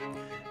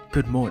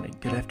Good morning,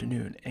 good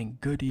afternoon,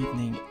 and good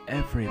evening,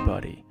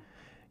 everybody.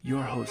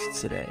 Your hosts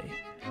today,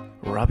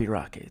 Robbie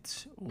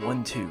Rockets,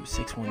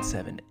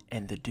 12617,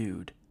 and the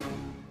dude,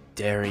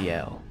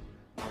 Dariel,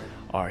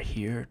 are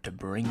here to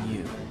bring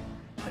you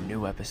a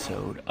new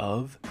episode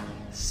of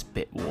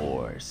Spit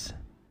Wars.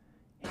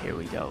 Here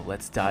we go,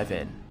 let's dive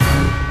in.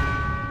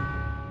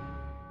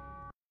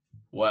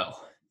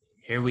 Well,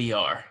 here we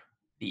are,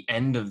 the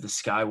end of the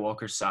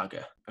Skywalker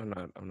saga. I'm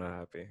not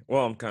happy.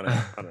 Well, I'm kind of,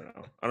 I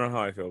don't know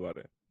how I feel about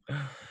it.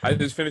 I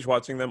just finished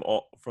watching them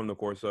all from the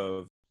course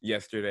of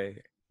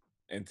yesterday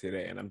and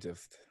today, and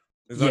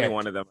there's only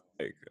one of them,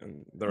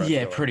 and the rest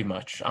Yeah, are pretty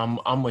much.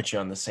 I'm with you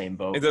on the same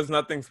boat. It does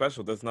nothing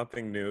special. There's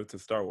nothing new to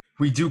Star Wars.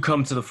 We do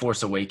come to The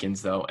Force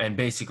Awakens, though, and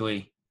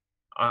basically,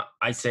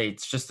 I say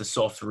it's just a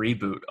soft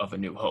reboot of A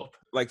New Hope.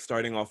 Like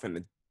starting off in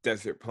a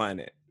desert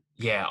planet.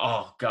 Yeah,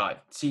 oh, God.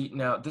 See,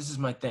 now, this is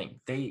my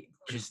thing. They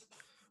just,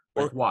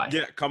 why?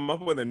 Yeah, come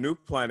up with a new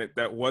planet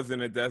that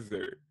wasn't a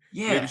desert.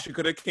 Yeah. Maybe she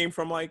could have came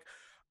from,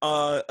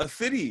 a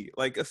city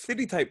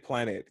type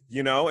planet,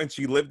 and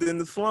she lived in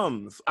the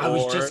slums. I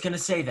was just going to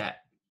say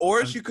that.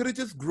 Or she could have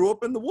just grew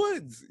up in the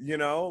woods, in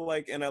a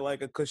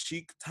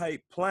Kashyyyk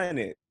type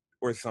planet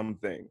or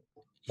something.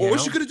 Or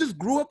she could have just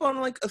grew up on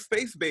a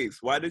space base.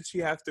 Why did she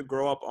have to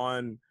grow up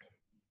on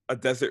a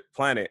desert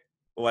planet?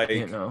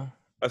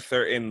 A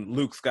certain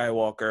Luke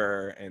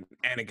Skywalker and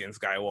Anakin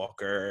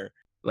Skywalker.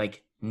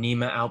 Like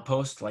Nima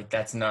Outpost,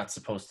 that's not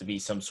supposed to be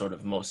some sort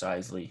of Mos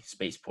Eisley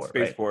spaceport,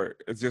 Spaceport.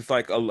 Right? It's just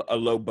a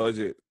low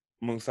budget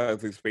Mos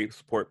Eisley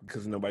spaceport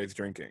because nobody's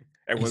drinking.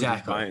 Everyone's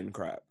just buying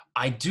crap.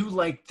 I do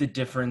like the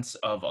difference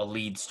of a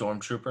lead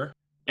stormtrooper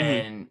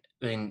and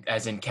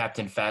as in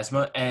Captain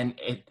Phasma. And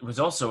it was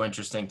also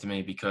interesting to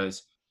me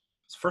because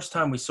it's the first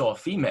time we saw a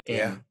female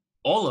in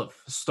all of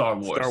Star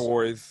Wars. Star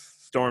Wars,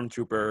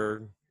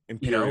 Stormtrooper,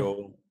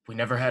 Imperial. We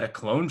never had a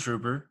clone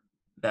trooper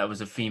that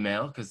was a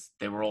female because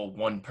they were all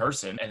one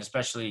person, and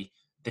especially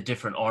the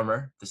different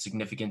armor, the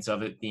significance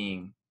of it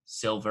being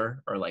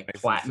silver or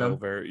platinum.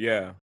 Silver,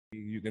 yeah.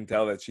 You can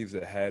tell that she's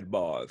a head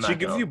boss. She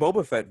gives you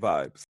Boba Fett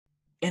vibes.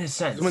 In a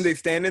sense. When they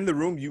stand in the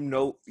room,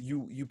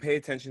 you pay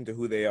attention to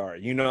who they are.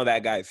 You know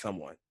that guy's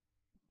someone.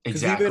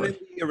 Exactly. Even in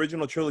the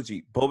original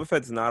trilogy, Boba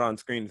Fett's not on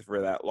screen for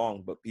that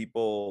long, but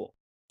people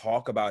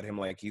talk about him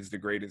like he's the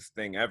greatest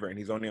thing ever, and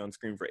he's only on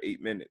screen for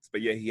 8 minutes.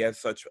 But yeah, he has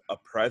such a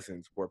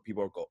presence where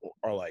people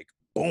are like,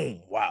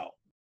 boom, wow.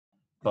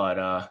 But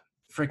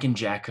freaking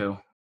Jakku.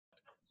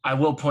 I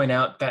will point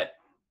out that,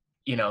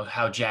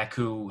 how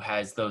Jakku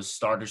has those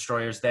Star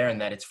Destroyers there and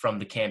that it's from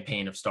the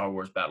campaign of Star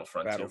Wars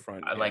Battlefront 2.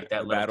 I like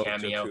that little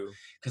cameo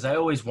because I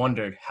always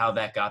wondered how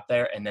that got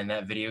there, and then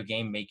that video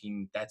game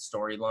making that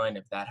storyline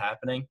of that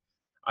happening.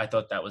 I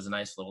thought that was a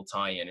nice little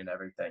tie-in and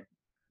everything.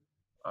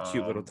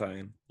 Cute little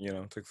tie-in,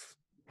 to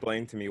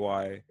explain to me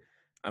why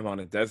I'm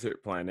on a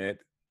desert planet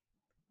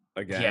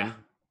again. Yeah,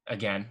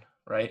 again,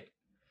 right?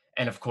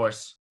 And of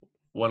course,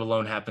 what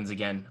alone happens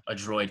again? A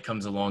droid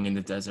comes along in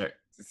the desert.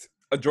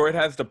 A droid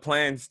has the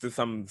plans to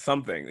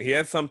something. He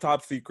has some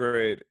top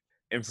secret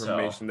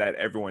information that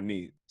everyone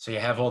needs. So you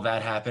have all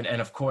that happen.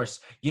 And of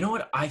course, you know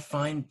what I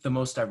find the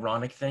most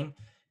ironic thing?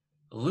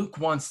 Luke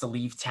wants to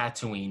leave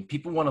Tatooine.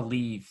 People want to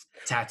leave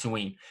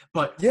Tatooine.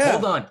 But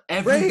hold on.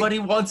 Everybody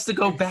wants to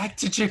go back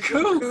to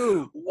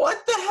Jakku.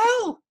 What the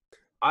hell?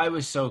 I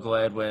was so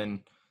glad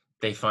when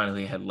they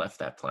finally had left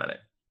that planet.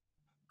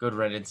 Good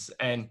riddance.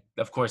 And,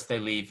 of course, they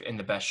leave in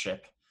the best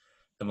ship,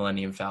 the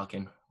Millennium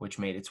Falcon, which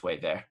made its way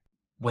there.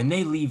 When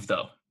they leave,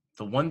 though,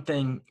 the one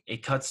thing,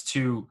 it cuts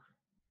to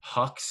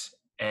Hux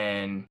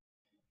and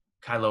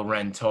Kylo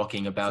Ren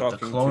talking about the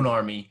clone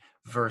army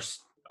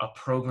versus a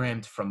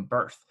programmed from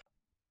birth.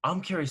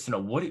 I'm curious to know,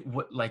 what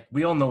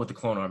we all know what the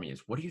clone army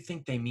is. What do you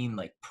think they mean,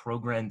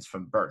 programs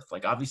from birth?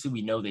 Obviously,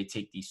 we know they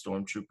take these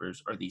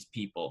stormtroopers or these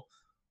people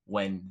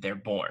when they're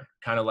born,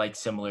 kind of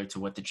similar to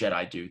what the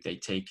Jedi do. They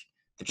take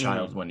the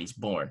child when he's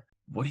born.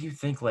 What do you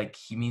think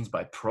he means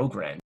by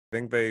program? I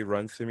think they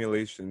run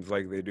simulations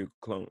like they do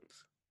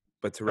clones,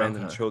 but to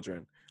random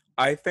children.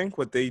 I think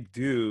what they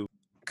do,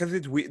 because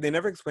they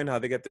never explain how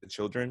they get the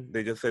children.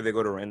 They just say they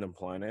go to random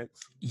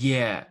planets.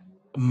 Yeah.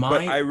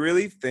 But I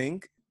really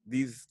think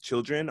these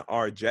children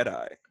are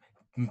Jedi.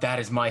 That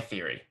is my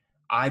theory.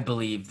 I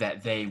believe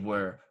that they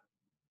were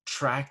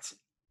tracked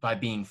by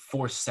being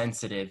force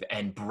sensitive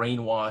and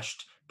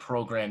brainwashed,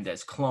 programmed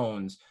as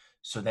clones,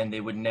 so then they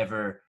would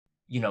never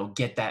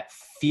get that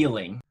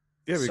feeling.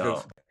 Yeah,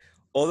 because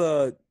all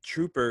the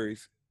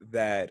troopers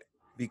that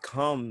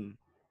become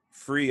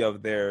free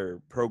of their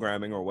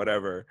programming or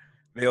whatever,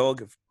 they all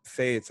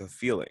say it's a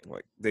feeling.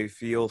 They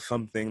feel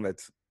something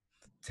that's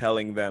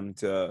telling them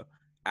to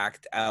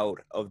act out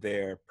of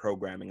their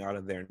programming, out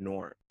of their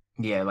norm.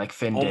 Yeah, like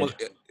Finn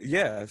did.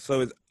 Yeah,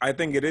 so I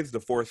think it is the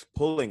Force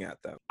pulling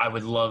at them. I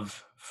would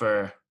love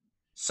for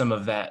some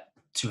of that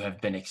to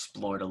have been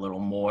explored a little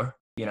more.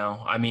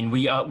 I mean,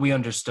 we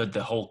understood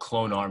the whole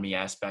clone army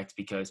aspect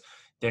because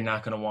they're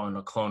not going to want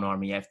a clone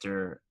army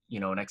after,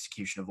 an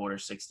execution of Order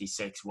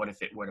 66. What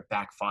if it were to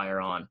backfire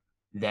on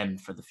them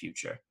for the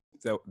future?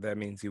 that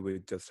means you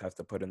would just have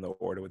to put in the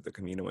order with the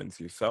Kaminoans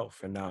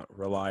yourself and not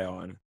rely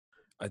on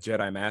a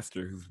Jedi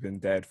Master who's been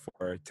dead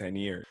for 10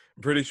 years.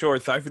 I'm pretty sure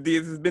Cypher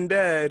Diaz has been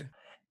dead.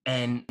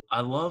 And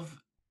I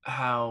love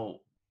how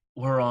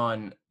we're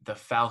on the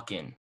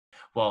Falcon.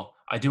 Well,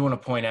 I do want to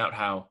point out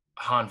how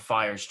Han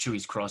fires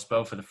Chewie's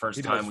crossbow for the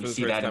first time. We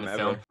see that in the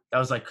film. That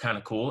was like kind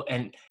of cool.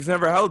 And he's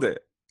never held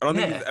it. I don't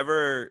think he's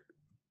ever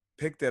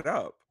picked it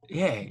up.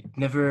 Yeah,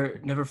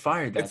 never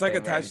fired that. It's like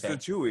attached to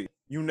Chewie.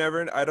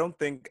 I don't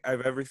think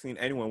I've ever seen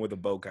anyone with a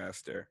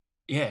bowcaster.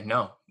 Yeah,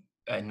 no.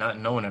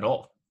 No one at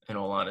all, in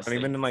all honesty. Not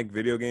even in like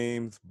video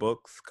games,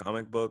 books,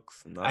 comic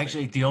books, nothing.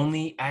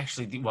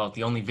 Actually,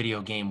 the only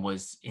video game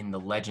was in the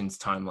Legends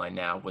timeline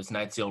now was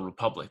Knights of the Old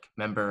Republic.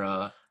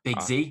 Remember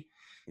Big Z?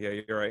 Yeah,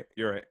 you're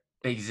right.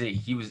 Big Z.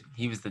 He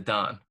was the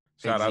Don.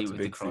 Shout out to with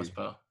Big the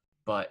crossbow. Z.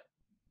 But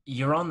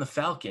you're on the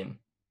Falcon.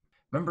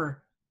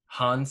 Remember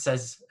Han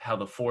says how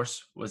the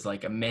Force was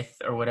like a myth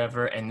or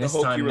whatever, and this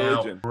time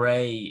now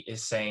Rey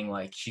is saying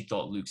like she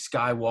thought Luke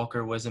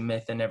Skywalker was a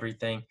myth and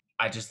everything.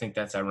 I just think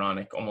that's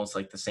ironic, almost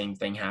like the same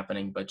thing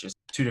happening, but just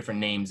two different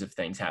names of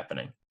things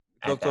happening.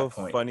 It's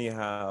also funny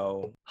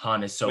how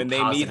Han is so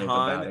positive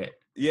about it.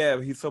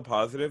 Yeah, he's so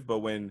positive, but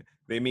when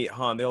they meet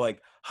Han, they're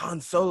like,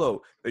 Han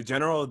Solo, the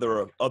general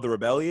of the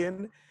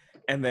rebellion.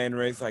 And then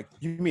Rey's like,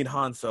 you mean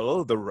Han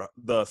Solo,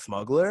 the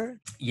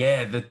smuggler?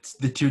 Yeah, the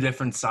two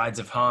different sides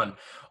of Han.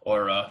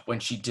 Or when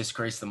she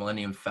disgraced the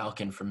Millennium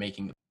Falcon for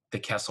making the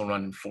Kessel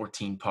Run in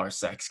 14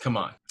 parsecs. Come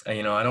on.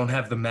 I don't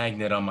have the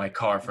magnet on my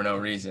car for no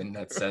reason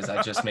that says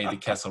I just made the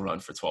Kessel Run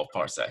for 12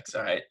 parsecs,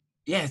 all right?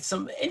 Yeah,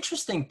 some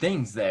interesting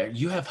things there.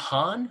 You have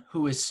Han,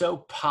 who is so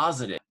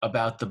positive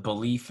about the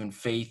belief and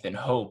faith and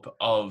hope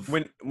of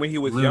when he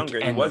was Luke younger,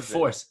 and the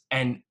Force.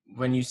 And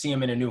when you see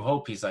him in A New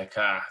Hope, he's like,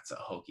 it's a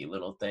hokey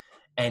little thing.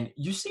 And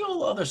you see all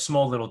the other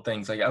small little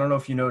things. Like, I don't know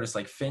if you noticed,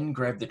 like Finn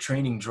grabbed the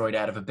training droid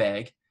out of a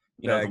bag.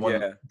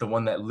 The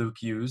one that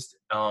Luke used.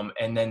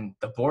 And then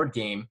the board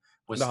game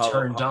was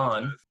turned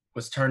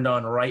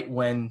on right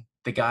when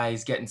the guy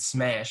is getting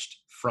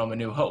smashed from A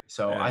New Hope.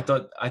 So yeah.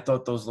 I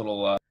thought those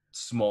little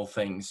small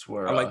things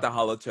were. I like the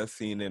holo chess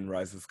scene in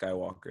Rise of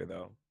Skywalker,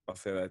 though. I'll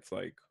say that's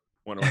like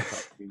one of my top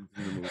scenes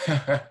in the movie.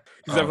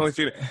 He's definitely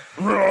seen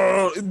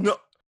it. No,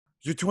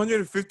 you're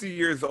 250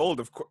 years old.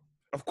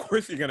 Of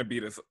course you're gonna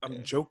beat us.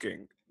 I'm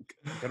joking.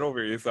 Get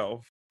over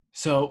yourself.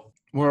 So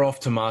we're off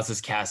to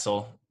Maz's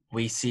castle.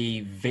 We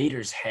see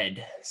Vader's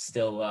head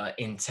still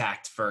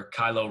intact for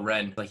Kylo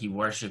Ren, like he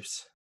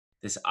worships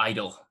this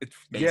idol. It's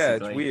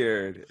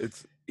weird.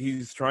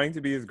 He's trying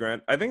to be his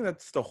I think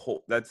that's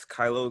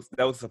Kylo's.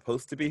 That was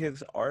supposed to be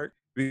his arc,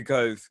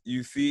 because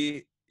you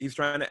see he's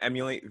trying to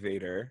emulate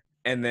Vader,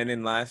 and then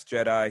in Last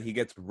Jedi he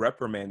gets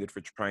reprimanded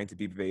for trying to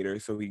be Vader,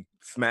 so he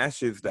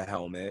smashes the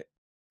helmet.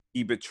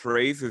 He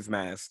betrays his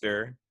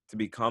master to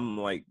become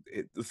like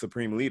the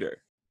supreme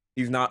leader.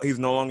 He's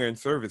no longer in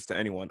service to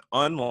anyone,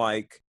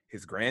 unlike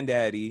his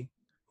granddaddy,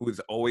 who was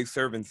always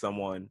serving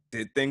someone,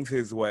 did things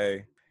his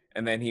way,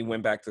 and then he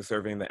went back to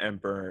serving the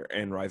Emperor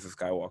in Rise of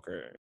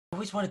Skywalker. I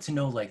always wanted to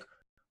know, like,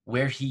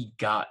 where he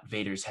got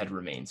Vader's head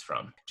remains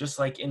from. Just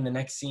like in the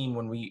next scene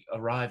when we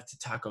arrive to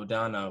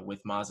Takodana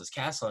with Maz's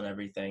castle and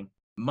everything,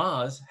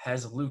 Maz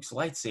has Luke's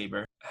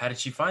lightsaber. How did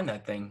she find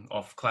that thing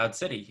off Cloud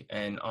City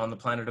and on the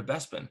planet of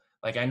Bespin?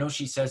 Like, I know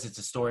she says it's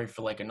a story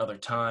for, like, another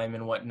time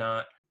and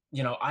whatnot.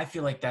 I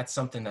feel like that's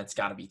something that's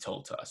got to be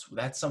told to us.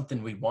 That's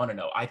something we want to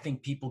know. I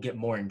think people get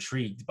more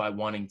intrigued by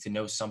wanting to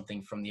know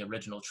something from the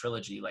original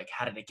trilogy. Like,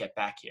 how did it get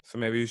back here? So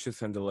maybe you should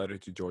send a letter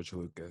to George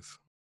Lucas.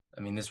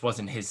 I mean, this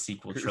wasn't his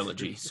sequel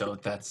trilogy, so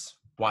that's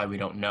why we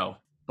don't know.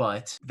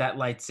 But that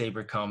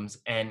lightsaber comes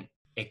and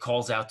it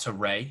calls out to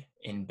Rey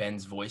in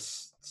Ben's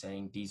voice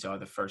saying, these are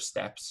the first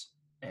steps.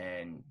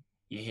 And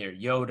you hear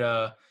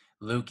Yoda,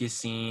 Luke is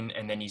seen,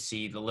 and then you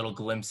see the little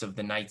glimpse of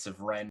the Knights of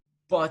Ren.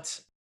 But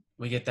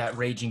we get that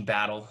raging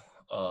battle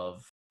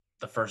of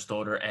the First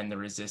Order and the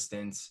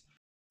Resistance.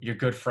 Your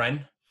good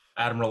friend,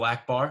 Admiral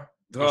Ackbar,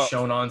 is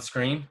shown on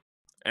screen.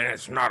 And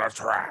it's not a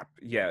trap.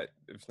 Yeah,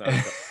 it's not a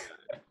trap.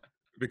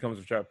 It becomes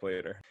a trap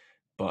later.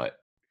 But,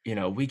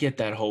 we get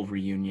that whole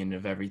reunion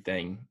of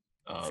everything.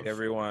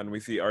 Everyone, we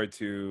see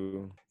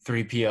R2.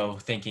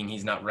 3PO thinking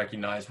he's not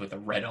recognized with a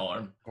red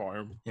arm.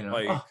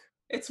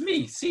 It's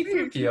me,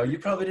 C-3PO. You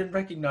probably didn't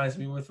recognize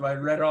me with my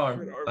red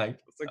arm.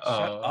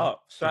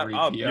 Shut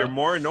up. You're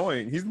more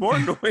annoying. He's more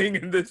annoying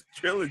in this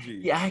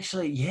trilogy. Yeah,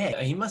 actually,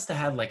 yeah. He must have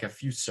had like a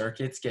few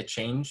circuits get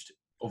changed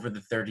over the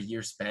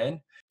 30-year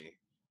span.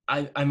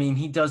 I mean,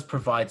 he does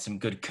provide some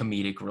good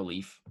comedic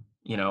relief.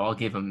 I'll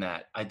give him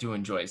that. I do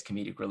enjoy his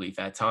comedic relief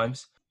at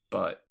times.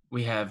 But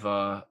we have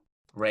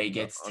Rey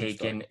gets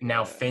taken.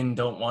 Now Finn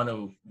don't want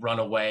to run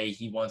away.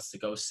 He wants to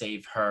go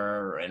save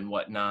her and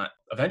whatnot.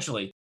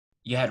 Eventually,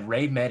 you had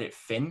Rey mad at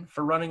Finn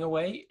for running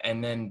away,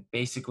 and then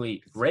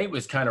basically Rey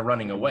was kind of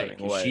running away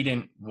because she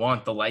didn't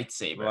want the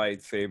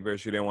lightsaber.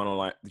 She didn't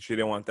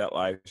want that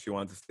life. She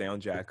wanted to stay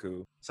on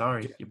Jakku.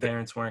 Sorry, your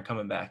parents weren't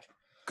coming back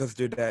because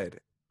they're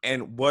dead.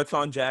 And what's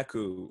on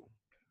Jakku?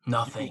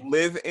 Nothing. You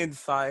live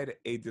inside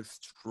a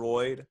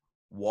destroyed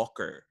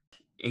walker.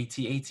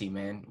 AT-AT,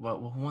 man.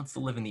 Well, who wants to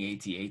live in the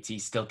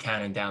AT-AT? Still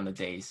counting down the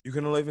days. You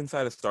gonna live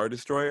inside a Star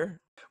Destroyer?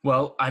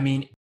 Well, I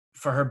mean,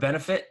 for her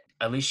benefit,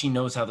 at least she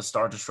knows how the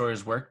Star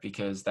Destroyers work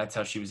because that's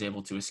how she was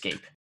able to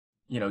escape.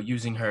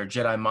 Using her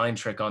Jedi mind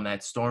trick on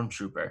that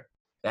stormtrooper.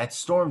 That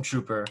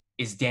stormtrooper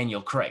is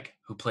Daniel Craig,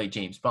 who played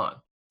James Bond.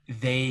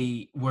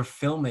 They were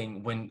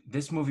filming when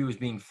this movie was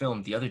being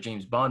filmed. The other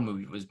James Bond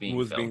movie was being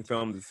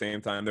filmed at the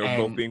same time. They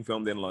were both being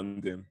filmed in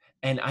London.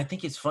 And I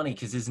think it's funny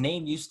because his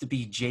name used to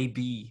be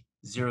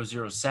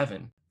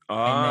JB007.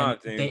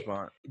 James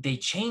Bond. They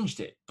changed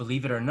it,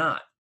 believe it or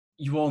not.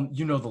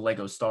 You know the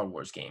Lego Star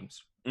Wars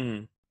games.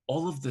 Mm.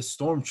 All of the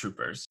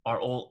stormtroopers are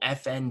all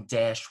FN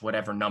dash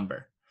whatever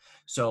number.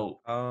 So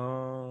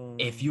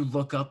if you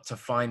look up to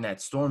find that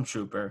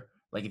stormtrooper,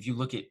 like if you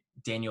look at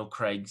Daniel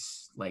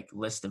Craig's like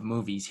list of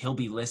movies, he'll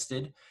be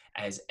listed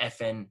as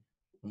FN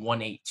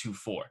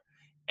 1824.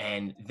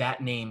 And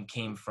that name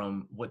came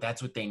from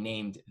that's what they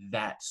named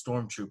that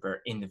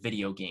stormtrooper in the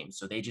video game.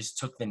 So they just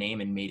took the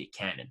name and made it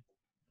canon,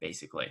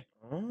 basically.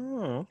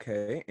 Oh,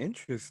 okay.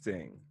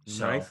 Interesting.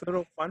 So, nice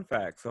little fun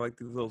facts. I like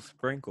these little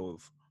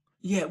sprinkles.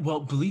 Yeah, well,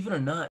 believe it or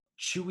not,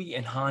 Chewie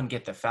and Han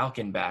get the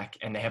Falcon back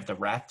and they have the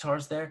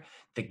Rathtars there.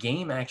 The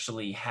game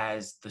actually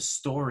has the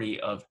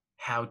story of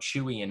how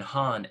Chewie and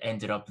Han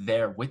ended up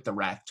there with the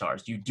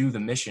Rathtars. You do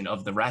the mission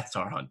of the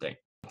Rathtar hunting.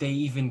 They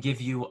even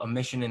give you a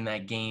mission in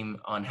that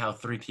game on how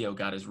 3PO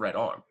got his red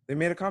arm. They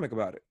made a comic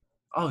about it.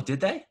 Oh,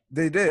 did they?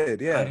 They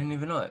did, yeah. I didn't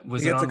even know it.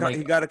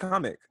 He got a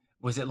comic.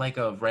 Was it like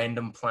a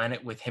random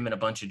planet with him and a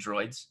bunch of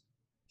droids?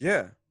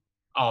 Yeah.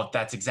 Oh,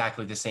 that's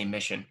exactly the same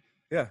mission.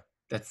 Yeah.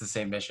 That's the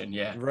same mission,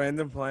 yeah.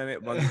 Random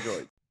planet, bunch of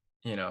droids.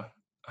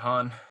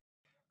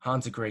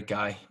 Han's a great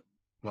guy.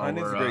 Han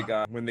is a great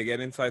guy. When they get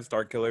inside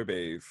Starkiller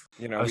Base,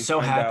 I was so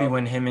happy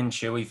when him and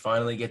Chewie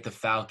finally get the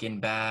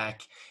Falcon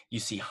back. You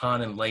see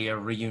Han and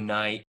Leia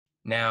reunite.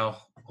 Now,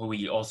 who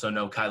we also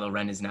know Kylo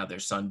Ren is now their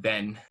son,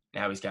 Ben.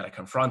 Now he's got to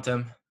confront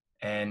him.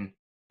 And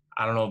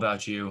I don't know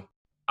about you,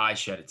 I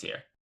shed a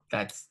tear.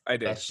 That's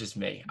just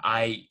me.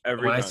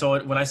 When I saw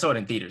it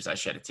in theaters, I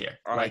shed a tear.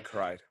 I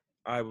cried.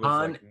 I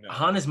was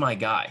Han is my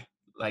guy.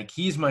 Like,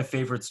 he's my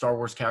favorite Star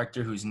Wars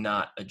character who's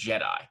not a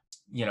Jedi.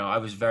 I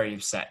was very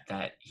upset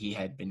that he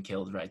had been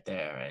killed right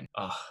there, and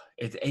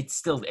it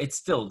still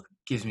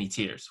gives me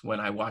tears when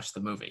I watch the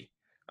movie.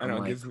 I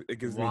know, it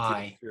gives me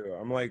tears too.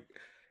 I'm like,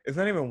 it's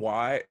not even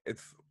why.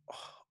 It's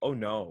oh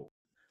no,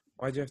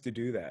 why'd you have to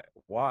do that?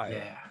 Why?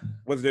 Yeah.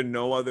 Was there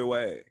no other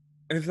way?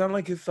 And it's not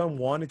like his son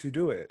wanted to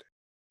do it.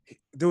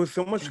 There was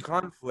so much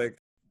conflict.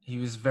 He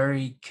was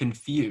very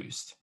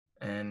confused,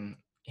 and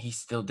he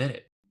still did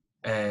it.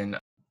 And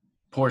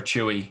poor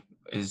Chewie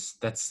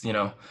that's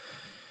the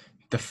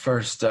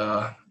first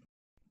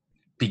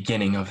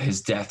beginning of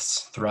his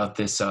deaths throughout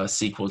this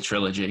sequel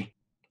trilogy.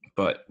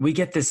 But we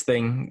get this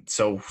thing.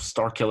 So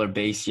Starkiller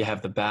Base, you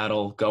have the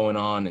battle going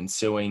on,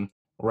 ensuing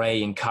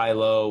Rey and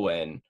Kylo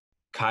and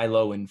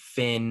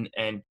Finn.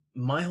 And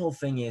my whole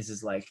thing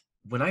is like,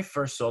 when I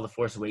first saw The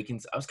Force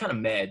Awakens, I was kind of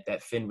mad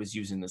that Finn was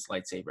using this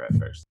lightsaber at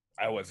first.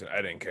 I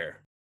didn't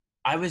care.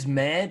 I was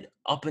mad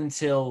up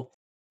until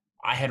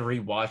I had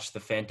rewatched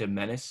The Phantom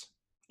Menace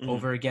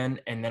over again,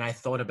 and then I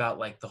thought about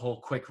like the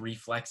whole quick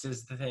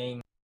reflexes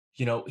thing.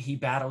 He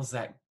battles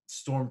that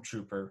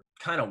stormtrooper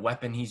kind of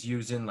weapon he's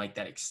using, like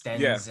that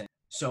extends. Yeah.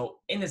 So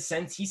in a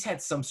sense, he's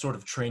had some sort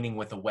of training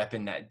with a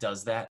weapon that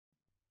does that.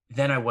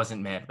 Then I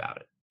wasn't mad about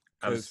it.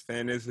 Because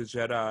Finn is a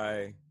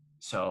Jedi.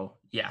 So,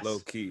 yes. Low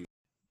key.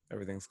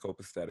 Everything's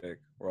copacetic.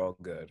 We're all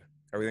good.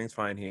 Everything's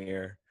fine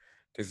here.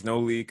 There's no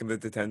leak in the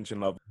detention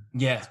level.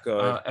 Yeah. It's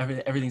good.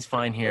 Everything's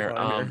fine here.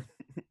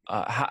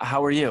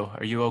 How are you?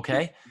 Are you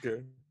okay?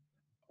 Good.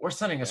 We're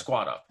setting a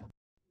squad up.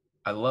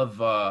 I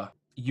love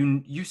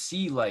you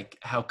see like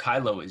how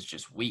Kylo is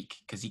just weak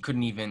because he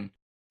couldn't even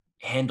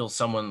handle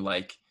someone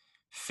like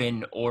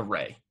Finn or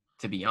Rey,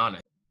 to be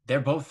honest. They're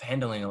both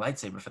handling a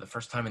lightsaber for the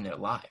first time in their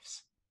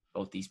lives,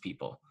 both these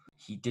people.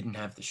 He didn't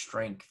have the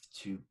strength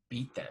to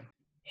beat them.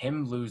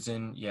 Him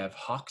losing, you have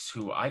Hux,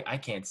 who I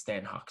can't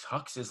stand Hux.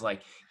 Hux is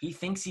like,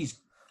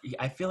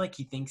 I feel like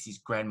he thinks he's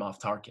Grand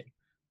Moff Tarkin.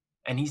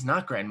 And he's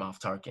not Grand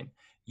Moff Tarkin.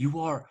 You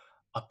are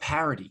a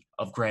parody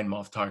of Grand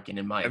Moff Tarkin,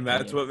 in my opinion.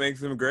 And that's what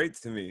makes him great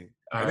to me.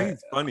 I think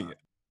it's funny.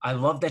 I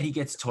love that he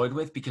gets toyed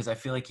with because I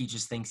feel like he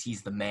just thinks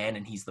he's the man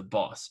and he's the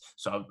boss.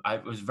 So I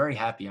was very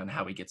happy on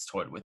how he gets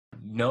toyed with.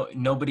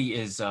 Nobody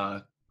is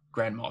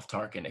Grand Moff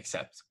Tarkin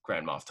except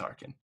Grand Moff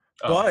Tarkin.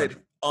 But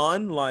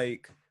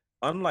unlike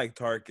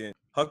Tarkin,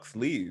 Hux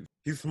leaves.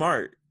 He's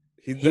smart.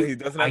 He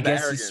doesn't have the arrogance. I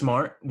guess he's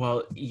smart.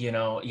 Well,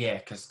 yeah,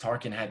 because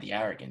Tarkin had the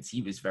arrogance.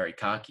 He was very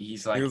cocky. He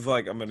was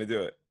like, I'm going to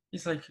do it.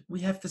 He's like,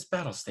 we have this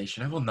battle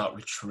station. I will not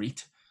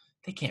retreat.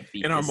 They can't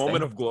beat in our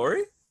moment of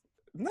glory?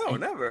 No,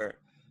 never.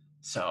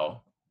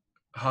 So,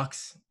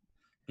 Hux,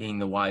 being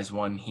the wise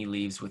one, he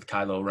leaves with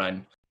Kylo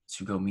Ren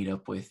to go meet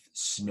up with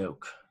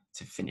Snoke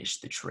to finish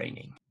the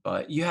training.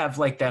 But you have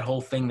like that whole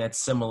thing that's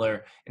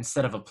similar.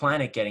 Instead of a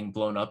planet getting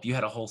blown up, you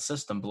had a whole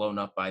system blown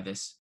up by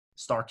this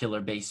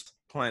Starkiller based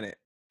planet.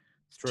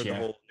 Destroyed the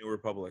whole New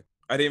Republic.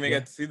 I didn't even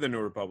get to see the New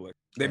Republic.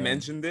 They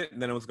mentioned it,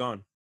 and then it was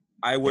gone.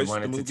 I wish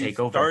the movie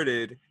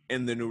started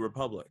in the New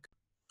Republic.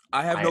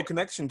 I have no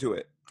connection to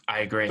it. I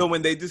agree. So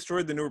when they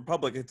destroyed the New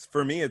Republic,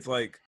 for me, it's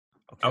like,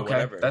 okay,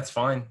 whatever. That's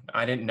fine.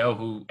 I didn't know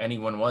who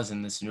anyone was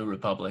in this New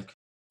Republic.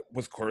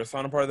 Was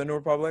Coruscant a part of the New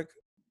Republic?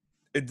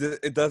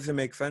 It doesn't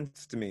make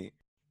sense to me,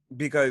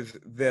 because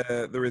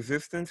the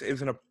Resistance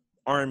isn't an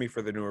army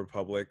for the New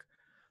Republic,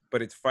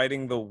 but it's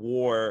fighting the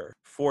war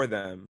for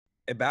them.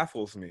 It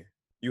baffles me.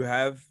 You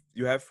have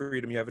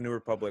freedom. You have a New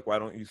Republic. Why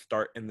don't you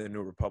start in the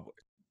New Republic?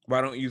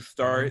 Why don't you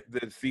start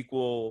the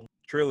sequel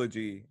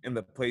trilogy in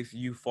the place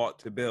you fought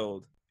to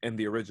build in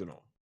the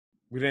original?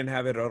 We didn't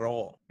have it at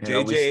all.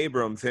 J.J.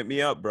 Abrams, hit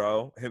me up,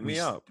 bro. Hit me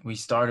up. We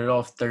started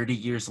off 30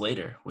 years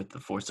later with The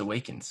Force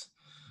Awakens.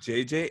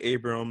 J.J.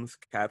 Abrams,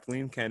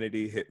 Kathleen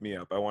Kennedy, hit me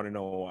up. I want to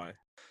know why.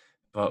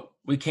 But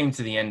we came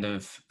to the end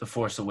of The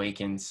Force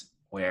Awakens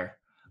where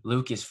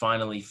Luke is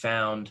finally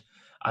found.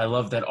 I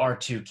love that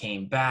R2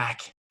 came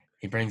back.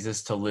 He brings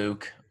us to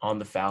Luke on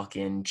the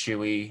Falcon.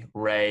 Chewie,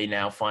 Rey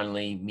now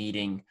finally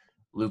meeting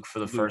Luke for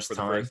the first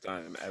time. For the first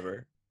time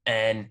ever.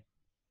 And,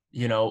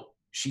 you know,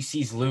 she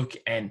sees Luke,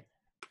 and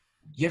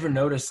you ever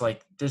notice,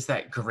 like, there's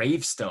that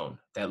gravestone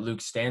that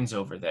Luke stands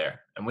over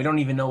there, and we don't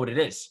even know what it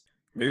is.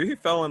 Maybe he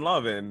fell in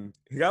love, and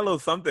he got a little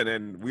something,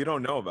 and we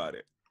don't know about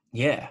it.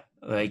 Yeah,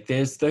 like,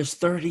 there's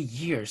 30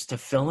 years to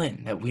fill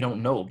in that we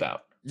don't know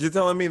about. You're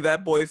telling me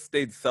that boy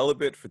stayed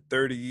celibate for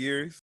 30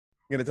 years?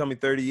 You're going to tell me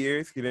 30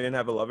 years he didn't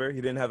have a lover?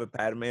 He didn't have a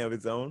Padme of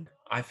his own?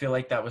 I feel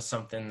like that was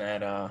something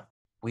that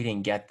we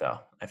didn't get, though.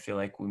 I feel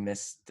like we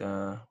missed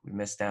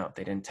out.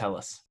 They didn't tell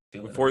us.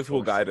 The Force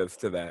will guide us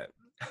to that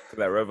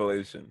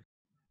revelation.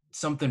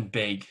 Something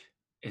big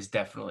is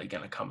definitely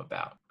going to come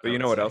about. But you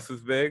know what else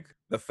is big?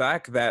 The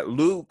fact that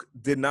Luke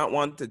did not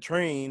want to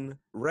train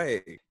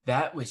Rey.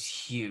 That was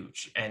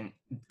huge. And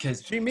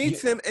because she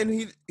meets him,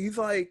 and he's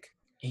like...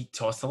 He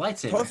tossed the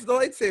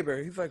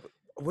lightsaber. He's like,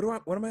 what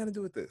am I going to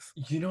do with this?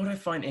 You know what I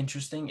find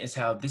interesting is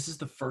how this is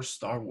the first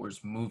Star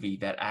Wars movie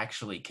that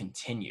actually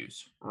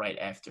continues right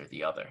after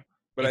the other.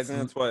 But I think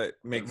that's what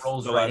makes The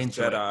Last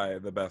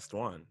Jedi the best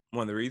one.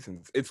 One of the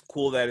reasons. It's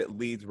cool that it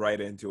leads right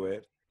into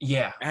it.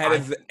 Yeah.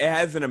 It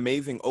has an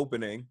amazing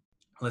opening.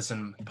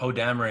 Listen, Poe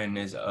Dameron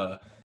is a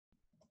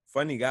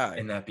funny guy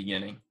in that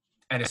beginning.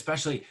 And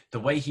especially the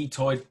way he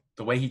toys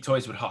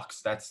with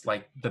Hux. That's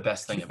like the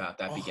best thing about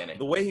that beginning.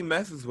 The way he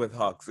messes with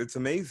Hux, it's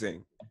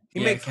amazing. He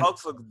makes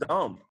Hux look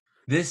dumb.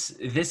 This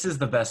is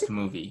the best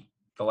movie.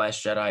 The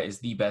Last Jedi is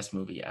the best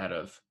movie out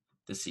of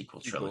the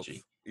sequel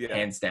trilogy. Yeah.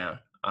 Hands down.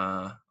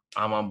 I'm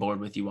on board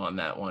with you on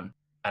that one.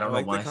 I don't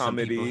know why some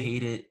people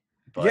hate it.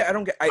 But yeah, I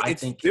don't get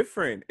it's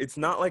different. It's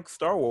not like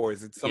Star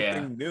Wars. It's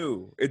something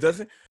new. It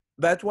doesn't.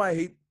 That's why I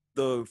hate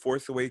The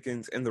Force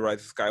Awakens and The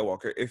Rise of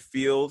Skywalker. It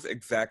feels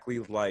exactly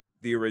like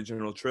the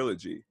original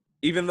trilogy.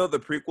 Even though the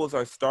prequels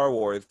are Star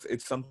Wars,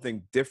 it's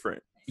something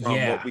different from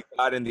what we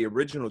got in the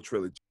original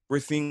trilogy. We're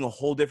seeing a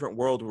whole different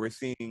world. We're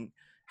seeing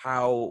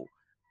how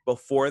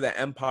before the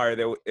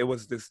Empire, it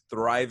was this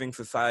thriving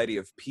society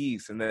of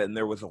peace, and then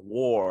there was a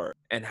war,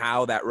 and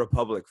how that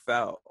republic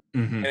fell.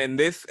 Mm-hmm.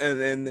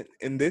 And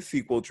in this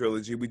sequel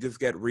trilogy, we just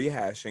get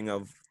rehashing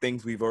of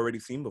things we've already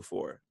seen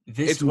before.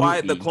 Why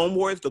the Clone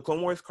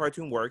Wars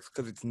cartoon works,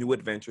 because it's new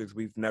adventures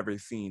we've never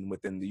seen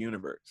within the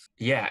universe.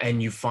 Yeah,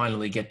 and you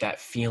finally get that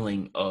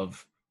feeling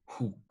of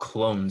who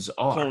clones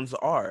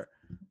are.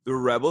 The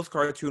Rebels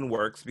cartoon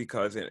works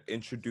because it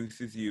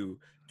introduces you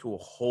to a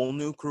whole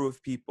new crew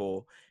of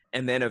people,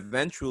 and then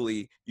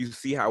eventually you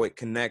see how it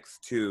connects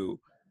to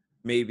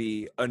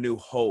maybe A New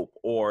Hope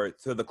or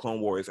to the Clone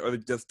Wars or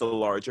just the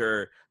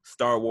larger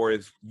Star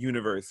Wars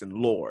universe and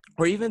lore.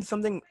 Or even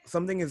something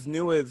as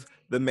new as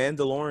The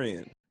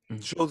Mandalorian.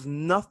 Shows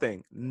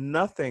nothing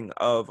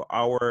of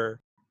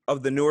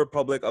the New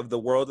Republic, of the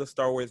world of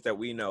Star Wars that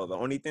we know. The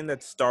only thing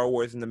that's Star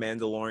Wars and The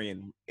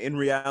Mandalorian in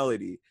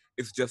reality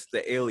is just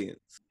the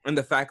aliens. And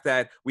the fact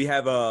that we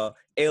have a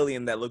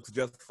alien that looks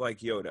just like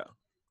Yoda,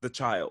 the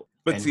child.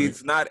 But see,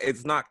 it's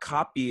not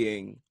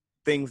copying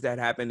things that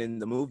happen in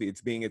the movie.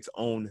 It's being its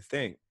own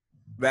thing.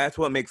 That's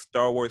what makes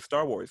Star Wars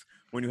Star Wars.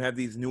 When you have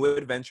these new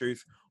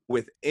adventures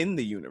within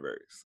the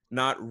universe,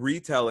 not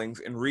retellings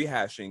and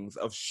rehashings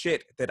of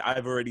shit that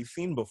I've already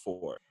seen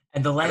before.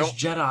 And The Last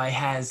Jedi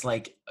has,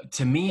 like,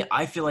 to me,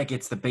 I feel like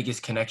it's the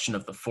biggest connection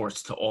of the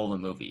Force to all the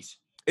movies.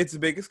 It's the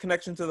biggest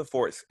connection to the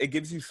Force. It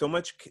gives you so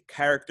much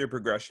character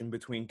progression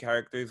between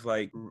characters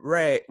like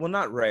Rey, well,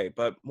 not Rey,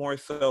 but more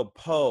so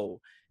Poe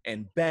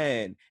and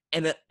Ben,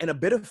 and a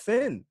bit of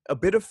Finn.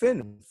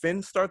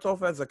 Finn starts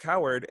off as a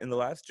coward in The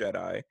Last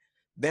Jedi.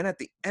 Then at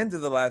the end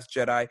of The Last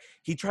Jedi,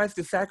 he tries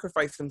to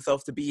sacrifice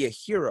himself to be a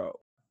hero.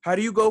 How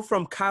do you go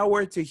from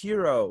coward to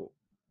hero?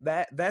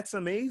 That's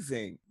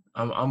amazing.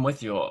 I'm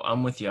with you.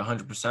 I'm with you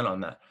 100%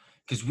 on that.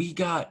 Because we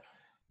got,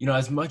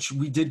 as much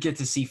we did get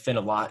to see Finn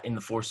a lot in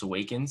The Force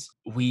Awakens,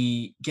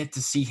 we get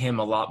to see him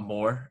a lot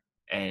more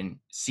and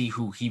see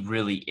who he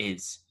really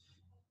is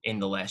in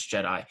The Last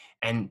Jedi.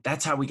 And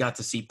that's how we got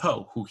to see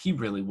Poe, who he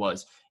really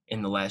was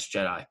in The Last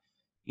Jedi.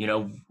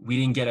 we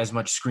didn't get as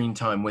much screen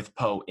time with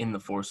Poe in The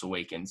Force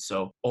Awakens.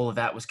 So all of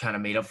that was kind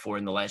of made up for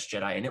in The Last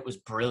Jedi. And it was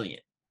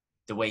brilliant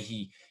the way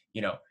he,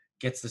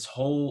 gets this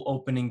whole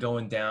opening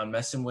going down,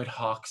 messing with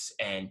Hux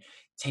and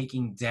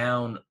taking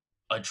down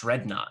a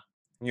dreadnought.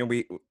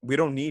 We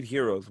don't need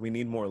heroes. We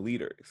need more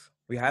leaders.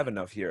 We have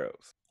enough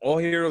heroes. All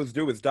heroes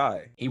do is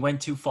die. He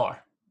went too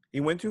far.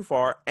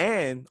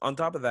 And on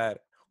top of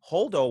that,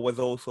 Holdo was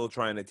also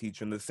trying to teach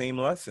him the same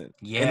lesson.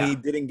 Yeah. And he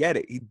didn't get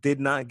it. He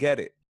did not get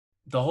it.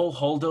 The whole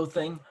Holdo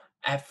thing,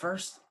 at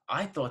first,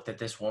 I thought that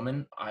this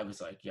woman, I was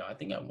like, I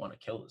think I want to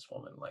kill this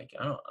woman. Like,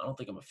 I don't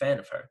think I'm a fan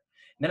of her.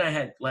 And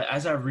then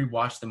as I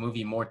rewatched the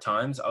movie more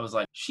times, I was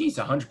like, she's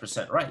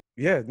 100% right.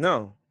 Yeah,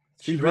 no.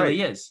 She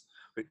really is.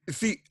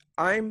 See,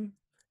 it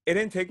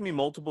didn't take me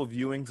multiple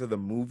viewings of the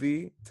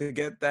movie to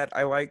get that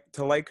I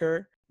like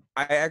her.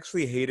 I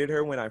actually hated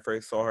her when I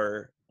first saw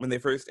her, when they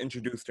first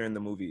introduced her in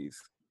the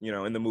movies.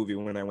 In the movie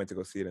when I went to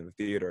go see it in the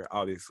theater,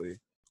 obviously.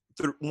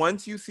 So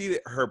once you see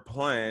her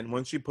plan,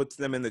 once she puts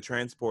them in the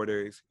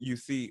transporters, you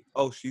see,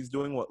 she's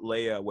doing what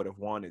Leia would have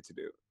wanted to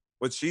do.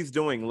 What she's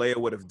doing, Leia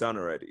would have done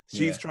already.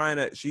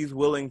 She's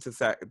willing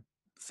to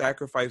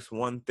sacrifice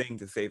one thing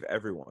to save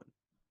everyone,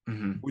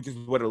 which is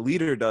what a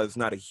leader does,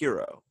 not a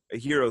hero. A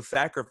hero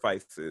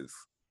sacrifices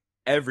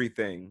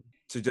everything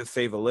to just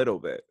save a little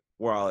bit,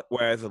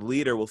 whereas a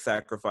leader will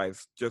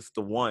sacrifice just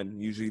the one,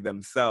 usually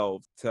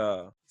themselves,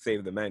 to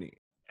save the many.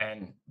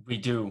 And we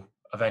do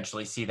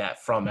eventually see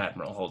that from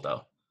Admiral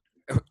Holdo.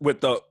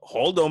 With the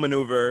Holdo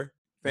maneuver,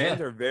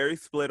 fans are very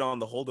split on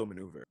the Holdo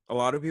maneuver. A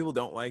lot of people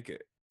don't like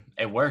it.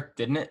 It worked,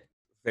 didn't it?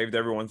 Saved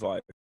everyone's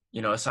life.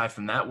 Aside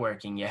from that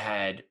working, you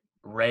had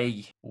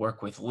Rey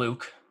work with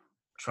Luke,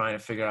 trying to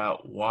figure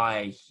out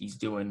why he's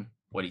doing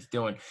what he's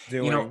doing.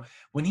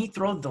 When he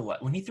threw the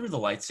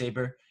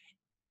lightsaber,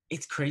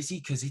 it's crazy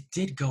because it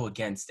did go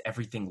against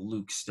everything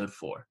Luke stood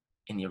for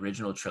in the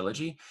original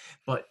trilogy,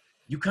 but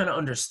you kind of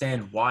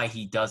understand why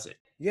he does it.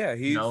 Yeah,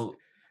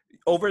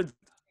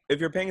 if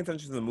you're paying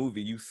attention to the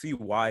movie, you see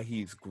why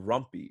he's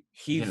grumpy.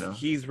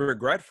 He's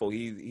regretful.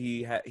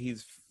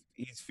 He's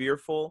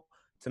fearful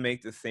to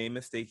make the same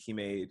mistake he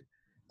made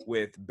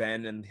with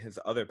Ben and his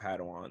other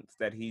Padawans,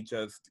 that he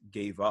just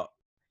gave up.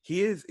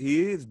 He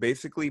is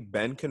basically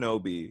Ben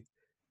Kenobi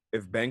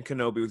if Ben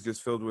Kenobi was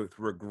just filled with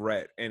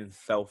regret and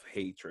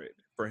self-hatred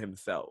for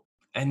himself.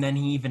 And then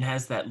he even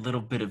has that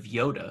little bit of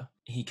Yoda.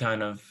 He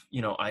kind of,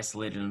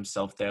 isolated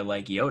himself there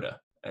like Yoda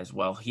as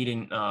well. He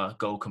didn't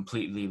go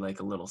completely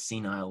like a little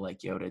senile like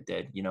Yoda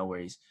did, where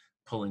he's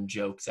pulling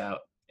jokes out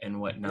and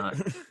whatnot.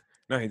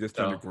 No, he just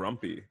turned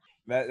grumpy.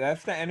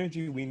 That's the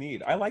energy we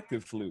need. I like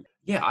this Luke.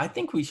 Yeah, I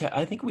think we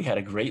had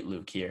a great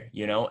Luke here,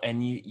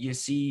 and you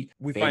see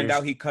we find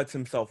out he cuts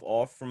himself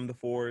off from the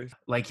Force.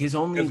 Like his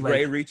only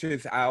Rey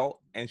reaches out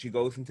and she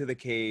goes into the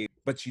cave,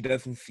 but she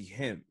doesn't see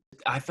him.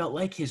 I felt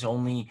like his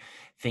only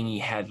thing he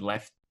had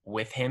left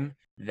with him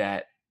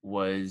that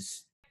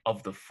was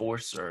of the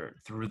Force or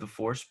through the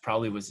Force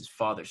probably was his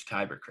father's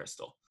Kyber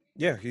crystal.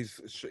 Yeah,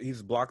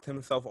 he's blocked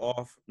himself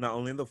off, not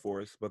only the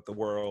Force, but the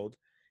world.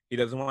 He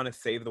doesn't want to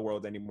save the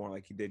world anymore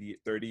like he did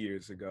 30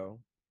 years ago.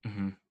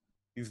 Mm-hmm.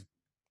 He's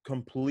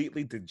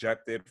completely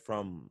dejected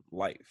from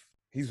life.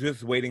 He's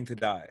just waiting to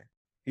die.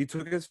 He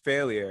took his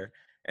failure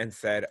and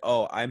said,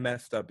 I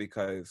messed up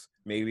because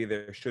maybe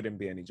there shouldn't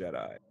be any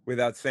Jedi.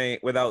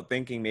 Without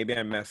thinking, maybe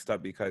I messed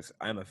up because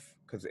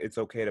because it's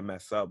okay to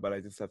mess up, but I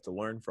just have to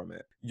learn from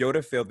it.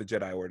 Yoda failed the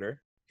Jedi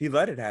Order. He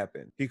let it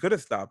happen. He could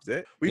have stopped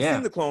it. We've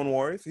seen the Clone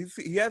Wars.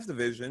 He has the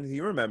vision. He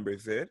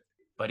remembers it.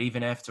 But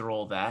even after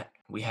all that,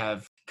 we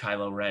have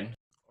Kylo Ren.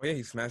 Oh yeah,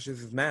 he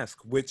smashes his mask,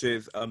 which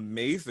is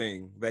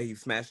amazing that he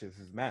smashes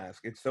his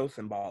mask. It's so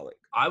symbolic.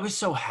 I was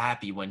so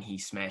happy when he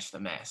smashed the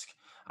mask.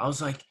 I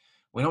was like,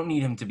 we don't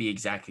need him to be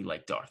exactly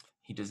like Darth.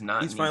 He does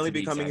not. He's finally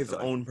becoming his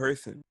own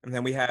person. And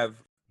then we have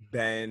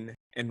Ben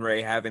and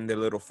Rey having their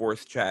little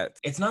Force chat.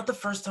 It's not the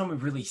first time we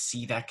really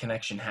see that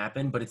connection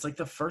happen, but it's like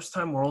the first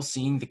time we're all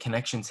seeing the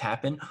connections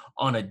happen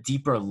on a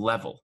deeper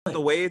level.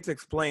 The way it's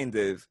explained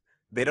is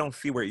they don't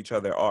see where each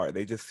other are.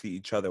 They just see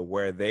each other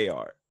where they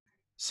are.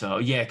 So,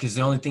 yeah, because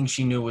the only thing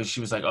she knew was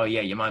she was like, oh,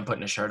 yeah, you mind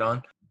putting a shirt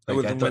on? It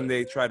was when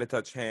they try to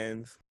touch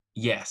hands.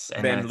 Yes.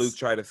 And then Luke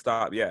tried to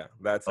stop. Yeah,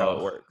 that's how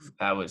it works.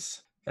 That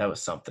was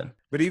something.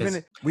 But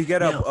even we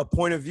get a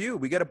point of view.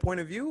 We get a point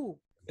of view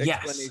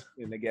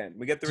explanation again.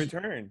 We get the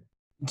return.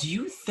 Do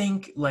you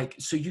think,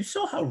 so you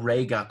saw how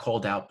Rey got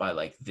called out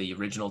by, the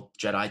original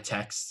Jedi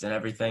texts and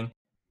everything.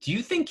 Do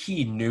you think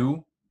he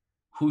knew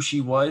who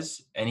she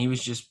was and he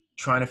was just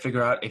trying to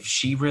figure out if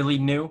she really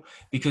knew?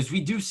 Because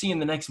we do see in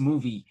the next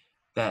movie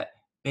that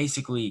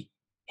basically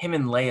him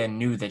and Leia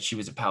knew that she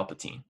was a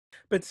Palpatine.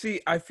 But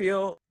see, I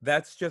feel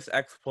that's just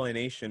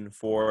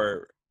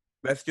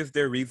that's just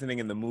their reasoning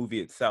in the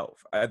movie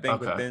itself. I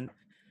think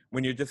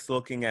when you're just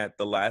looking at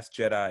The Last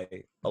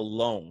Jedi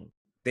alone,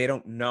 they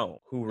don't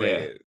know who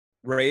Rey is.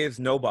 Rey is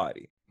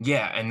nobody.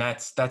 Yeah, and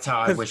that's how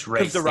I wish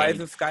Rey stayed. Because the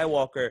Rise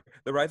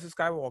of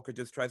Skywalker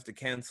just tries to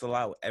cancel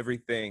out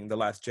everything The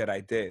Last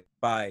Jedi did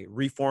by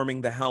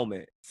reforming the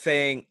helmet,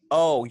 saying,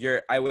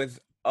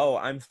 oh,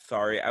 I'm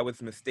sorry, I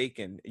was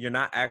mistaken. You're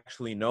not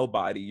actually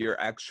nobody. You're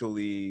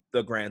actually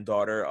the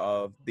granddaughter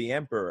of the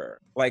emperor.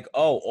 Like,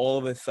 oh, all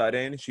of a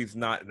sudden she's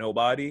not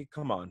nobody?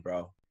 Come on,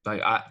 bro.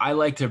 Like I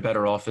liked her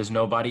better off as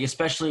nobody,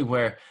 especially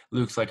where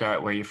Luke's like, all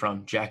right, where are you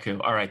from?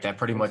 Jakku. All right, that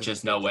pretty much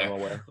is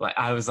nowhere. Like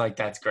I was like,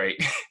 that's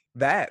great.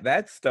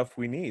 That's stuff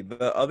we need.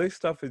 The other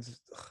stuff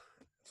is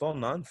it's all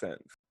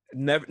nonsense.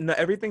 Never, no,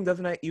 everything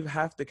doesn't even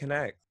have to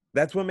connect.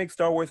 That's what makes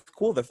Star Wars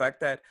cool. The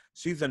fact that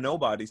she's a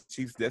nobody,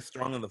 she's this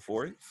strong in the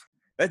Force.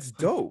 That's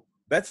dope.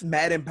 That's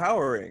mad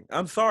empowering.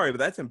 I'm sorry, but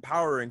that's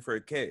empowering for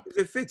a kid.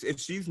 It fits. If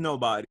she's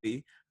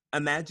nobody,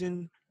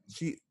 imagine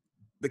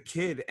the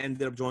kid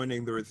ended up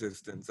joining the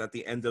Resistance at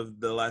the end of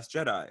The Last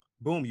Jedi.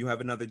 Boom, you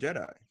have another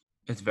Jedi.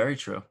 It's very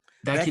true.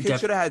 That kid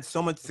should have had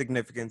so much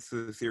significance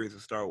to the series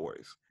of Star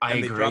Wars. I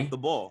agree. They dropped the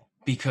ball.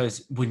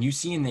 Because when you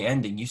see in the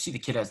ending, you see the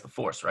kid has the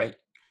Force, right?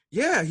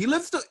 Yeah, he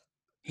lifts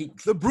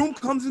the broom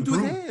comes into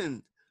his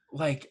hand.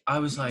 Like, I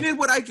was like... He did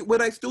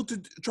what I still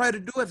try to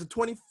do as a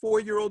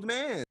 24-year-old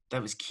man.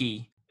 That was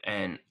key.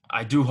 And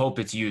I do hope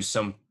it's used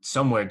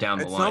somewhere down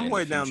the line.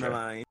 Somewhere down the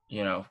line.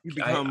 You know, he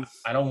becomes,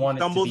 I don't want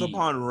it to be... stumbles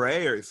upon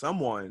Rey or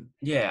someone.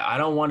 Yeah, I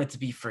don't want it to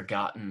be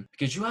forgotten.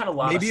 Because you had a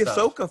lot of stuff. Maybe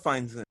Ahsoka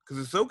finds him.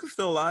 Because Ahsoka's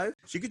still alive.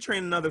 She could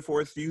train another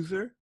Force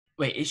user.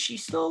 Wait, is she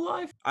still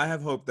alive? I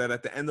have hope that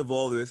at the end of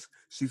all this,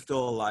 she's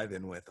still alive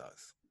and with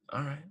us.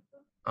 All right.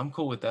 I'm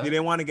cool with that. He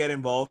didn't want to get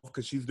involved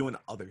because she's doing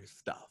other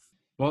stuff.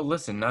 Well,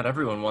 listen, not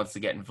everyone wants to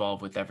get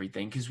involved with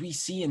everything because we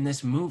see in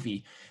this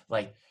movie,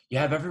 like, you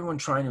have everyone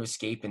trying to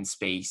escape in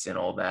space and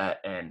all that,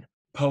 and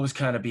Poe's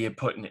kind of being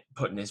put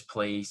in his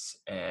place,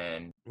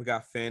 and... We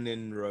got Finn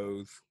and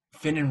Rose.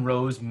 Finn and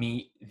Rose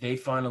meet. They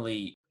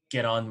finally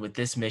get on with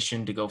this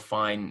mission to go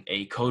find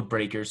a code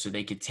breaker so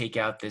they could take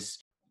out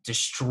this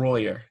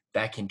destroyer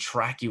that can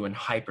track you in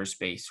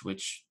hyperspace,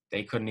 which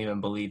they couldn't even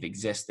believe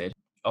existed.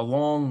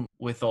 Along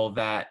with all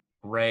that,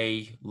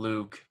 Rey,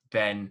 Luke,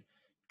 Ben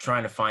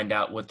trying to find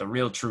out what the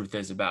real truth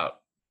is about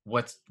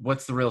what's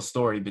the real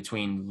story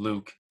between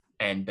Luke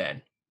and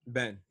Ben.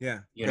 Ben, yeah.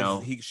 You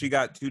know, she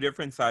got two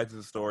different sides of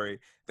the story.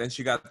 Then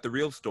she got the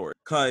real story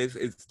because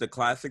it's the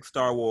classic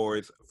Star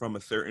Wars from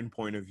a certain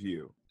point of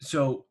view.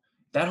 So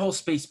that whole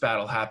space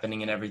battle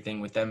happening and everything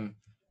with them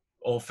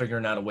all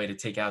figuring out a way to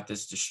take out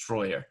this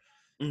destroyer.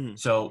 Mm-hmm.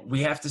 So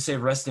we have to say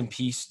rest in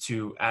peace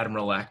to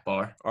Admiral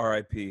Ackbar.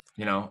 R.I.P.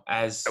 You know,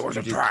 as it was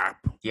a trap.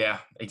 Yeah,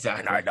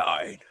 exactly. And I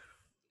died.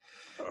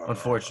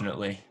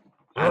 Unfortunately,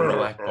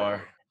 Admiral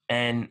Ackbar.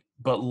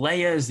 But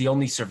Leia is the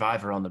only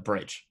survivor on the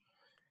bridge.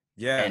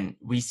 Yeah. And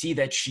we see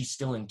that she's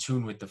still in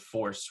tune with the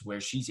Force,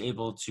 where she's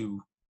able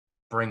to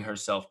bring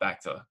herself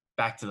back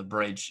to the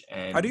bridge.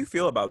 And how do you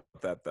feel about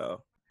that,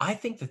 though? I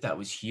think that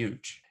was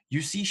huge.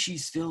 You see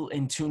she's still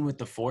in tune with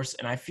the Force,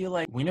 and I feel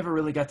like we never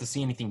really got to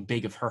see anything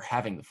big of her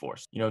having the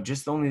Force. You know,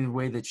 just only the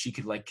way that she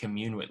could, like,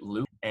 commune with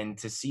Luke, and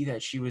to see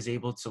that she was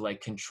able to,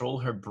 like, control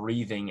her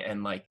breathing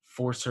and, like,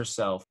 force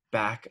herself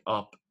back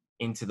up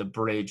into the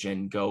bridge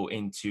and go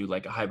into,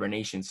 like, a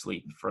hibernation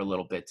sleep for a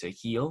little bit to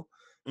heal,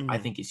 I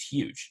think is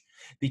huge.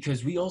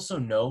 Because we also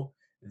know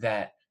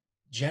that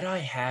Jedi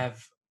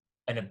have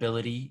an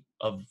ability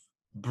of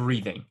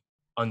breathing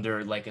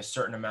under, like, a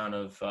certain amount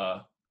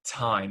of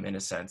time, in a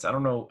sense. I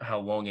don't know how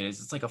long it is.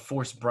 It's like a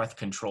forced breath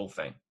control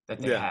thing that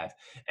they have.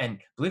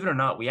 And believe it or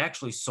not, we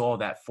actually saw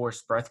that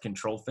forced breath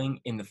control thing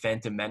in The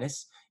Phantom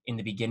Menace in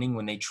the beginning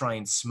when they try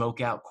and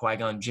smoke out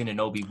Qui-Gon Jinn and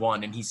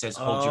Obi-Wan, and he says,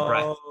 hold your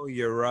breath. Oh,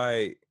 you're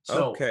right.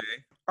 So, okay.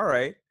 All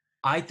right.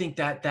 I think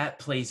that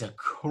plays a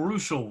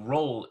crucial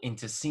role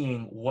into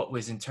seeing what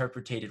was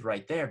interpreted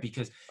right there,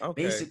 because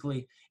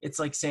basically it's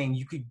like saying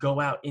you could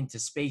go out into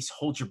space,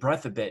 hold your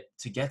breath a bit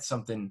to get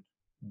something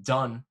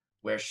done,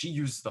 where she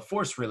uses the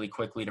Force really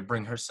quickly to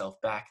bring herself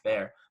back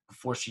there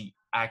before she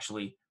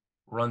actually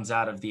runs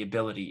out of the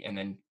ability and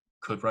then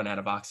could run out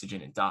of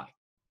oxygen and die.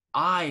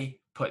 I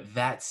put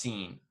that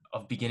scene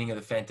of beginning of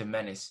The Phantom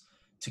Menace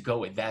to go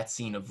with that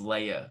scene of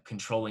Leia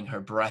controlling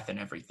her breath and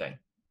everything.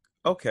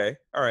 Okay.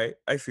 All right.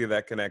 I see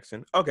that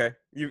connection. Okay.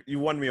 You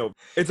won me over.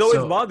 It's always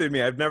bothered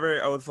me. I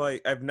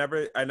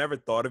never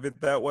thought of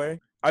it that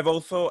way. I've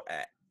also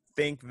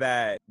think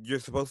that you're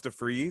supposed to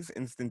freeze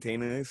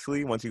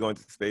instantaneously once you go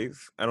into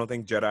space. I don't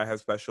think Jedi have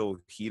special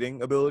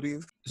heating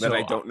abilities that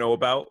I don't know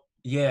about.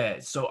 Yeah,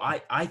 so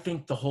I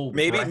think the whole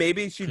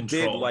maybe she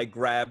did like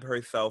grab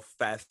herself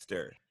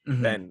faster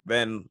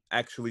than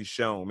actually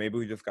shown. Maybe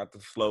we just got the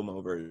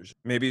slow-mo version.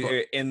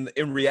 Maybe in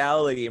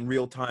reality, in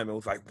real time, it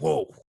was like,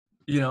 whoa.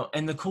 You know,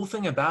 and the cool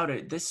thing about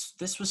it, this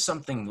was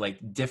something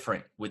like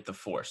different with the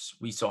Force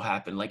we saw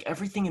happen. Like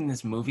everything in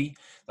this movie,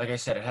 like I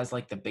said, it has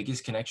like the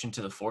biggest connection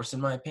to the Force in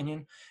my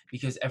opinion,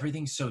 because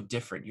everything's so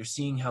different. You're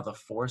seeing how the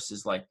Force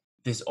is like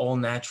this all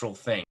natural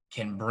thing,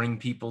 can bring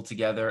people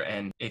together,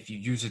 and if you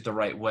use it the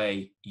right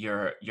way,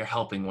 you're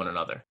helping one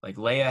another. Like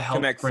Leia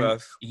helped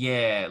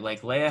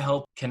Leia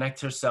helped connect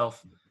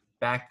herself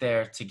back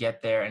there to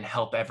get there and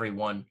help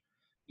everyone.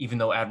 Even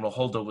though Admiral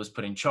Holdo was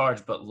put in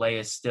charge, but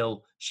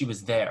she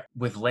was there.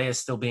 With Leia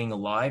still being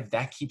alive,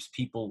 that keeps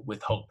people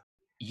with hope.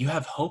 you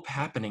have Hope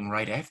happening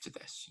right after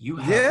this. You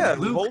have Yeah,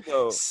 Luke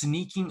Holdo.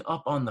 sneaking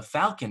up on the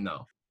Falcon,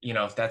 though. You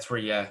know, if that's where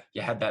you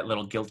had that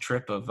little guilt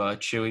trip of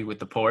Chewie with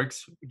the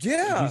porgs. You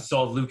Yeah.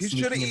 saw Luke He should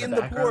have sneaking in the eaten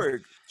the background.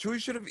 pork.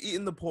 Chewie should have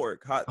eaten the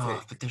pork. Hot Oh,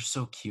 take. but they're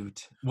so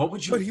cute. What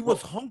would you? But he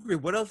was hungry.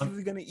 What else is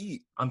he gonna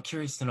eat? I'm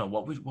curious to know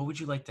what would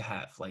you like to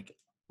have? Like,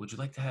 would you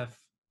like to have,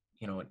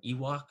 an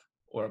Ewok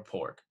or a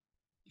porg?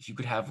 If you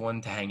could have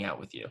one to hang out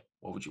with you,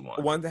 what would you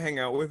want? One to hang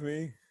out with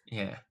me?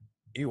 Yeah.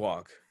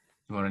 Ewok.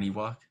 You want an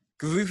Ewok?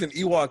 Because at least an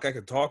Ewok I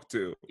could talk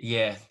to.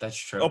 Yeah, that's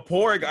true. A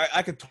porg,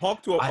 I could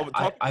talk to.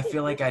 I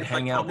feel like I'd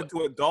hang out with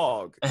to a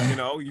dog. You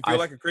know, you feel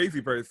like a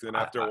crazy person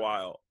after a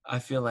while. I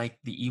feel like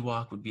the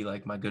Ewok would be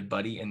like my good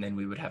buddy, and then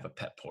we would have a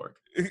pet porg.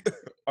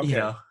 Okay. You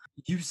know,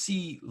 you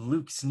see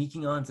Luke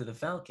sneaking onto the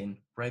Falcon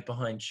right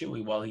behind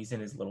Chewie while he's in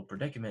his little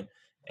predicament,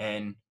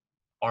 and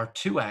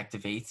R2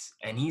 activates,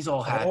 and he's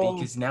all happy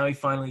because now he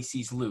finally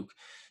sees Luke.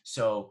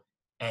 So,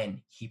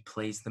 and he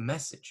plays the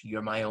message,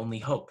 "You're my only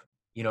hope.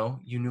 You know,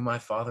 you knew my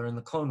father in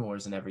the Clone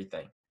Wars and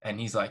everything." And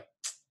he's like,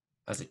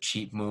 "That's a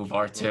cheap move,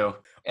 R2."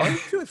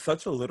 R2 is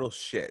such a little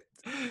shit.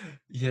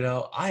 You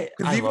know, I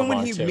even love when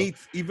R2.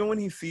 even when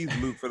he sees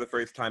Luke for the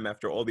first time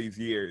after all these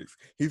years,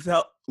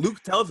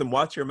 Luke tells him,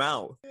 "Watch your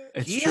mouth."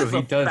 It's he true. has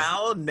He does.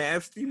 Foul,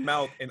 nasty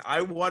mouth, and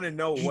I want to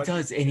know what he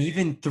does. And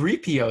even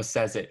 3PO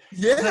says it.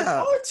 Yeah, like,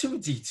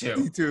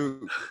 R2D2.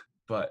 D2.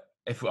 But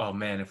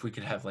if we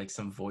could have like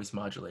some voice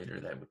modulator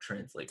that would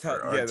translate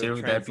for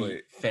R2, that'd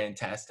be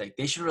fantastic.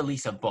 They should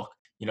release a book.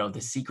 You know,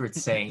 the secret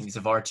sayings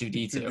of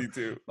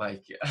R2D2.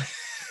 Like,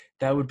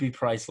 that would be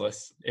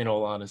priceless, in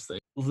all honesty.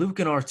 Luke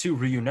and R2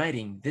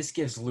 reuniting, this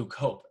gives Luke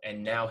hope,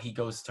 and now he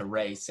goes to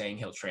Rey saying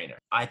he'll train her.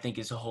 I think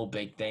it's a whole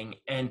big thing,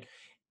 and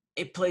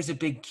it plays a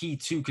big key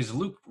too, because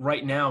Luke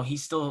right now, he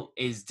still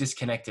is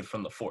disconnected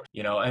from the Force,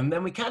 and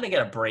then we kind of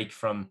get a break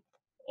from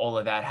all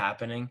of that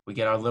happening. We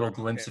get our little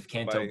glimpse of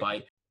Canto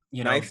Bight.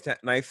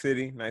 Nice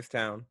city, nice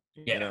town.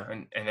 Yeah,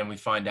 and then we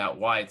find out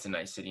why it's a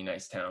nice city,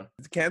 nice town.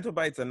 Canto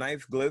Bight's a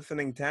nice,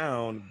 glistening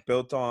town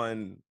built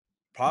on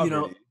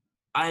poverty.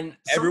 And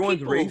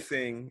everyone's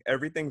racing,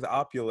 everything's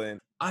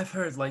opulent. I've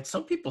heard like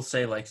some people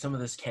say like some of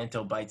this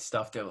Canto Bight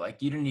stuff, they're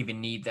like, you didn't even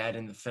need that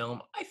in the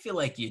film. I feel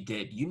like you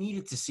did. You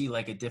needed to see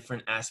like a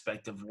different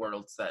aspect of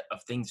worlds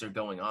of things are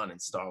going on in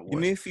Star Wars. You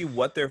need to see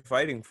what they're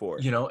fighting for.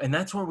 And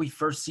that's where we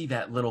first see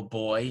that little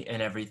boy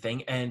and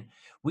everything. And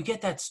we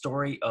get that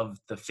story of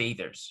the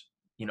Fathers,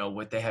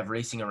 what they have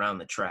racing around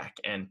the track.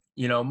 And,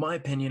 my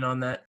opinion on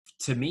that,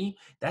 to me,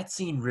 that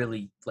scene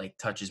really like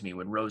touches me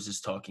when Rose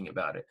is talking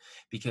about it,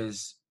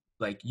 because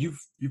like you've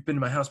been to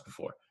my house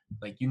before.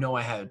 Like,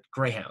 I had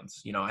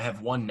greyhounds. I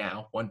have one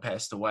now. One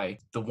passed away.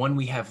 The one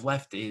we have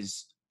left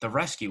is the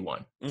rescue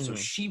one. Mm-hmm. So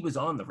she was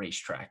on the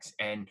racetracks,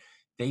 and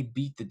they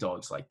beat the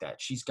dogs like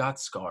that. She's got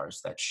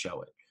scars that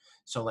show it.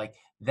 So, like,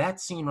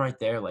 that scene right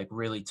there, like,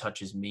 really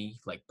touches me,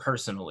 like,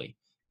 personally,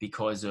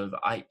 because of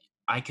I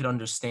could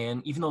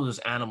understand, even though those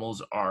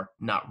animals are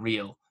not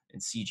real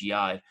and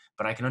CGI,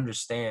 but I can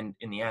understand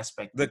in the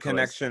aspect the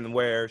connection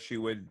where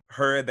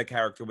the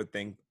character would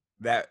think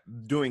that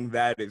doing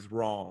that is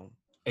wrong.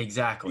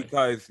 Exactly.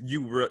 Because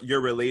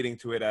you're relating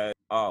to it as,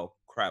 oh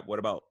crap, what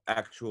about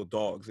actual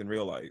dogs in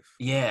real life?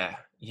 Yeah,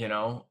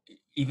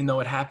 even though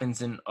it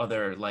happens in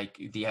other, like,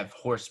 they have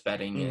horse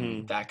betting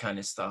and that kind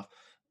of stuff,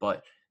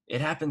 but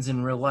it happens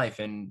in real life,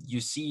 and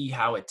you see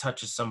how it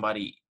touches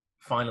somebody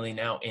finally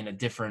now in a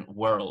different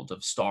world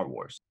of Star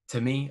Wars. To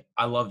me,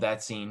 I love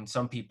that scene.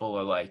 Some people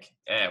are like,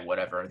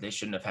 whatever, they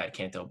shouldn't have had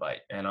Canto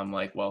Bight. And I'm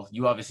like, well,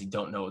 you obviously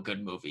don't know a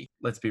good movie.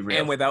 Let's be real.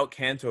 And without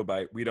Canto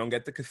Bight, we don't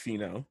get the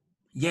casino.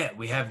 Yeah,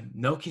 we have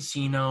no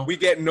casino. We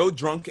get no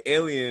drunk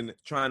alien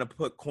trying to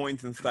put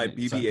coins inside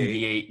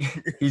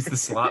BB-8. He's the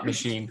slot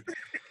machine.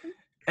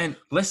 And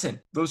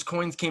listen, those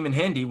coins came in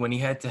handy when he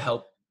had to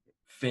help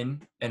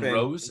Finn and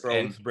Rose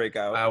and break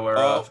out.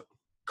 Our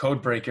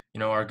code breaker,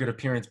 our good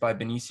appearance by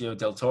Benicio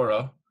del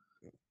Toro.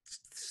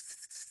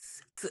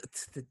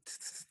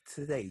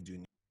 Today,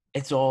 Junior.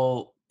 It's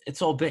all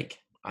big.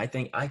 I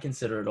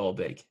consider it all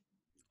big.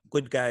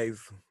 Good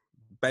guys,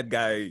 bad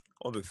guy,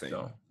 all the same.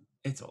 So,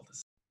 it's all the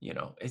same.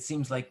 It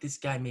seems like this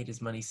guy made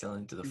his money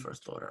selling to the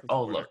First Order.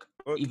 Oh, look,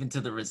 even to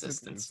the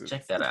Resistance.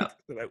 Check that out.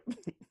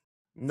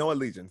 No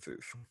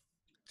allegiances,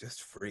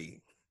 just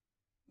free.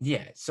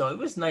 Yeah, so it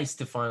was nice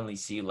to finally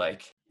see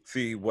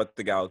what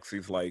the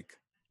galaxy's like.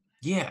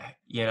 Yeah,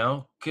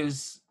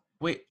 because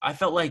I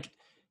felt like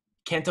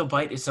Canto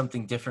Bight is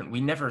something different. We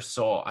never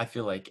saw, I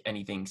feel like,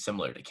 anything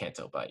similar to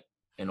Canto Bight,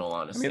 in all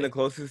honesty. I mean, the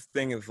closest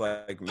thing is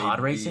like pod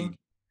racing.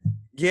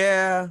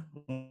 Yeah,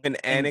 when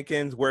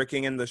Anakin's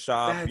working in the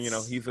shop,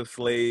 he's a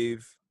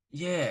slave.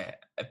 Yeah,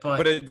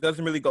 but it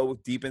doesn't really go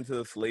deep into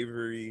the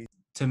slavery.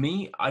 To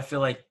me, I feel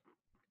like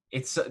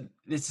this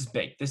is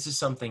big. This is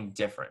something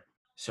different.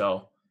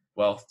 So,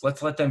 well,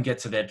 let's let them get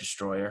to their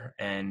destroyer,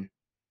 and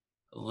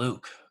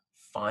Luke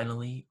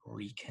finally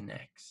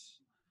reconnects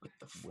with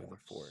the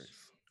Force.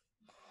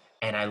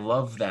 And I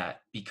love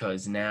that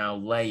because now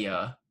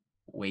Leia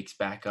wakes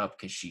back up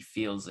because she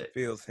feels it.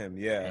 Feels him,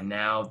 yeah. And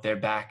now they're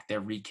back,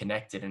 they're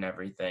reconnected and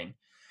everything.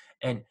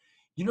 And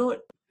you know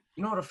what?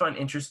 You know what I find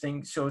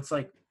interesting? So it's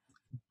like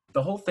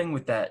the whole thing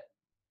with that.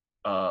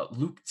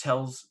 Luke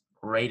tells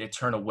Rey to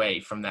turn away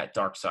from that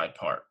dark side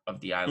part of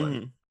the island.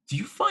 Mm-hmm. Do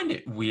you find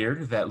it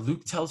weird that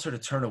Luke tells her to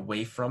turn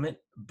away from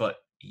it, but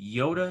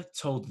Yoda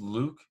told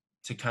Luke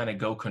to kind of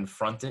go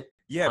confront it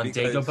on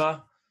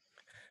Dagobah?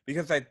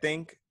 Because I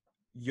think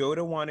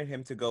Yoda wanted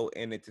him to go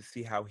in it to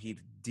see how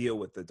he'd deal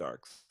with the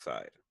dark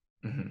side.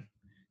 Mm-hmm.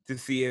 To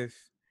see if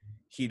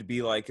he'd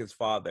be like his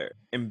father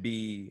and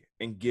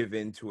give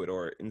into it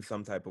or in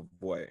some type of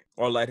way,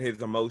 or let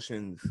his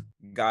emotions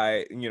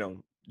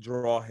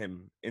draw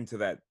him into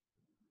that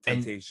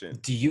temptation.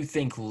 And do you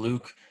think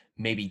Luke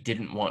maybe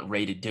didn't want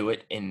Rey to do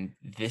it in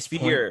this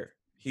point?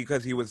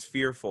 Because he was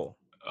fearful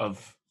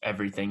of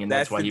everything, and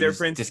that's why he was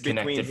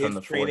disconnected from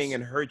the training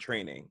and her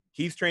training.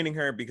 He's training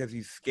her because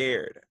he's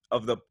scared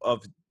of the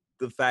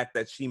fact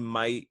that she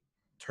might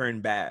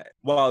turn bad,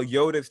 while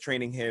Yoda's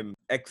training him,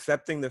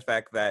 accepting the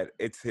fact that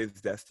it's his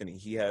destiny.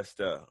 He has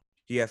to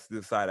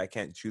decide. I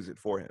can't choose it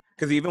for him.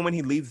 Because even when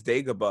he leaves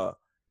Dagobah,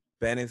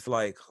 Ben is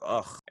like,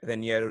 ugh. And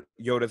then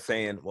Yoda's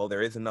saying, well,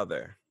 there is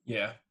another.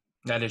 Yeah,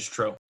 that is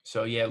true.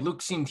 So yeah,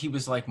 Luke seemed he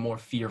was like more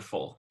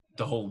fearful.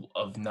 The whole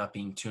of not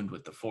being tuned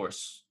with the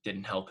Force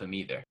didn't help him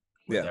either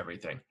with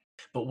everything.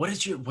 But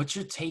what's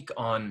your take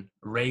on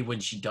Rey when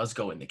she does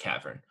go in the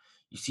cavern?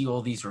 You see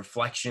all these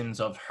reflections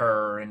of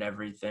her and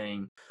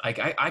everything. Like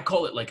I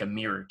call it like a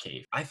mirror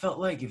cave. I felt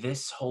like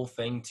this whole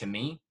thing to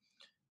me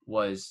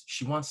was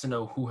she wants to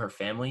know who her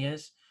family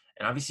is.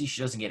 And obviously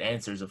she doesn't get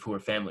answers of who her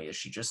family is.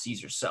 She just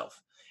sees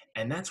herself.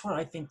 And that's where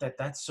I think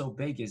that's so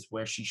big, is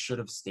where she should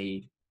have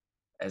stayed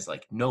as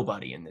like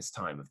nobody in this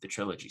time of the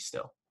trilogy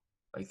still.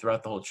 Like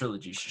throughout the whole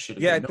trilogy, she should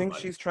have been nobody. I think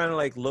she's trying to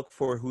like look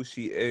for who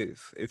she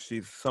is, if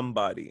she's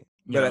somebody.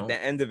 But at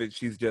the end of it,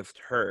 she's just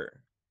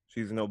her.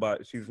 She's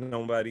nobody. She's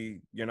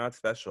nobody. You're not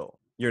special.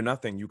 You're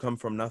nothing. You come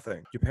from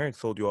nothing. Your parents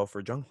sold you off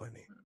for junk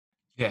money.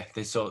 Yeah,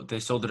 they sold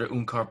it at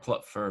Unkar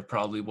Plutt for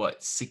probably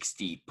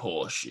 60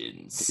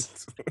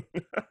 portions.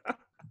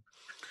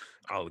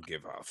 I'll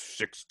give off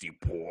 60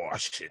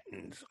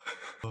 portions.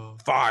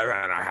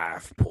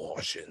 5.5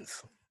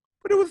 portions.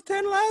 But it was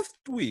 10 last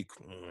week.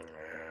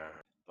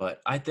 But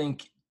I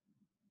think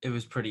it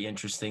was pretty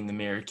interesting, the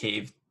Mirror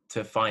Cave,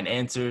 to find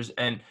answers.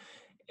 And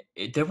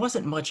there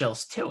wasn't much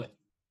else to it,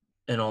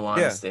 in all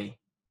honesty.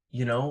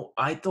 Yeah.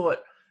 I thought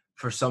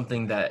for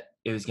something that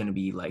it was going to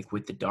be like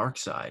with the dark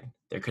side,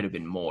 there could have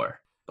been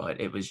more.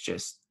 But it was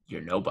just,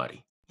 you're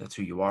nobody. That's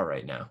who you are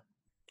right now.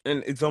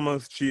 And it's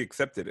almost, she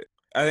accepted it.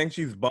 I think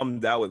she's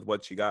bummed out with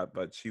what she got,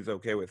 but she's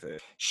okay with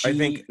it. I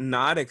think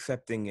not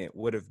accepting it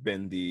would have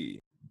been the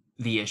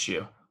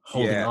issue.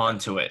 Holding on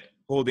to it.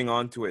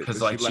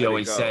 Because like she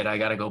always said, I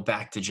got to go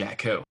back to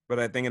Jakku. But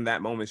I think in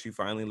that moment, she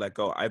finally let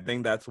go. I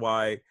think that's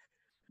why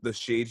the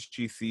shade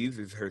she sees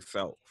is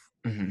herself.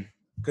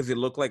 Because it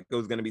looked like it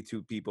was going to be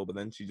two people, but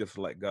then she just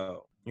let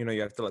go. You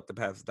have to let the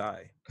past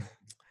die.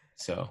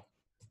 So,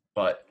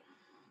 but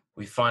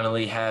we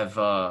finally have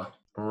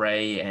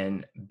Rey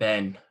and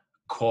Ben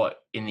caught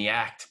in the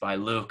act by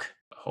Luke.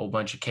 Whole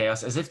bunch of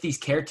chaos, as if these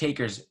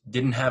caretakers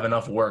didn't have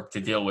enough work to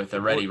deal with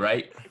already,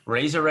 right?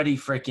 Rey's already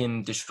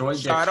freaking destroyed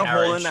their carriage. Shot a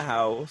hole in the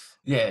house.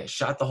 Yeah,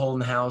 shot the hole in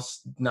the house,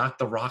 knocked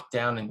the rock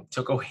down, and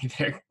took away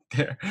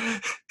their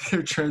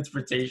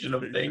transportation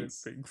of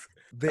things.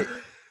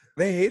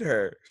 They hate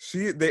her.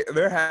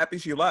 They're happy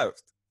she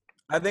left.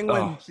 I think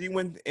when she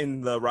went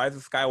in the Rise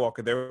of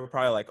Skywalker, they were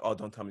probably like, "Oh,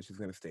 don't tell me she's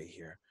gonna stay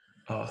here.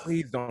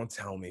 Please don't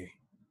tell me."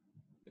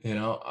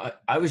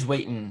 I was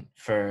waiting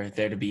for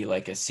there to be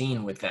like a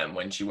scene with them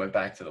when she went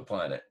back to the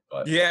planet.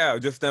 But yeah,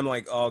 just them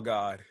like, oh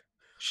God,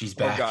 she's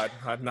back.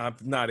 Oh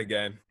God, not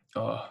again.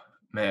 Oh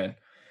man,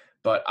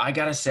 but I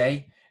gotta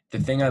say, the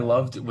thing I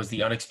loved was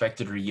the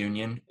unexpected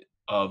reunion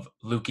of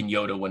Luke and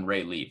Yoda when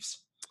Rey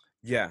leaves.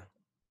 Yeah,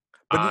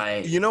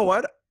 but you know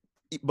what?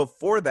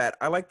 Before that,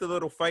 I like the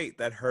little fight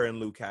that her and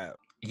Luke have.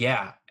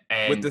 Yeah,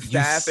 and with the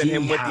staff and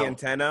him with the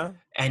antenna.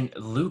 And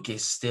Luke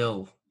is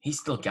still. He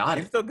still got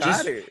it. He still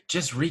got it.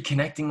 Just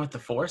reconnecting with the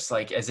Force,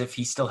 like as if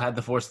he still had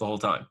the Force the whole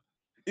time.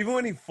 Even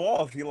when he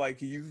falls, he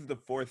uses the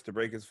Force to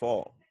break his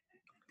fall.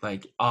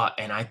 And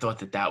I thought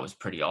that was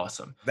pretty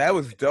awesome. That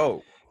was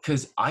dope.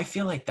 Because I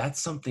feel like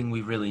that's something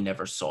we really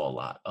never saw a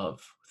lot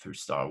of through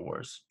Star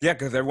Wars. Yeah,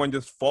 because everyone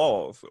just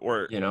falls,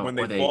 or when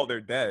they fall, they're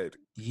dead.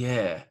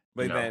 Yeah.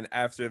 But then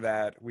after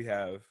that, we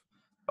have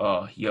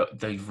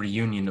the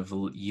reunion of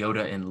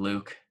Yoda and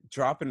Luke.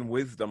 Dropping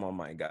wisdom on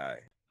my guy.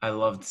 I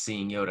loved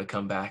seeing Yoda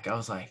come back. I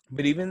was like...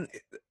 But even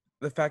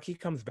the fact he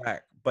comes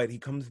back, but he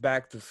comes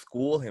back to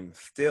school him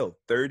still.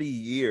 30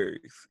 years.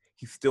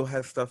 He still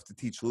has stuff to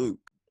teach Luke.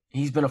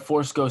 He's been a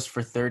Force ghost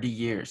for 30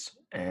 years.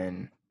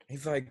 And...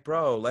 he's like,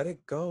 bro, let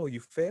it go.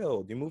 You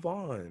failed. You move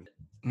on.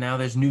 Now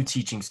there's new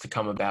teachings to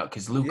come about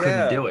because Luke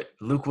couldn't do it.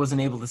 Luke wasn't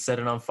able to set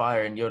it on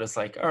fire. And Yoda's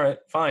like, all right,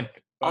 fine.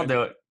 I'll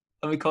do it.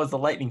 Let me cause the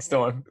lightning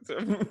storm.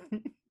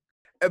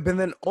 But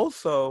then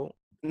also,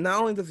 not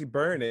only does he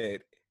burn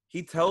it,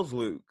 he tells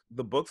Luke,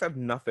 the books have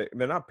nothing.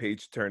 They're not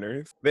page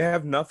turners. They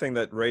have nothing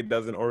that Rey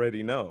doesn't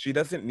already know. She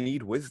doesn't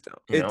need wisdom.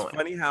 It's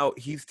funny how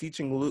he's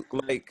teaching Luke,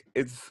 like,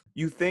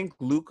 you think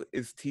Luke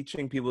is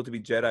teaching people to be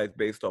Jedis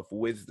based off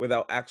wisdom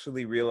without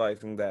actually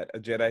realizing that a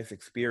Jedi's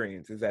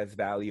experience is as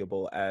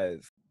valuable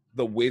as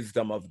the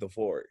wisdom of the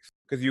Force.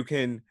 Because you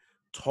can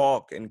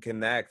talk and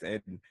connect,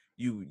 and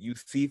you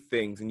see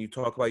things, and you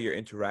talk about your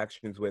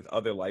interactions with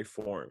other life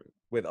forms,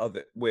 with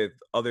other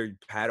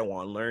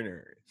Padawan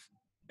learners.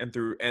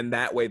 And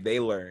that way they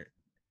learn,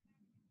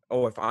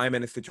 oh, if I'm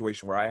in a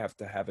situation where I have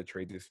to have a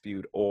trade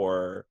dispute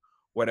or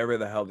whatever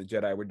the hell the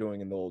Jedi were doing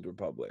in the Old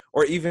Republic.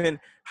 Or even,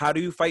 how do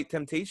you fight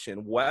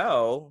temptation?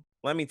 Well,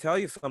 let me tell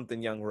you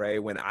something, young Rey.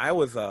 When I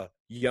was a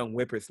young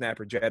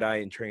whippersnapper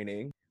Jedi in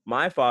training,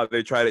 my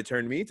father tried to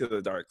turn me to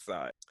the dark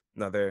side.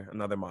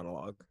 Another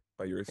monologue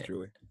by yours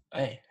truly.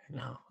 Hey,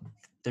 no,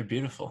 they're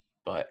beautiful,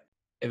 but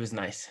it was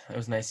nice. It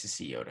was nice to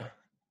see Yoda.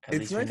 At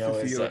least nice we know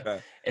to see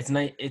Yoda. It's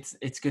nice.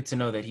 It's good to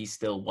know that he's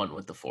still one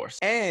with the Force.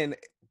 And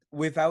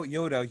without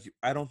Yoda,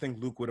 I don't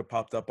think Luke would have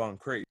popped up on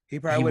Crate. He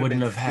probably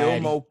wouldn't have still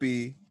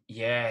mopey.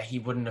 Yeah, he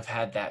wouldn't have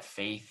had that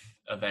faith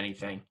of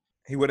anything.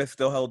 He would have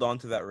still held on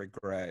to that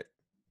regret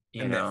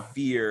and that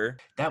fear.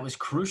 That was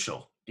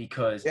crucial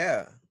because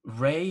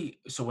Rey.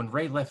 So when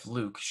Rey left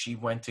Luke, she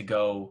went to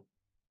go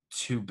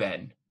to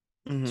Ben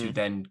to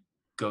then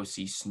go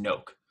see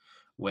Snoke,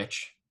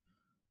 which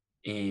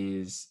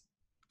is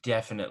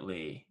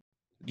definitely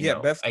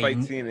best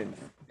fight scene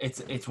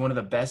it's one of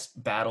the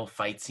best battle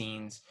fight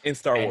scenes in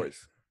Star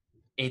Wars.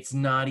 It's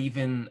not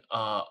even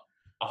a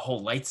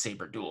whole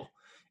lightsaber duel.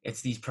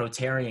 It's these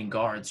Praetorian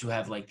guards who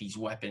have like these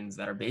weapons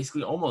that are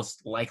basically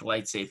almost like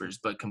lightsabers,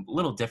 but a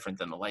little different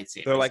than the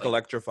lightsabers. They're like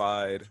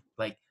electrified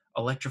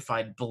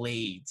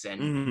blades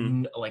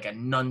and like a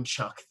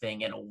nunchuck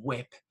thing and a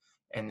whip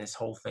and this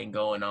whole thing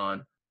going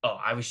on. Oh,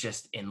 I was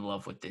just in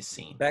love with this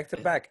scene. Back to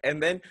back.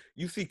 And then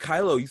you see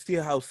Kylo. You see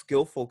how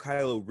skillful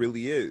Kylo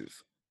really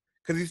is.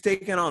 Because he's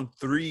taking on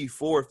 3,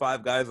 4,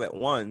 5 guys at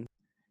once.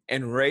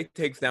 And Rey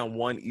takes down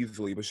one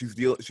easily. But she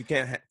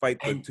can't fight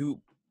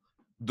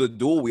the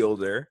dual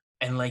wielder.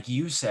 And like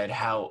you said,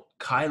 how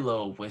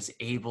Kylo was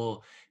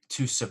able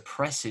to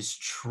suppress his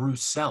true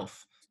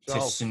self to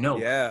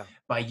Snoke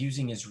by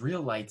using his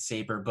real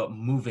lightsaber, but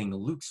moving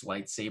Luke's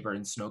lightsaber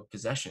in Snoke's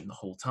possession the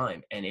whole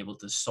time and able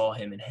to saw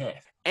him in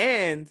half.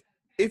 And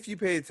if you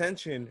pay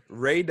attention,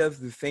 Rey does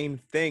the same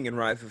thing in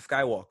Rise of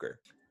Skywalker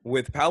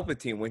with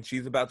Palpatine when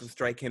she's about to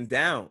strike him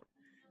down.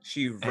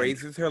 She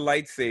raises her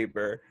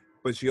lightsaber,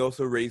 but she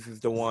also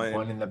raises the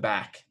one in the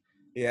back.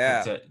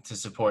 Yeah. To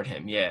support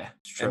him. Yeah.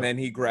 And then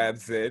he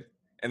grabs it,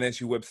 and then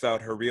she whips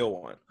out her real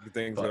one.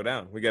 Things go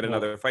down. We get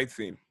another fight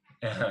scene.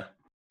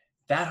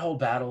 That whole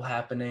battle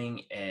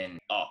happening, and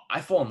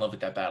I fall in love with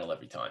that battle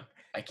every time.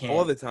 I can't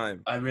all the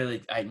time. I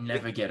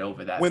never get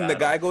over that. When battle. the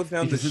guy goes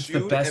down to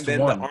shoot, and then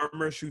the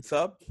armor shoots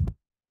up.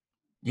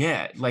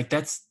 Yeah, like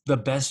that's the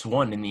best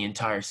one in the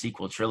entire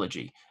sequel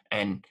trilogy,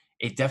 and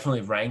it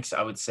definitely ranks.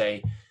 I would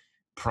say,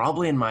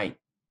 probably in my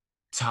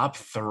top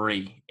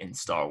 3 in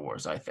Star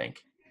Wars. I think,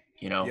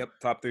 Yep,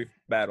 top 3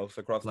 battles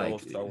across the whole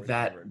Star Wars.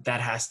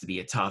 That has to be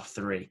a top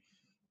 3,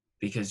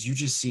 because you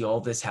just see all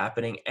this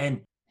happening,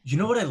 and you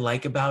know what I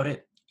like about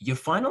it? You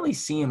finally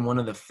see in one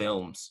of the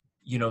films.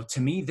 To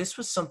me, this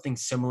was something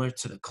similar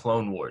to the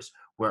Clone Wars,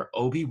 where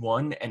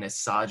Obi-Wan and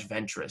Asajj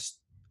Ventress,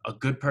 a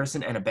good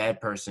person and a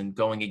bad person,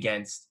 going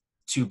against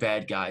 2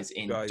 bad guys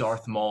in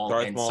Darth Maul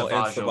and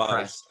Savage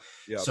Opress.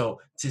 Yep. So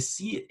to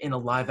see it in a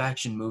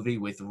live-action movie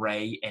with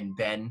Rey and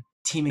Ben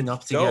teaming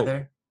up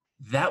together,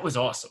 that was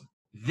awesome.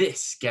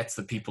 This gets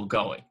the people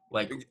going.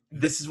 Like,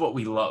 this is what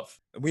we love.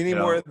 We need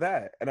more of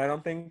that, and I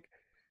don't think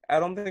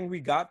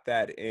we got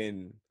that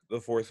in The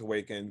Force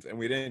Awakens, and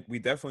we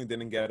definitely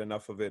didn't get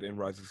enough of it in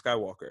Rise of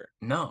Skywalker.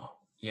 No,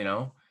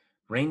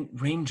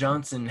 Rian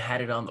Johnson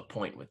had it on the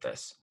point with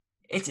this.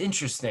 It's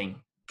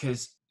interesting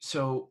because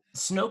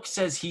Snoke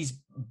says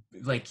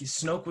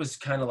Snoke was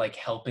kind of like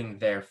helping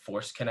their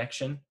Force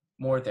connection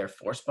more, their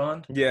Force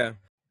bond. Yeah,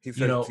 he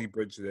says he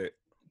bridged it.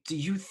 Do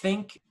you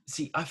think?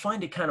 See, I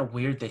find it kind of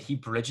weird that he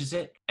bridges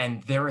it,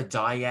 and they're a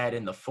dyad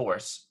in the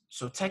Force.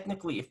 So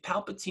technically, if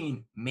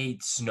Palpatine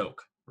made Snoke,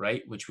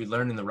 right, which we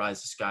learn in The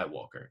Rise of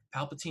Skywalker,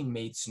 Palpatine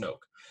made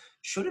Snoke.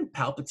 Shouldn't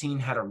Palpatine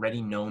had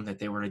already known that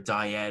they were a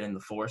dyad in the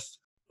Force?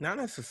 Not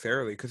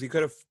necessarily, because he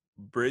could have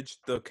bridged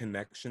the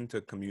connection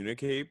to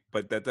communicate,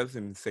 but that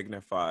doesn't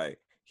signify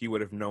he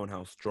would have known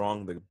how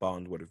strong the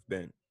bond would have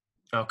been.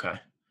 Okay.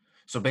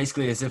 So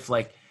basically, as if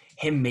like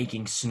him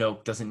making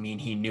Snoke doesn't mean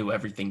he knew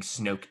everything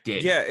Snoke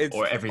did. Yeah,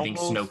 or everything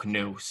Snoke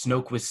knew.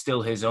 Snoke was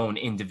still his own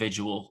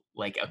individual,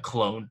 like a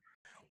clone.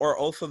 Or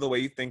also the way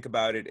you think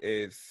about it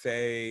is,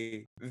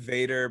 say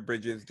Vader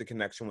bridges the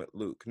connection with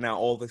Luke. Now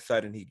all of a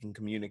sudden he can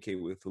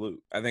communicate with Luke.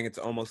 I think it's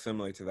almost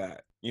similar to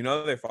that.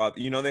 Their father,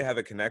 they have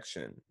a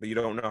connection, but you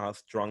don't know how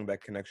strong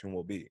that connection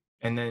will be.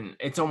 And then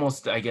it's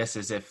almost, I guess,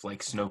 as if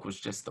like Snoke was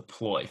just the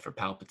ploy for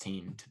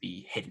Palpatine to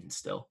be hidden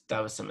still.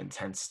 That was some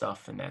intense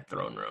stuff in that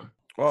throne room.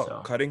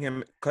 Well, cutting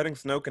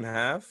Snoke in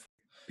half,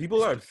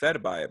 people are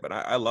upset by it, but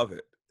I love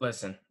it.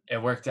 Listen, it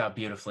worked out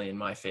beautifully in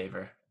my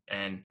favor.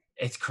 And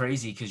it's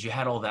crazy because you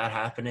had all that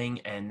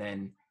happening, and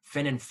then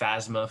Finn and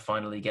Phasma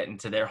finally get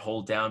into their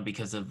hold down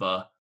because of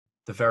the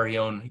very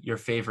own, your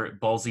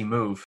favorite ballsy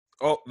move.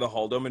 Oh, the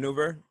Holdo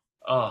maneuver?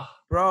 Oh,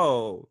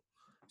 bro,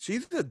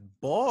 she's the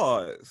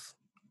boss.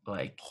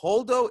 like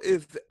Holdo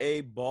is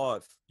a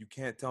boss. You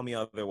can't tell me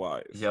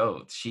otherwise.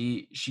 Yo,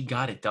 she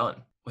got it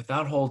done.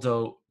 Without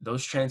Holdo,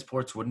 those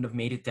transports wouldn't have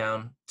made it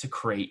down to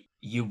Crate.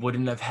 You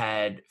wouldn't have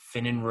had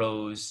Finn and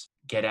Rose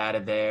get out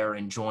of there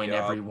and join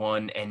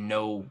everyone and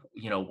know,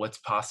 what's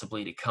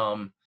possibly to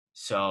come.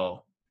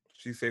 So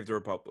she saved the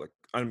Republic.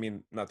 I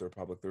mean, not the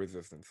Republic, the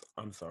Resistance.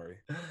 I'm sorry.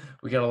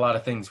 We got a lot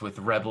of things with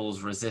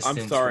Rebels, Resistance,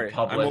 I'm sorry.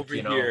 Republic.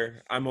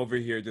 I'm over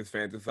here just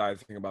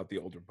fantasizing about the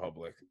old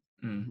Republic.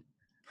 Mm.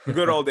 The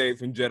good old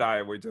days when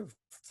Jedi were just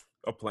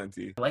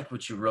aplenty. I like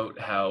what you wrote,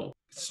 how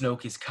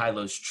Snoke is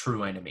Kylo's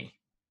true enemy.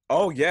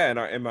 Oh yeah, in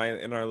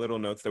our little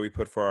notes that we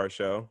put for our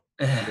show.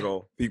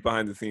 Little peek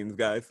behind the scenes,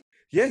 guys.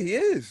 Yeah, he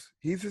is.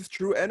 He's his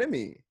true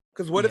enemy.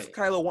 Because what does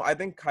Kylo want? I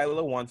think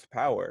Kylo wants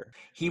power.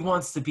 He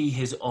wants to be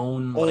his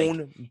own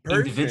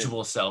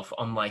individual self,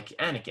 unlike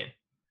Anakin.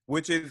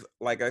 Which is,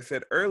 like I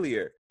said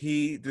earlier,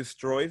 he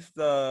destroys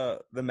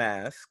the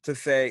mask to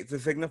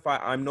signify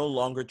I'm no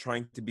longer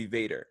trying to be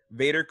Vader.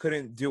 Vader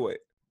couldn't do it.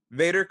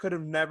 Vader could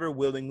have never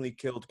willingly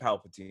killed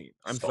Palpatine.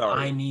 I'm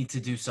sorry. I need to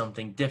do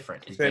something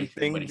different. Same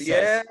thing. What he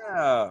says.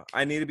 Yeah,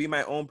 I need to be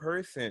my own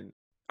person.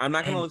 I'm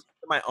not going to listen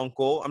to my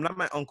uncle. I'm not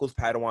my uncle's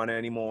Padawan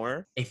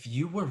anymore. If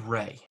you were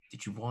Rey,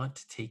 did you want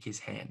to take his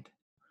hand?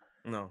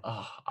 No.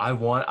 Oh,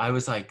 I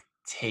was like,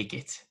 take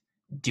it.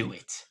 Do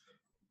it.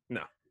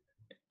 No.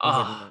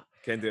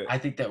 Can't do it. I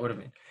think that would have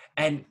been.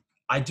 And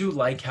I do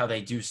like how they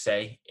do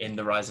say in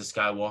The Rise of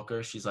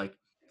Skywalker, she's like,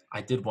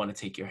 I did want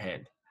to take your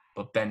hand,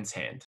 but Ben's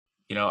hand.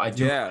 I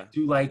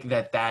do like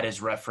that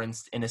is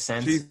referenced in a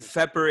sense. She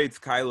separates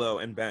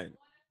Kylo and Ben.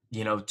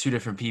 Two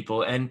different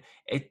people. And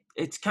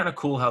it's kind of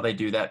cool how they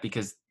do that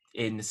because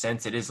in a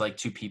sense it is like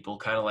two people,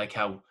 kind of like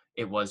how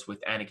it was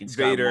with Anakin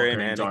Skywalker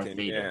and Darth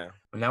Vader. Yeah.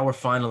 But now we're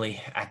finally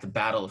at the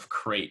Battle of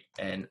Crate,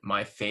 and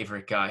my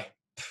favorite guy,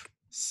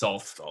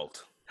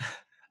 Salt.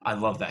 I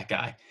love that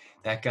guy.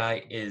 That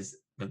guy is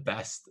the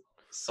best.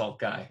 Salt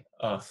guy.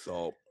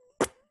 Salt.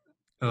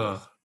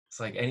 It's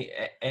like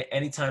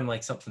anytime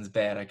like something's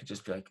bad, I could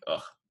just be like,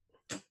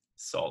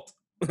 Salt.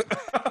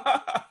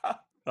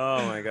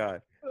 Oh my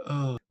god.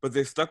 But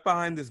they're stuck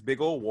behind this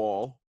big old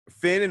wall.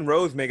 Finn and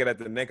Rose make it at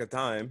the nick of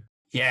time.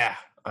 Yeah,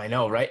 I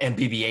know, right? And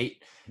BB-8.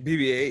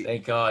 BB-8.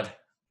 Thank God.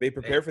 They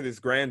prepare for this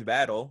grand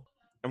battle,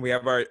 and we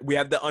have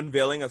the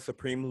unveiling of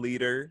Supreme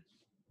Leader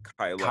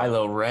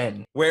Kylo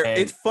Ren. Where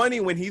it's funny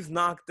when he's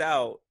knocked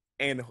out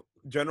and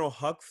General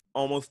Hux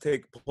almost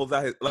pulls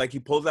out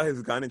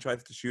his gun and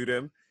tries to shoot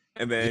him,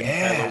 and then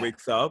Kylo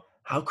wakes up.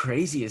 How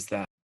crazy is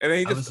that? And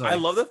then I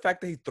love the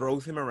fact that he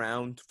throws him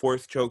around,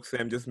 force chokes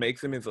him, just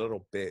makes him his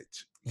little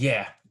bitch.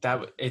 Yeah,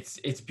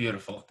 it's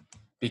beautiful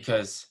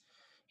because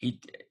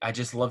I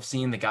just love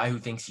seeing the guy who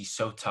thinks he's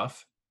so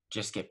tough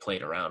just get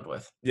played around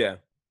with. Yeah.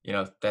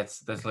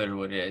 That's literally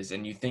what it is.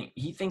 And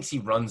he thinks he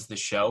runs the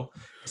show,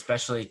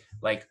 especially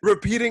like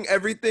repeating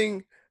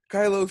everything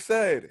Kylo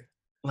said.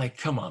 Like,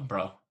 come on,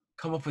 bro.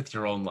 Come up with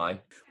your own line.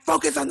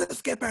 Focus on the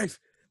skippers.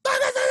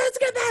 Focus on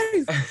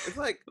the skippers. It's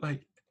like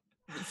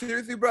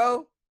seriously,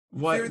 bro?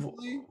 Why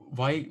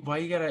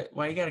you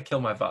gotta kill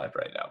my vibe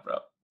right now, bro?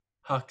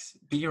 Hux,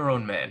 be your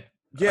own man.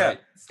 Yeah.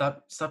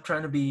 Stop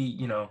trying to be,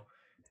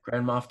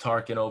 Grand Moff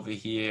Tarkin over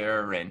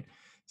here, and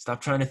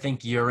stop trying to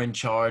think you're in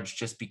charge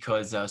just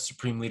because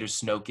Supreme Leader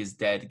Snoke is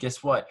dead.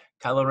 Guess what?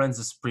 Kylo Ren's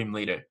the Supreme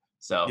Leader.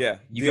 So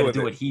you gotta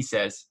do what he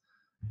says.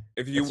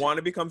 If you want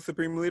to become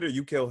Supreme Leader,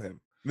 you kill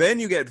him. Then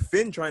you get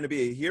Finn trying to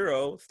be a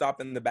hero,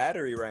 stopping the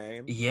battery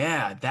ram.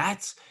 Yeah,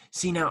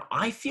 now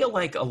I feel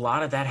like a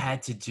lot of that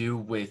had to do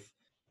with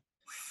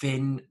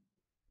Finn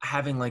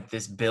having like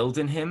this build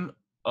in him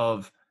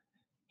of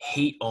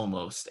hate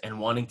almost and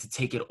wanting to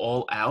take it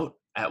all out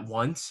at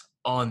once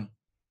on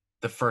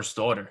the First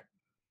Order.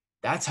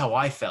 That's how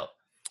I felt.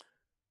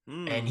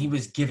 And he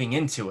was giving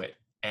into it,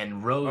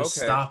 and Rose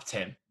stopped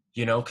him,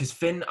 because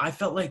I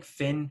felt like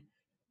Finn,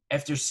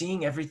 after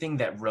seeing everything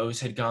that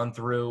Rose had gone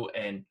through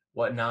and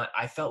whatnot,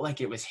 I felt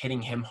like it was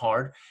hitting him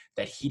hard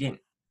that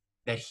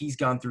he's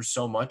gone through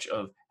so much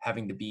of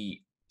having to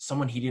be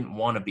someone he didn't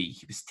want to be.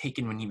 He was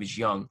taken when he was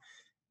young,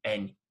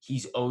 and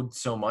he's owed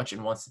so much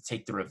and wants to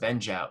take the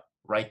revenge out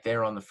right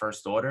there on the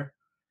First Order.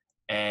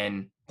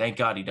 And thank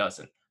God he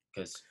doesn't,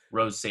 because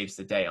Rose saves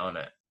the day on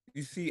it.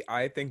 You see,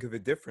 I think of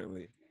it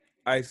differently.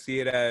 I see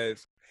it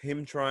as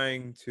him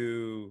trying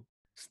to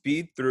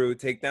speed through,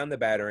 take down the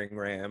battering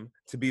ram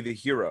to be the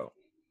hero,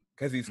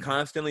 because he's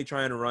constantly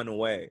trying to run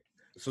away.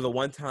 So the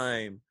one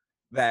time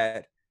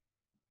that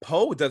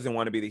Poe doesn't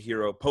want to be the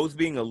hero, Poe's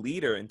being a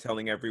leader and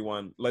telling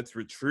everyone, let's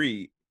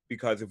retreat,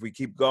 because if we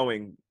keep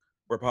going,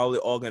 we're probably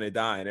all going to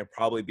die, and it'll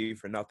probably be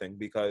for nothing,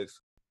 because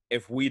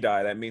if we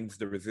die, that means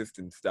the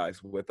Resistance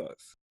dies with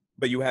us.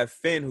 But you have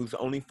Finn, who's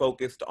only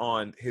focused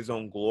on his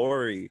own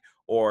glory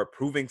or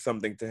proving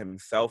something to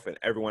himself and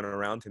everyone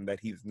around him that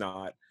he's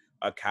not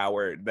a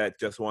coward that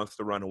just wants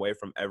to run away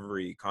from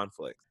every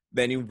conflict.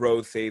 Then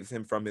Rose saves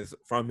him from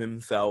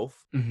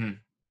himself. Mm-hmm.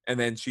 And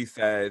then she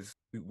says,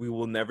 we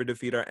will never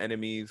defeat our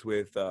enemies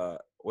with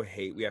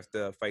hate. We have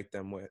to fight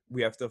them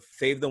we have to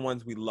save the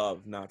ones we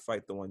love, not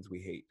fight the ones we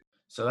hate.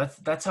 So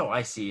that's how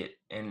I see it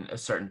in a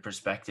certain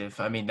perspective.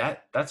 I mean,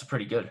 that's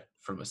pretty good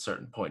from a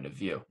certain point of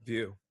view.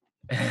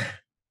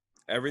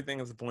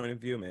 Everything is a point of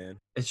view, man.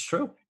 It's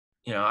true.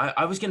 You know,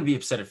 I was going to be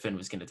upset if Finn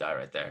was going to die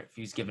right there, if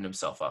he's giving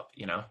himself up,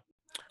 you know?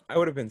 I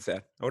would have been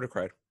sad. I would have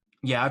cried.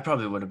 Yeah, I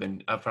probably would have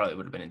been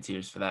in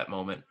tears for that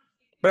moment.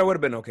 But I would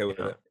have been okay with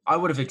it. I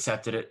would have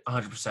accepted it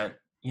 100%.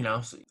 You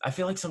know, so I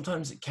feel like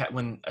sometimes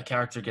when a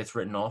character gets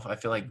written off, I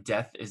feel like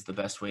death is the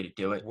best way to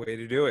do it.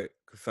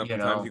 Because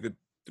sometimes you could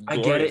I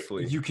get it.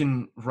 You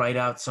can write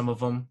out some of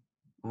them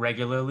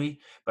regularly,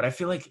 but I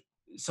feel like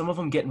some of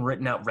them getting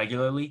written out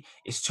regularly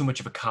is too much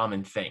of a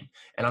common thing.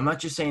 And I'm not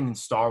just saying in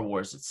Star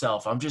Wars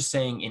itself. I'm just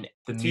saying in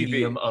the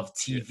medium of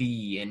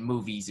TV and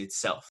movies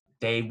itself.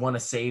 They want to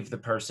save the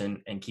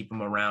person and keep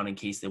them around in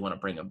case they want to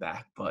bring them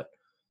back. But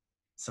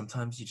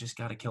sometimes you just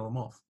got to kill them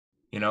off.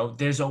 You know,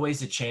 there's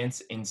always a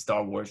chance in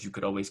Star Wars you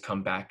could always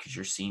come back because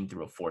you're seen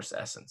through a Force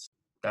essence.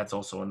 That's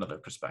also another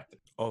perspective.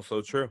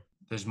 Also true.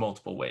 There's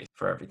multiple ways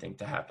for everything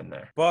to happen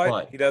there.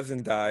 But he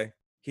doesn't die.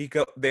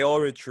 They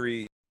all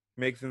retreat,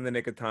 makes in the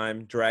nick of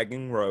time,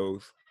 dragging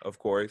Rose, of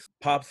course.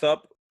 Pops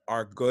up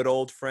our good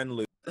old friend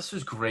Luke. This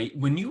was great.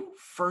 When you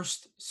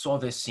first saw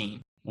this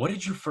scene, what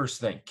did you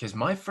first think? Because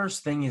my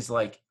first thing is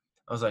I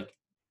was like,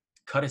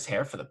 cut his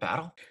hair for the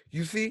battle?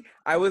 You see,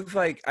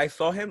 I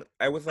saw him,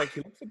 I was like,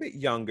 he looks a bit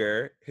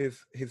younger. His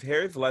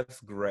hair is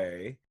less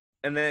gray.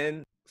 And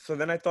then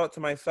I thought to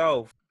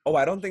myself, oh,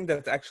 I don't think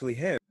that's actually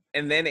him.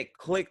 And then it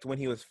clicked when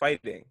he was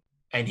fighting.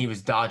 And he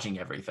was dodging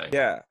everything.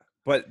 Yeah.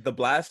 But the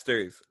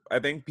blasters, I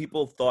think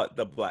people thought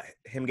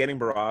him getting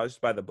barraged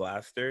by the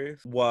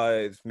blasters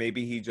was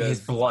maybe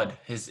his blood,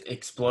 his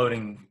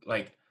exploding,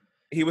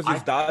 he was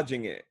just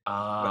dodging it.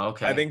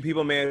 Okay. I think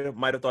people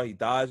might have thought he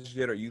dodged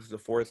it or used the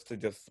Force to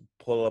just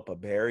pull up a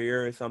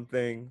barrier or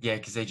something. Yeah,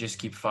 because they just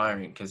keep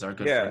firing because our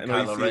good friend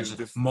Kylo Ren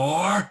just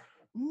more,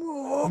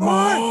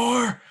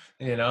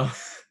 you know.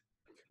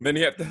 Then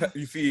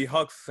you see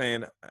Hux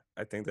saying,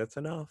 "I think that's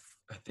enough.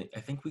 I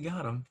think we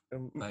got him."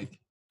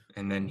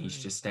 And then he's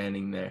just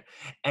standing there.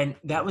 And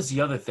that was the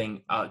other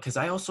thing, because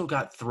I also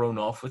got thrown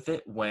off with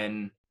it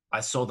when I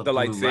saw the blue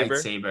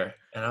lightsaber.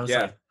 And I was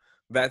like,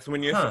 that's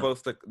when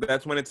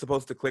that's when it's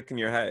supposed to click in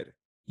your head.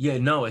 Yeah,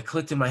 no, it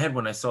clicked in my head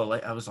when I saw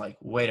it. I was like,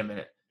 wait a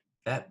minute.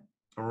 That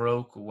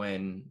broke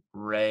when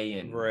Rey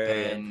and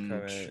Ben,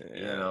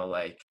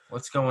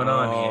 what's going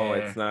on here? Oh,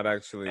 it's not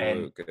actually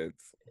Luke.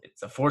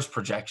 It's a Force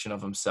projection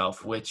of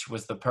himself, which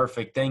was the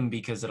perfect thing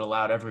because it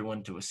allowed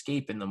everyone to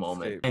escape in the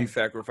moment. He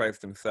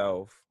sacrificed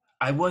himself.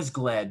 I was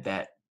glad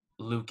that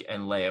Luke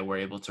and Leia were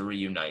able to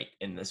reunite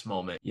in this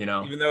moment, you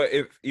know?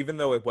 Even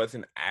though it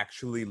wasn't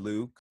actually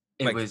Luke,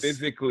 it was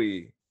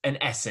physically an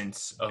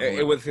essence of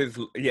it was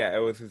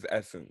his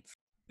essence.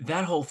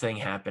 That whole thing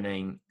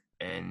happening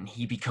and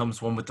he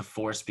becomes one with the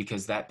Force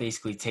because that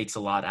basically takes a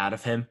lot out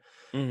of him.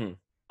 Mm-hmm.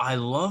 I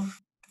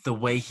love the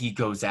way he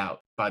goes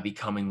out by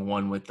becoming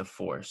one with the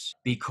Force,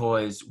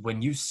 because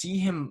when you see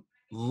him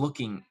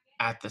looking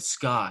at the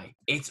sky,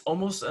 it's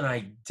almost an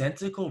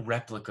identical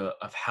replica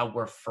of how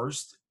we're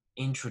first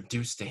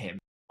introduced to him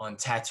on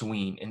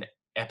Tatooine in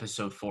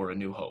Episode 4, A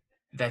New Hope.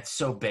 That's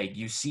so big.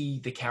 You see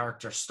the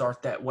character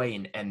start that way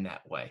and end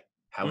that way.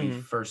 How he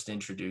first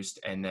introduced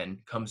and then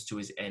comes to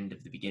his end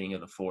of the beginning of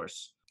the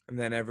Force. And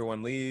then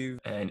everyone leaves.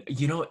 And,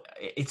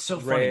 it's so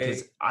funny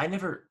because I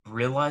never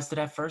realized it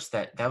at first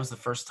that was the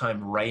first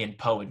time Rey and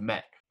Poe had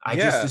met. I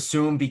just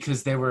assumed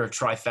because they were a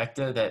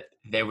trifecta that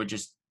they were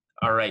just,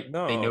 all right,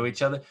 they knew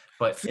each other.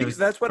 But it was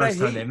that's what the first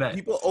I hate. Time they met.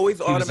 People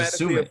always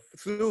automatically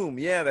assume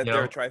that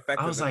they're a trifecta.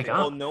 I was like, they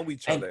all know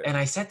each other. And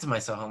I said to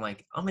myself, I'm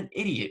like, I'm an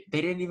idiot.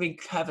 They didn't even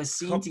have a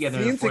scene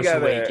together in The Force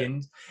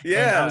Awakens.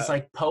 Yeah. And I was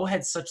like, Poe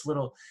had such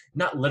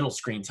not little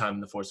screen time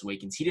in The Force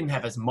Awakens. He didn't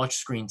have as much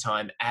screen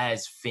time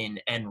as Finn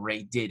and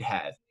Rey did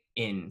have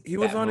in He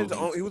was on his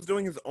own. He was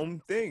doing his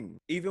own thing.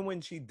 Even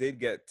when she did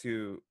get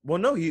to,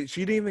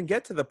 she didn't even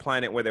get to the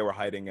planet where they were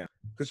hiding at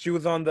because she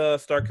was on the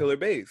Starkiller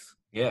base.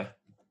 Yeah,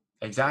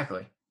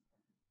 exactly.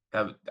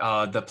 That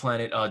the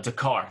planet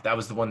Dakar. That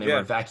was the one they were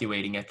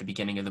evacuating at the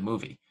beginning of the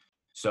movie.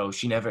 So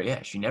she never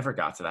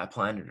got to that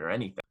planet or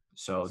anything.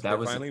 So that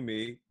was finally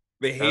me.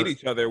 They hate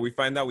each other. We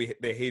find out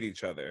they hate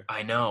each other.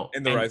 I know.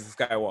 In The Rise of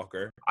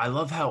Skywalker. I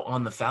love how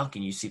on the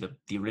Falcon you see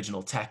the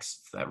original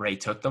text that Rey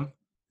took them.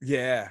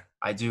 Yeah.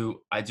 I do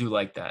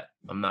like that.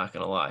 I'm not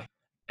gonna lie.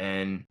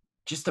 And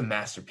just a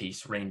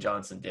masterpiece Rian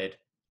Johnson did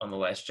on The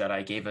Last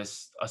Jedi. Gave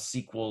us a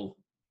sequel,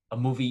 a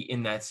movie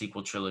in that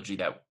sequel trilogy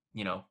that,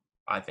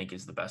 I think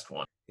is the best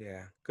one.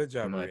 Yeah. Good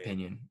job, in my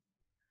opinion.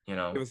 you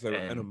know. It was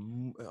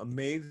an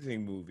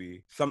amazing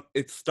movie.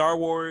 It's Star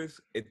Wars,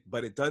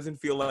 but it doesn't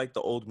feel like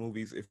the old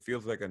movies. It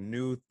feels like a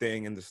new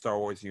thing in the Star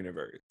Wars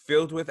universe,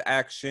 filled with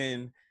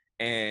action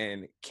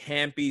and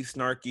campy,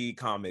 snarky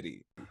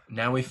comedy.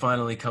 Now we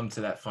finally come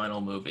to that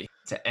final movie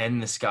to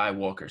end the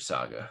Skywalker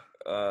saga.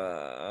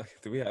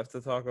 Do we have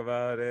to talk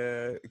about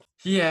it?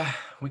 Yeah,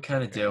 we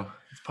kind of do.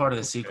 It's part of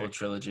the sequel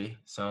trilogy.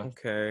 So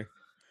okay.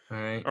 All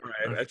right.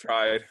 I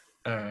tried.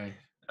 All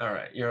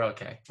right. You're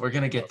okay. We're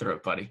gonna get through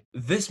it, buddy.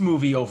 This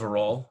movie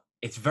overall,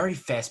 it's very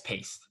fast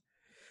paced.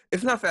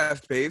 It's not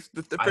fast paced.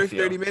 The first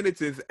 30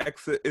 minutes is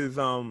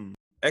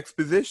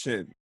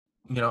exposition.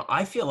 You know,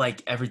 I feel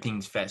like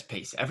everything's fast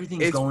paced.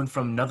 Everything's going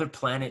from another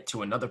planet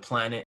to another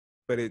planet.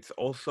 But it's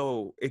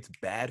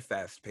bad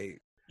fast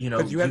paced. You know,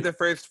 because you have the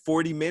first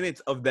 40 minutes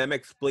of them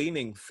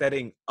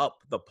setting up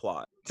the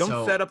plot.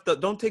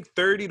 Don't take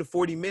 30 to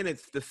 40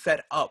 minutes to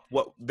set up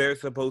what they're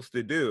supposed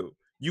to do.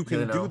 You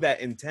can do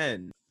that in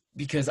 10.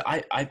 Because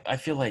I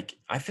feel like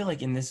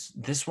in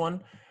this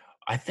one,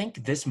 I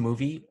think this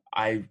movie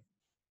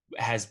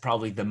has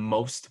probably the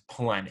most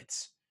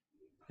planets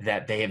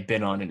that they have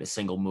been on in a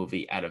single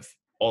movie out of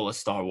all of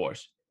Star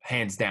Wars,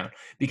 hands down.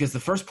 Because the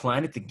first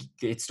planet that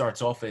it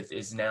starts off with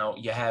is now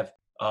you have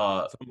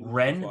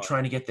Ren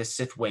trying to get this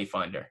Sith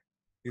Wayfinder.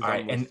 All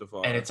right, and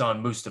it's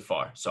on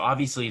Mustafar. So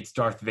obviously it's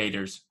Darth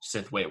Vader's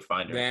Sith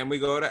Wayfinder. Then we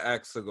go to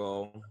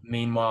Exegol.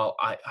 Meanwhile,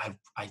 I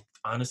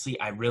honestly,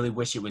 I really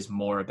wish it was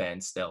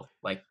Moraband still,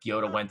 like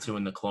Yoda went to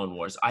in the Clone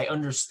Wars. I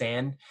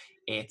understand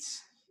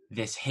it's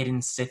this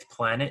hidden Sith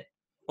planet.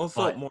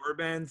 Also,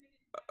 Moraband's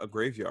a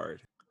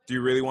graveyard. Do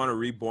you really want to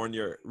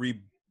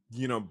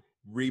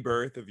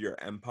rebirth of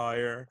your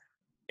empire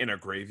in a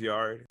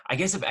graveyard? I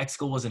guess if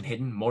Exegol wasn't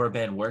hidden,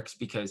 Moraband works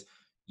because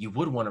you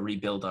would want to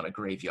rebuild on a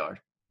graveyard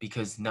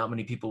because not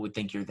many people would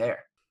think you're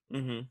there.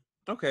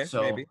 Mm-hmm. Okay,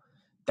 so maybe.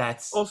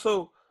 That's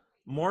also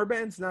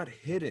Moraband's not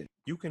hidden.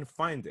 You can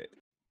find it.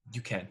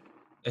 You can.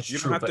 It's you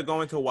true. You don't have to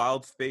go into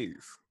wild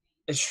space.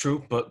 It's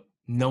true, but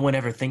no one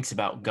ever thinks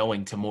about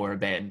going to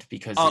Moraband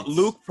because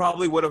Luke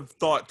probably would have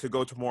thought to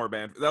go to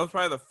Moraband. That was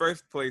probably the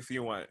first place he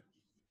went.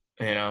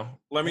 You know,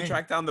 let me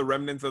track down the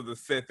remnants of the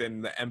Sith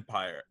and the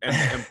Empire and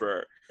the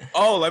Emperor.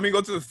 Oh, let me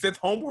go to the Sith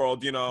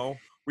homeworld. You know,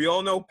 we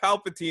all know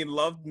Palpatine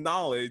loved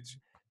knowledge.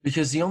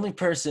 Because the only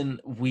person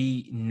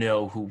we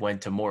know who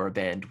went to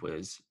Moraband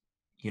was,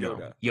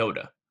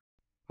 Yoda,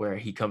 where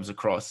he comes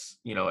across,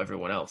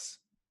 everyone else.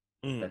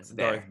 That's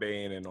there. Darth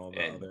Bane and all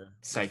the other.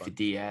 Cypher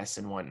Diaz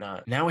and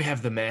whatnot. Now we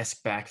have the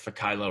mask back for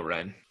Kylo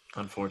Ren,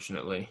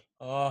 unfortunately.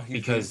 Oh,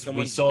 because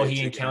we saw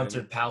he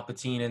encountered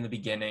Palpatine in the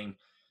beginning,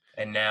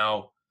 and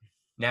now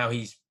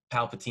he's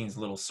Palpatine's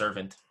little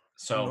servant.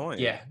 So,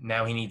 annoying.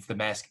 Now he needs the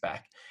mask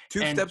back.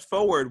 Two steps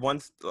forward,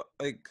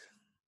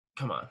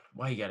 Come on,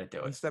 why you gotta do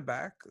it? One step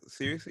back?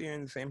 Seriously, you're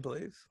in the same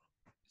place?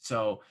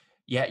 So,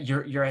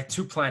 you're at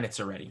 2 planets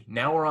already.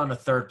 Now we're on a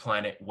 3rd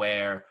planet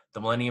where the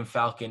Millennium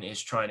Falcon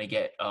is trying to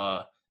get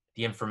the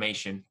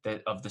information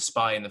of the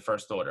spy in the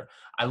First Order.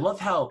 I love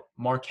how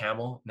Mark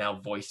Hamill now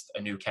voiced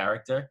a new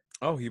character.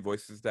 Oh, he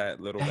voices that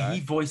little guy? He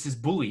voices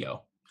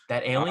Bulio.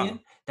 That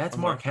alien, that's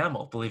Mark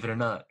Hamill, believe it or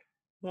not.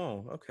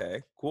 Oh,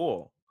 okay,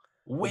 cool.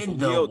 Win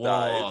the war.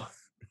 Dies.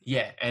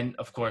 Yeah, and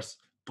of course,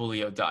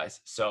 Bulio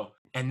dies. So,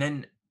 and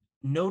then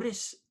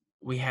notice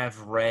we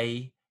have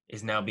Rey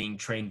is now being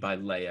trained by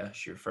Leia.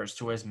 She refers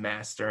to her as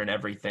master and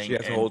everything. She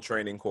has a whole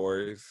training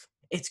course.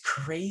 It's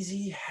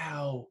crazy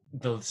how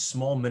the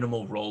small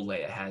minimal role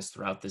Leia has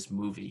throughout this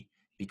movie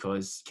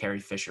because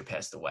Carrie Fisher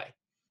passed away.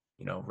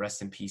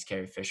 Rest in peace,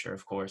 Carrie Fisher,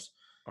 of course.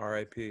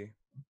 R.I.P.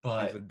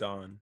 But she's a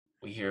Dawn.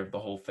 We hear the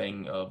whole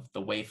thing of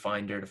the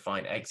Wayfinder to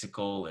find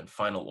Exegol and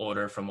Final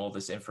Order from all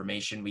this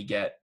information we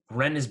get.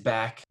 Ren is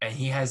back, and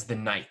he has the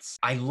Knights.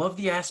 I love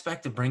the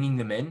aspect of bringing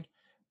them in,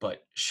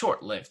 but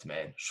short-lived,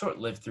 man.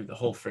 Short-lived through the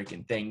whole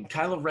freaking thing.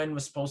 Kylo Ren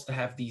was supposed to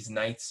have these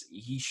Knights.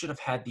 He should have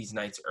had these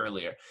Knights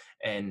earlier.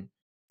 And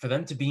for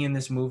them to be in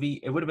this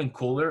movie, it would have been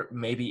cooler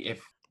maybe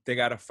if... They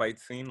got a fight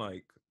scene,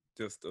 like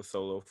just a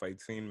solo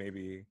fight scene,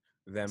 maybe...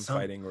 Them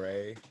fighting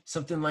Rey.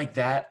 Something like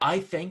that. I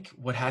think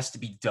what has to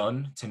be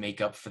done to make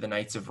up for the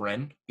Knights of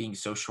Ren being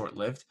so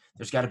short-lived,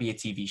 there's got to be a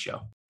TV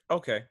show.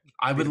 Okay.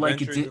 I would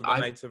like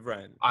Knights of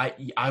Ren.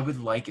 I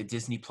would like a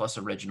Disney Plus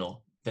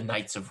original, The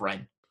Knights of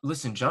Ren.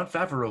 Listen, Jon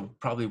Favreau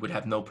probably would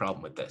have no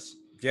problem with this.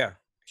 Yeah,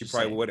 he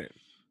probably wouldn't.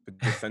 But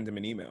just send him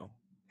an email.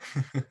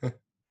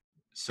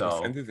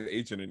 So send his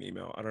agent an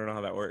email. I don't know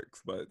how that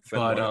works, but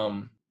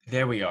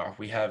there we are.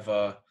 We have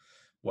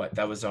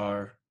that was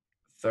our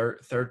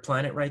third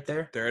planet right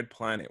there. 3rd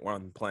planet. We're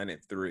on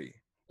planet 3.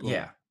 Boom.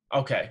 Yeah.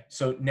 Okay.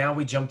 So now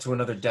we jump to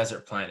another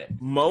desert planet.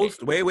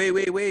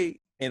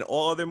 Wait. In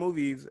all other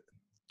movies,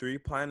 3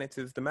 planets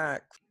is the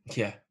max.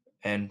 Yeah.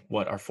 And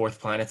what? Our 4th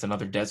planet's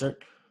another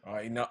desert?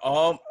 I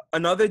know.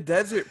 Another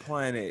desert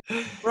planet.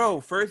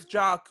 Bro, first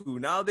Jakku,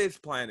 now this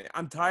planet.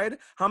 I'm tired.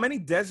 How many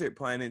desert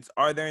planets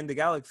are there in the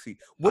galaxy?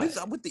 What is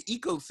up with the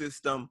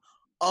ecosystem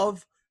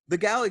of the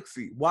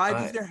galaxy? Why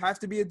does there have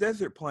to be a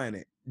desert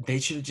planet?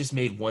 They should have just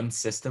made one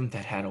system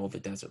that had all the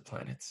desert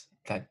planets.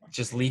 That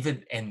just leave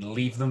it and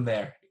leave them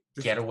there.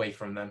 Get away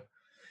from them.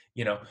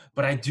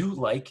 But I do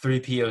like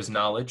 3PO's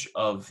knowledge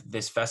of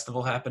this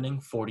festival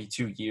happening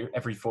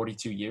every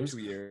 42 years,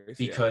 2 years,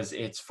 because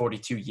it's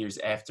 42 years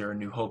after A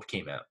New Hope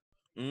came out.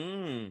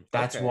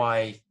 That's okay.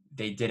 why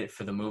they did it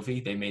for the movie.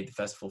 They made the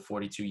festival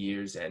 42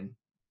 years, and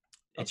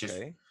it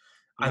just,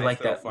 I Nice like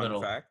little that fun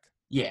little fact.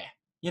 Yeah,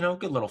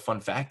 good little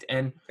fun fact.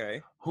 And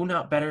who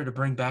not better to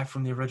bring back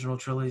from the original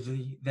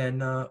trilogy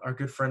than our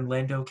good friend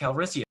Lando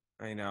Calrissian?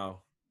 I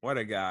know. What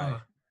a guy.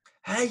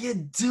 How you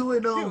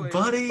doing,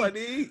 buddy?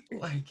 Buddy?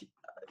 Like,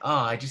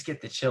 I just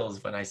get the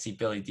chills when I see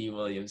Billy D.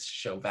 Williams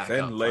show back up.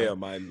 Send Leia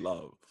my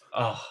love.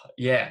 Oh,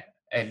 yeah.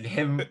 And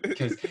him,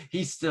 because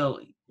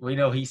we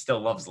know he still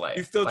loves Leia.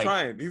 He's still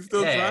trying. He's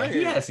still trying.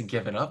 He hasn't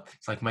given up.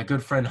 It's like, my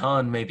good friend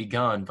Han may be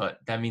gone, but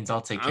that means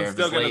I'll take care of his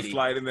lady. I'm still going to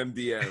slide in them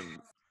DMs.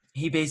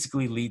 He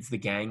basically leads the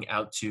gang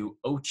out to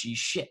Ochi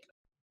ship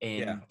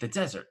in the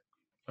desert.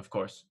 Of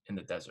course, in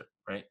the desert,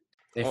 right?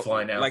 They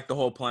fly now. Like the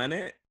whole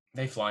planet?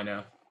 They fly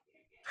now.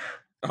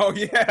 Oh,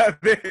 yeah.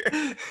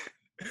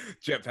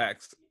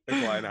 Jetpacks.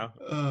 They fly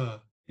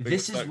now.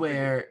 This is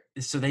where,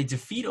 so they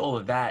defeat all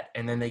of that,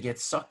 and then they get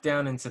sucked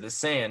down into the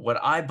sand. What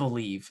I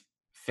believe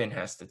Finn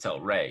has to tell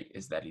Rey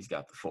is that he's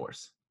got the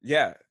Force.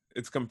 Yeah,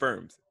 it's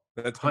confirmed.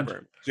 That's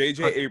confirmed.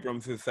 J.J.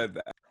 Abrams has said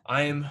that.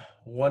 I am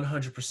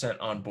 100%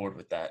 on board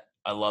with that.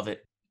 I love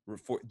it.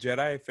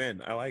 Jedi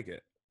Finn, I like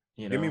it.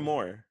 Give me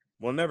more.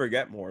 We'll never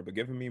get more, but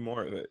give me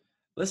more of it.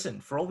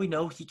 Listen, for all we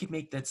know, he could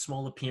make that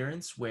small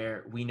appearance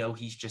where we know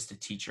he's just a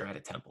teacher at a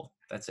temple.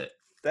 That's it.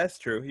 That's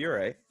true. You're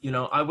right.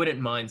 I wouldn't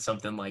mind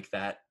something like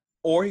that.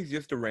 Or he's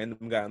just a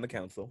random guy on the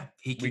council.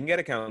 We can get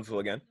a council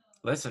again.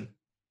 Listen,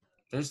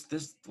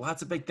 there's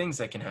lots of big things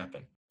that can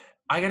happen.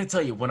 I got to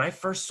tell you, when I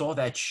first saw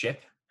that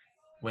ship,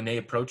 when they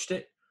approached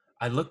it,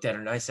 I looked at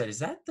her and I said, is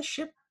that the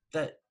ship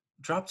that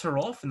dropped her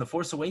off in The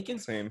Force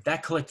Awakens? Same.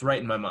 That clicked right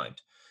in my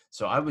mind.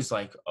 So I was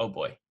like, oh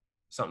boy,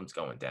 something's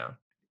going down.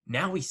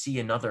 Now we see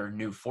another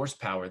new Force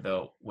power,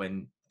 though,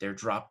 when they're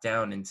dropped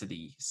down into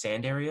the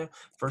sand area.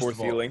 First of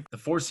all, healing. The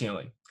Force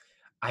healing.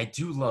 I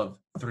do love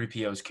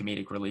 3PO's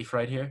comedic relief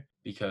right here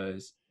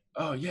because,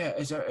 oh yeah,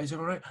 is it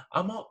all right?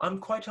 I'm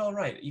quite all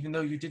right, even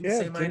though you didn't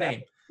say my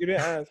name. You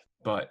didn't ask.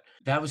 But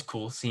that was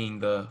cool seeing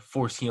the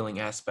Force healing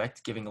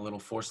aspect, giving a little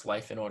Force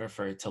life in order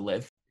for it to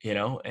live,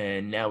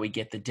 and now we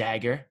get the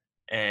dagger.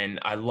 And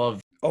I love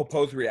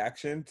post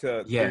reaction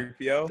to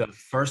 3PO. The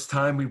first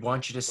time we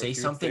want you to say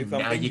something,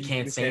 now you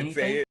can't say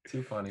anything.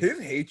 Too funny. His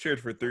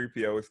hatred for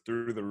 3PO is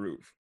through the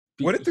roof.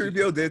 What did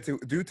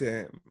 3PO do to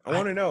him? I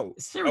want to know.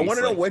 Seriously. I want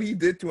to know what he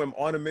did to him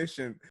on a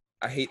mission.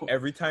 I hate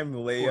every time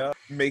Leia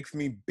makes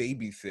me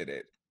babysit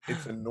it.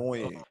 It's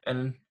annoying.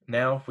 And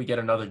now we get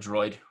another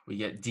droid. We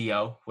get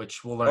D-O,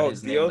 which we'll learn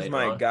his name later on. D-O's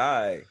my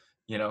guy.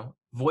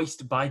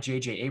 Voiced by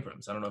J.J.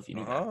 Abrams. I don't know if you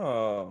knew that.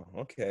 Oh,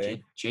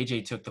 okay.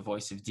 J.J. took the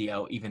voice of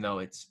D-O, even though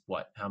it's,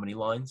 how many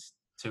lines?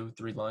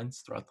 2-3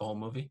 lines throughout the whole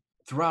movie?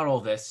 Throughout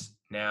all this,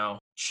 now,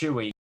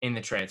 Chewie in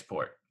the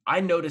transport. I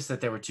noticed that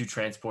there were 2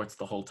 transports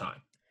the whole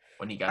time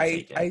when he got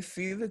taken. I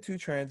see the 2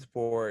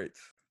 transports.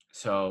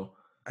 So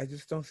I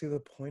just don't see the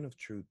point of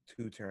 2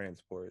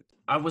 transports.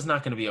 I was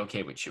not going to be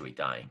okay with Chewie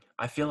dying.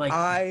 I feel like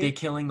they're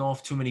killing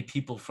off too many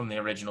people from the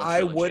original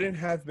trilogy. I wouldn't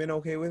have been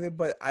okay with it,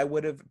 but I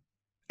would have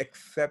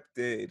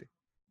accepted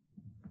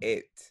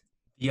it.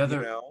 The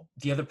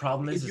other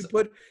problem is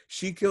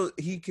she killed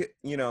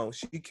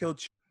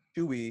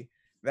Chewie.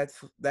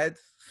 That's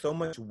so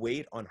much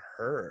weight on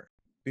her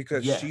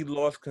because she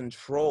lost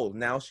control.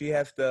 Now she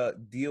has to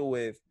deal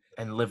with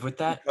and live with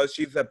that because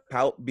she's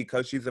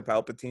a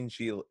Palpatine.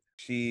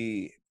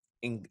 She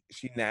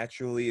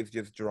naturally is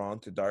just drawn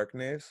to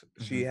darkness.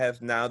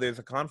 Mm-hmm. There's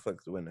a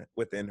conflict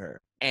within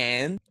her.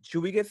 And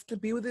Chewie gets to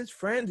be with his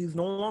friend. He's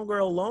no longer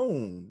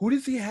alone. Who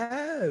does he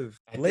have?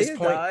 Leia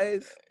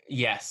dies.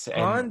 Yes.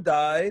 Han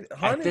died.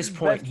 At this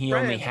point, he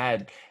only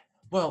had...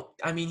 Well,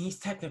 I mean, he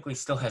technically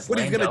still has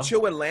Lando. He's going to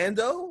chill with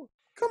Lando?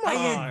 Come on.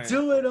 How you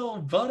doing,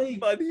 old buddy?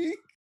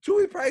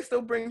 Chewie probably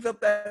still brings up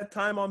that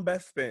time on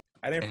Bespin.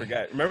 I didn't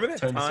forget. Remember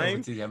that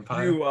time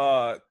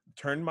you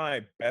turned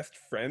my best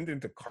friend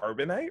into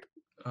carbonite?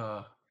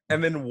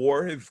 And then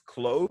wore his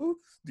clothes?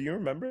 Do you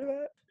remember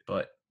that?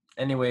 But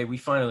anyway, we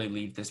finally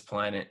leave this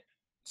planet.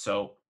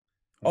 So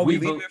we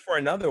leave it for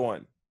another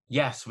one.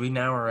 Yes, we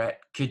now are at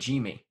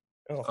Kijimi.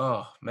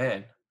 Oh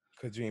man.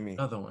 Kijimi.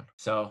 Another one.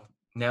 So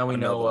now we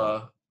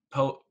know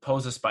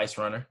Poe's a spice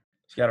runner.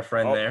 He's got a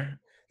friend there.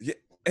 Yeah.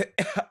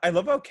 I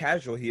love how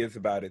casual he is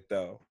about it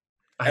though.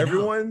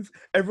 Everyone's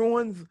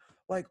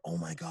like, oh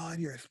my God,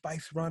 you're a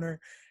spice runner.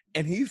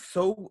 And he's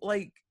so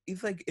like,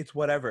 it's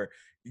whatever.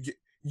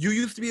 You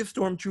used to be a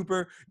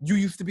stormtrooper. You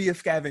used to be a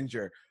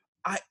scavenger.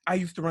 I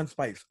used to run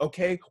spice,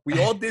 okay? We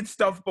all did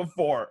stuff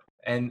before.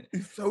 And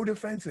he's so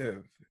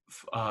defensive.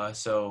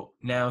 So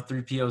now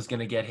 3PO is going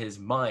to get his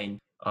mind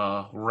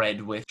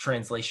read with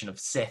translation of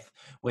Sith,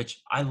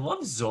 which I love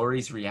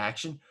Zori's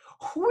reaction.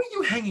 Who are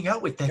you hanging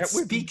out with that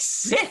speaks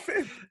Sith?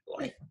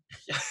 Like,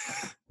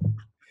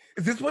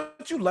 is this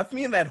what you left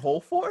me in that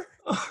hole for?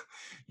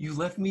 You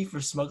left me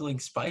for smuggling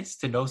spice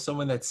to know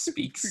someone that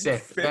speaks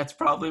Sith. That's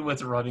probably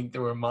what's running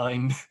through her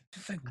mind.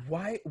 It's like,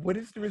 why? What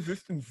is the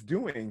Resistance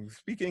doing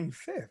speaking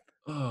Sith?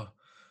 Oh,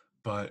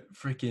 but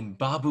freaking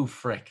Babu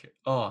Frick.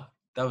 Oh,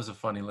 that was a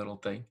funny little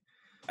thing.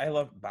 I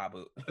love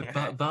Babu.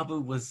 Babu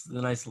was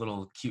the nice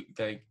little cute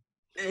thing.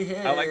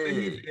 I like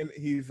that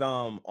he's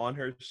on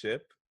her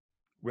ship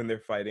when they're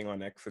fighting on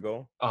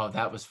Exegol. Oh,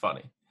 that was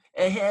funny.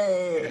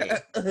 Hey.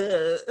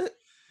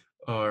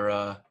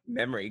 Or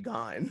memory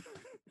gone.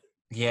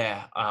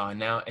 Yeah.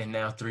 Now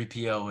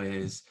 3PO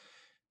is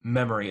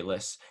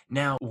memoryless.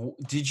 Now,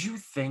 did you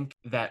think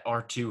that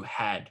R2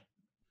 had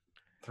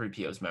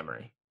 3PO's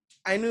memory?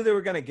 I knew they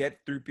were gonna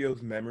get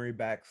 3PO's memory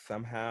back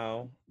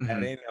somehow. Mm-hmm. I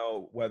didn't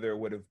know whether it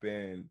would have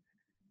been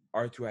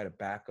R2 had a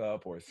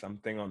backup or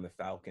something on the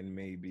Falcon,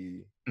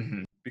 maybe.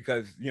 Mm-hmm.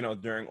 Because,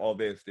 during all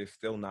this, they're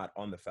still not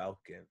on the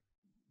Falcon.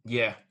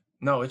 Yeah.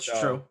 No, it's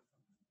true.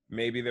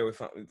 Maybe there was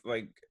something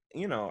like,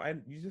 you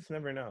just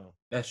never know.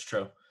 That's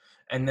true.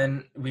 And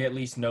then we at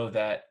least know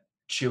that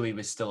Chewie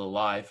was still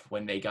alive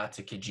when they got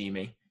to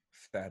Kijimi.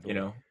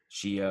 Sadly.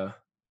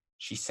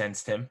 She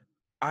sensed him.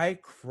 I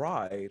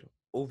cried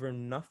over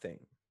nothing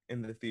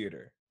in the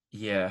theater.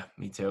 Yeah,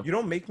 me too. You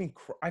don't make me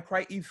cry. I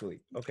cry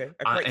easily, okay?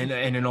 And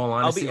in all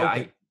honesty,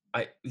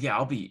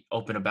 I'll be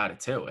open about it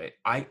too.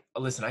 I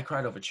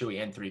cried over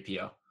Chewie and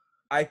 3PO.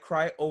 I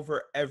cry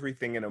over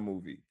everything in a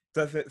movie.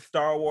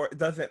 Star Wars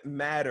doesn't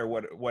matter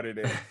what it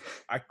is.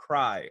 I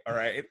cry, all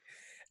right?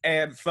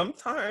 And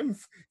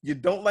sometimes you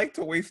don't like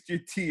to waste your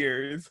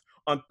tears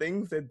on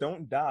things that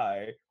don't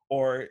die,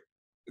 or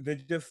they're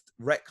just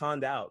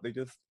retconned out. They're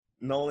just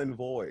null and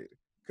void.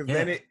 Because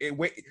then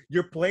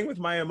you're playing with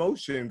my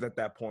emotions at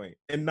that point,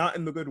 and not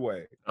in the good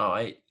way. Oh,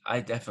 I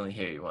definitely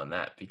hear you on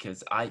that,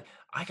 because I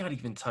got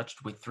even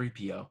touched with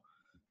 3PO,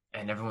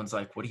 and everyone's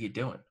like, "What are you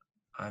doing?"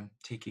 I'm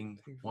taking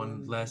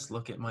one last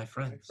look at my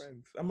friends.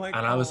 I'm like,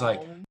 and I was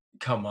like,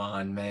 "Come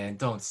on, man,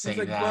 don't say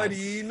that,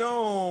 buddy.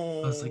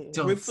 No." I was like,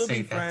 "Don't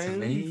say that to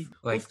me."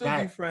 Like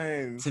that.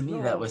 To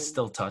me, that was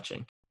still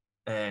touching.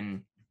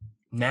 And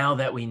now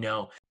that we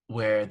know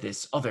where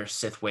this other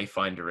Sith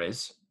Wayfinder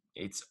is,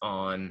 it's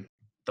on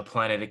the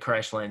planet it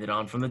crash landed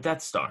on from the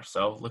Death Star.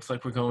 So looks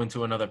like we're going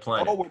to another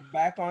planet. Oh, we're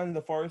back on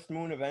the forest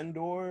moon of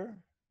Endor.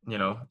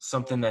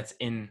 Something that's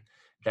in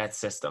that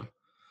system,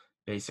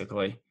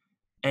 basically.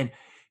 And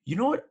you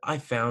know what I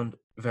found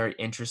very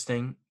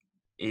interesting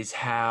is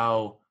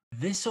how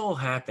this all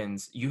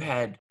happens. You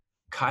had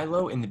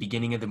Kylo in the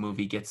beginning of the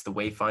movie gets the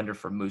Wayfinder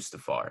for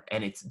Mustafar,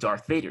 and it's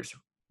Darth Vader's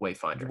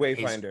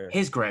Wayfinder.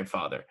 His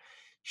grandfather.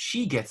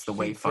 She gets the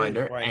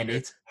Wayfinder, and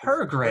it's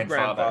her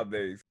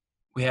grandfather.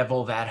 We have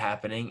all that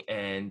happening,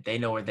 and they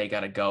know where they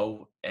gotta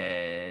go.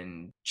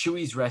 And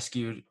Chewie's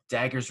rescued,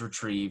 Dagger's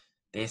retrieved.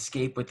 They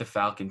escape with the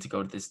Falcon to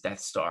go to this Death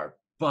Star.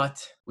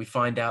 But we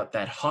find out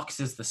that Hux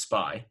is the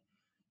spy.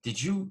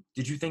 Did you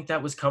think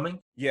that was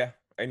coming? Yeah,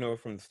 I know it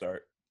from the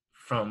start.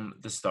 From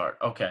the start,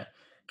 okay.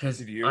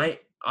 Because I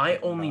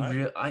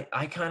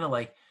kind of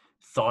like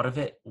thought of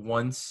it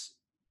once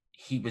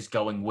he was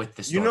going with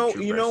the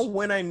stormtroopers. You know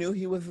when I knew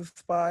he was a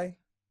spy?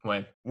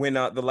 When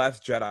The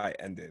Last Jedi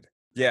ended.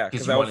 Yeah,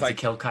 because he wanted to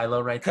kill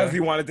Kylo right there. Because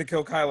he wanted to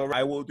kill Kylo.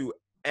 I will do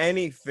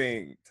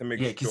anything to make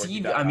sure. Yeah, because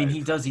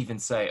he does even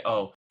say,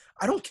 "Oh,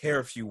 I don't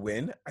care if you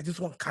win. I just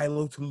want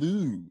Kylo to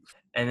lose."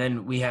 And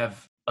then we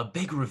have a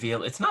big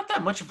reveal. It's not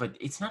that much of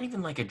it's not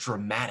even like a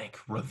dramatic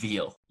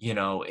reveal.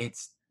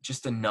 It's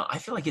just I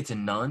feel like it's a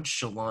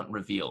nonchalant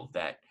reveal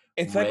that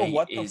it's Rey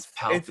is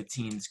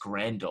Palpatine's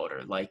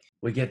granddaughter. Like,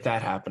 we get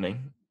that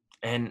happening,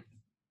 and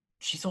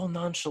she's all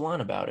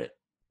nonchalant about it.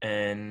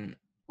 And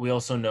we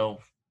also know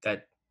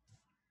that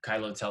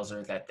Kylo tells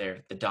her that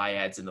they're the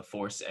dyads in the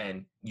Force,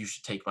 and you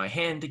should take my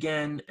hand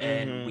again,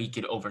 and we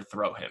could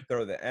overthrow him.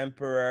 Throw the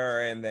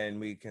Emperor, and then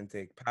we can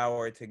take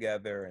power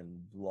together,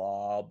 and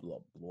blah, blah,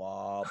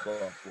 blah,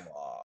 blah,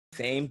 blah.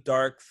 Same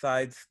dark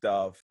side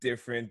stuff,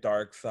 different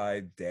dark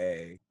side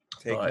day.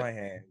 Take my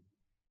hand.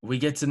 We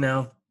get to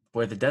now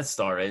where the Death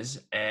Star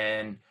is,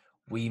 and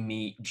we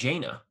meet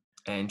Jaina,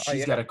 and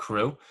she's got a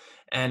crew.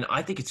 And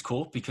I think it's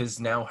cool because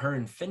now her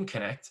and Finn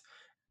connect,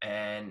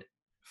 and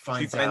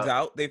they find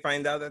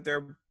out that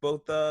they're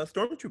both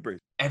stormtroopers.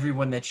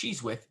 Everyone that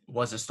she's with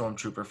was a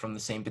stormtrooper from the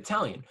same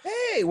battalion.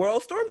 Hey, we're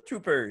all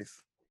stormtroopers.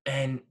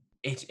 And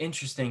it's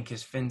interesting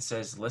because Finn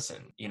says,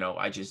 "Listen,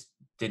 I just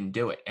didn't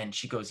do it." And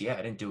she goes, "Yeah,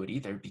 I didn't do it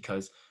either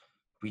because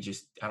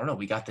I don't know,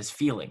 we got this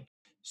feeling."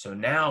 So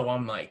now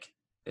I'm like,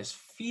 this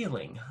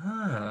feeling,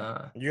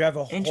 huh? You have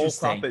a whole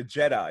crop of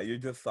Jedi. You're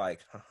just like,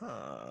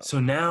 So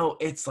now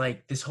it's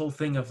like this whole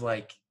thing of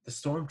like the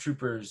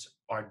stormtroopers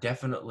are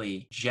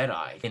definitely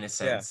Jedi in a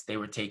sense. Yeah. They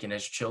were taken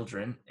as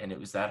children, and it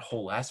was that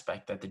whole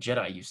aspect that the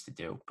Jedi used to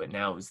do. But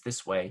now it was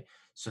this way,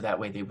 so that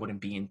way they wouldn't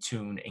be in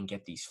tune and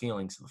get these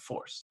feelings of the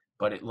Force.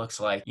 But it looks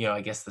like,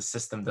 I guess the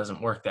system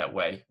doesn't work that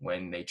way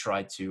when they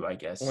try to,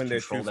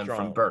 control them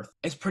from birth.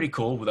 It's pretty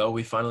cool, though.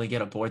 We finally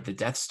get aboard the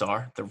Death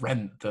Star, the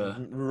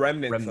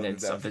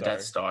remnants of the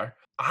Death Star.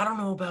 I don't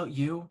know about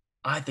you.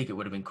 I think it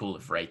would have been cool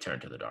if Rey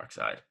turned to the dark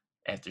side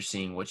after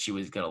seeing what she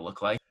was going to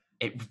look like.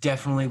 It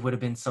definitely would have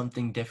been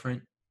something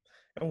different.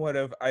 And what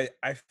if I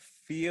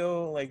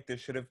feel like there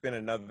should have been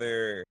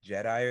another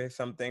Jedi or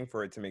something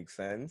for it to make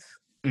sense.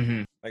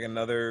 Mm-hmm. Like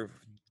another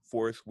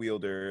force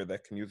wielder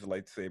that can use a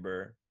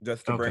lightsaber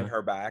just to bring Okay.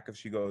 her back if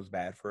she goes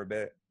bad for a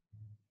bit.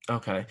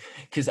 Okay.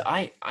 Because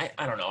I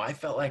don't know. I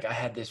felt like I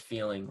had this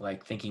feeling,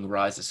 like thinking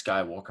Rise of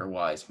Skywalker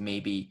wise,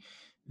 maybe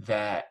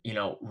that,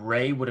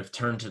 Rey would have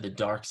turned to the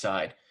dark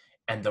side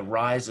and the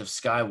rise of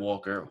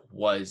Skywalker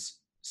was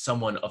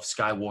someone of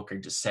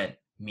Skywalker descent,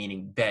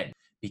 meaning Ben,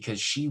 because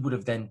she would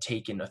have then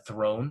taken a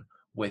throne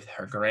with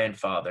her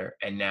grandfather.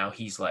 And now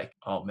he's like,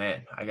 oh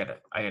man, I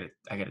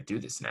gotta do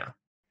this now.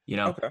 You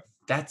know, Okay.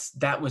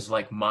 that was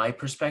like my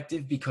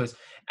perspective, because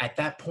at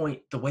that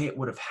point, the way it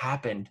would have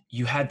happened,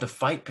 you had the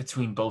fight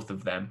between both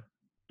of them,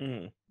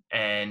 Mm.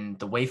 and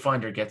the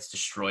Wayfinder gets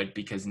destroyed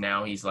because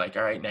now he's like,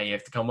 all right, now you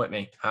have to come with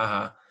me.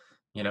 Haha.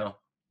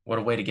 What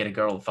a way to get a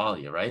girl to follow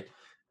you, right?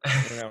 You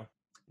know, smart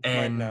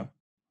And now.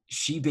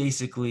 she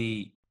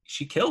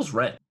kills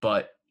Ren,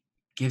 but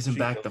gives him She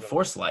back kills the him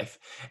Force life.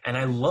 And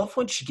I love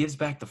when she gives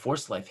back the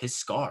Force life, his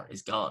scar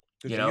is gone.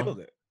 because she healed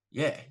it.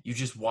 Yeah, you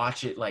just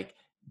watch it like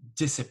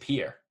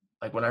disappear.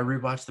 Like when I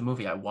rewatched the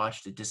movie, I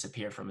watched it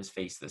disappear from his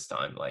face this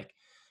time. Like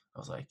I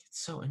was like,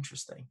 it's so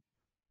interesting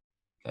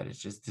that it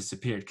just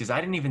disappeared, because I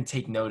didn't even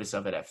take notice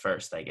of it at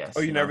first, I Oh, guess.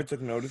 you never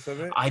took notice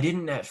of it? I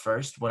didn't at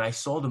first. When I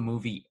saw the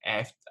movie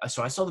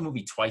so I saw the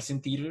movie twice in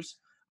theaters.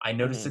 I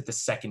noticed it the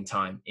second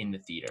time in the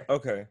theater.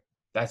 Okay.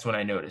 That's when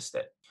I noticed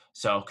it.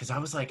 So, because I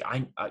was like,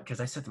 because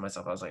I said to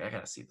myself, I was like, I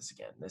gotta see this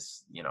again.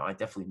 This, I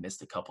definitely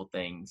missed a couple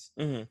things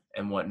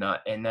and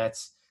whatnot, and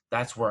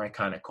that's where I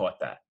kind of caught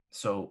that.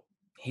 So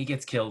he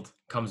gets killed,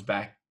 comes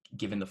back,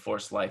 given the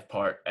Force life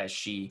part as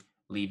she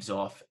leaves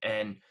off,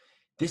 and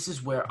this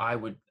is where I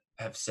would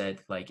have said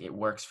like it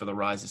works for the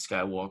Rise of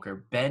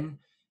Skywalker. Ben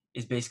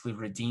is basically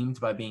redeemed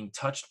by being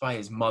touched by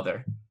his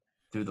mother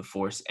through the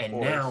Force, and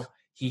now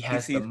he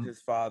has sees his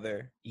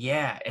father.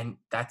 Yeah, and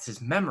that's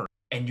his memory.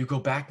 And you go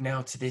back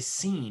now to this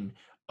scene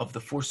of The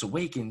Force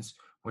Awakens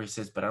where he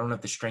says, but I don't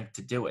have the strength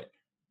to do it.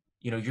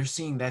 You're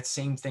seeing that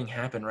same thing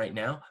happen right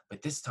now,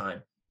 but this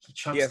time he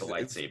chucks the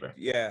lightsaber.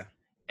 Yeah.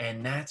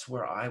 And that's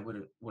where I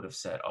would have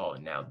said, oh,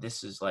 now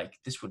this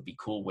would be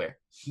cool, where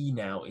he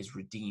now is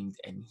redeemed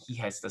and he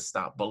has to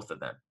stop both of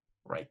them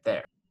right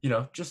there.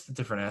 Just a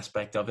different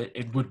aspect of it.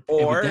 It would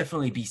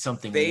definitely be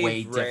something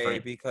way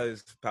different.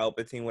 Because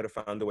Palpatine would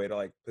have found a way to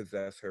like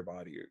possess her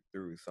body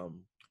through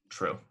some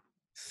True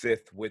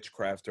Sith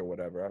witchcraft or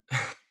whatever.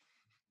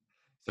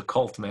 It's a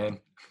cult, man.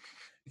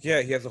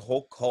 Yeah, he has a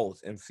whole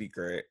cult in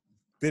secret.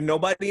 Did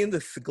nobody in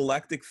the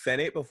Galactic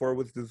Senate before it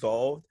was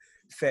dissolved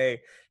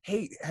say,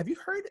 hey, have you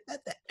heard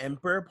that the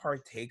Emperor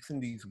partakes in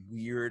these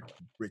weird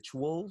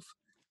rituals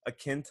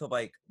akin to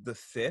like the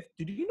Sith?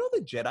 Did you know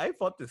the Jedi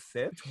fought the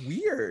Sith? It's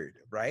weird,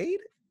 right?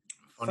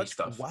 Funny Such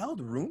stuff.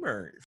 Wild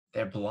rumors.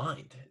 They're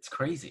blind. It's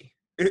crazy.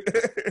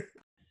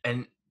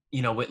 And,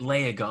 with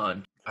Leia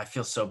gone, I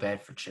feel so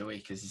bad for Chewie,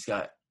 because he's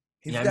got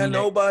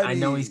nobody. I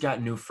know he's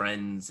got new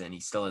friends and he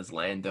still has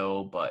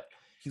Lando, but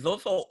he's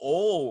also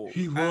old.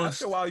 He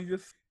lost. After a while,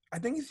 I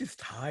think he's just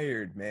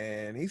tired,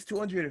 man. He's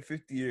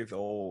 250 years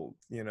old,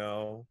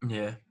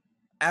 Yeah.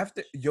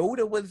 After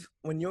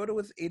when Yoda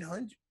was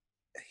 800,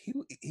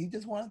 he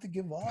just wanted to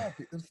give up.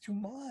 It was too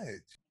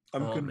much.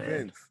 I'm convinced.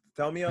 Man.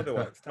 Tell me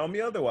otherwise. Tell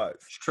me otherwise.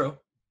 It's true.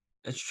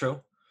 It's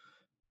true.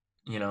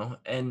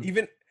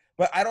 And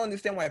but I don't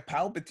understand why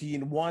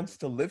Palpatine wants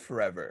to live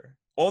forever.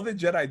 All the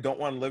Jedi don't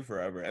want to live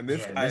forever, and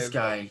this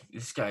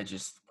guy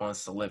just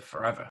wants to live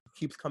forever.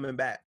 Keeps coming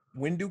back.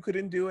 Windu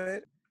couldn't do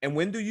it, and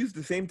Windu used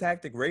the same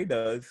tactic Rey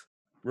does: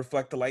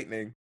 reflect the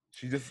lightning.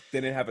 She just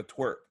didn't have a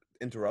twerp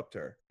interrupt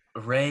her.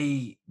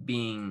 Rey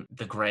being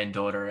the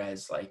granddaughter,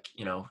 as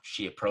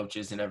she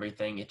approaches and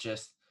everything, it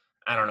just,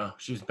 I don't know.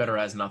 She was better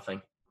as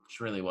nothing.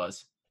 She really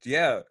was.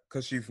 Yeah,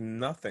 because she's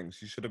nothing.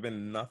 She should have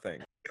been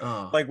nothing.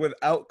 Oh. Like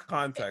without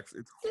context,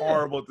 it's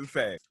horrible to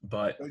say.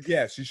 But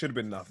yeah, she should have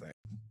been nothing.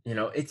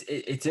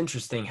 It's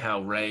interesting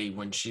how Rey,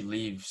 when she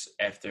leaves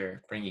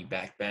after bringing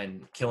back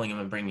Ben, killing him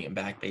and bringing him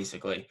back,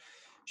 basically,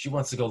 she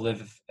wants to go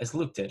live as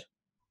Luke did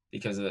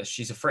because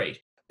she's afraid.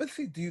 But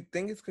see, do you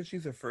think it's because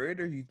she's afraid,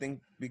 or do you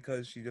think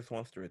because she just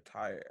wants to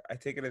retire? I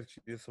take it as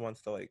she just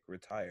wants to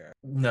retire.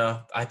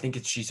 No, I think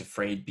she's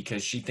afraid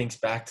because she thinks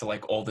back to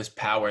all this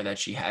power that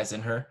she has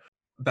in her,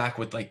 back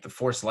with the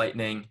Force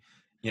lightning.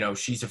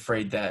 She's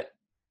afraid that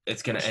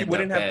it's gonna end up bad. She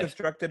wouldn't have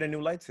constructed a new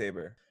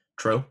lightsaber.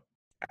 True.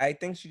 I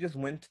think she just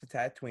went to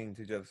Tatooine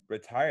to just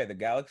retire. The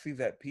galaxy's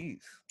at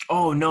peace.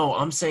 Oh no,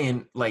 I'm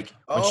saying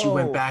when she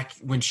went back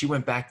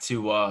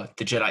to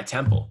the Jedi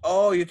Temple.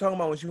 Oh, you're talking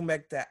about when she went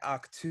back to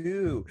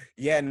Ahch-To.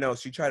 Yeah, no,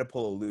 she tried to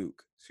pull a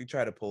Luke.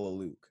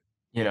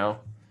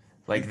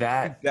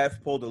 That.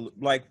 Death pulled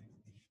a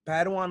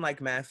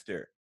Padawan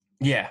master.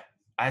 Yeah,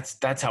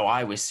 that's how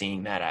I was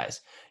seeing that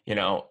as,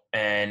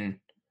 and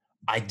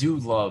I do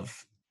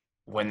love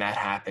when that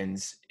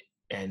happens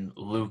and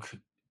Luke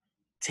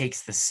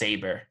takes the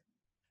saber.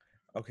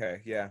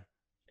 Okay, yeah.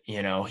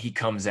 You know, he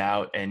comes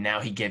out and now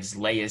he gives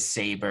Leia's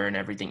saber and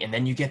everything. And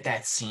then you get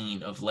that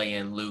scene of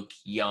Leia and Luke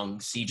young,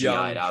 CGI'd, Young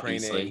training,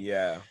 obviously.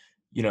 yeah.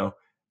 You know,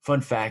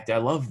 fun fact, I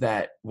love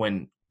that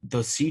when the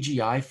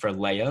CGI for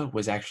Leia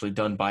was actually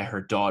done by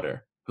her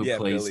daughter, who Yeah,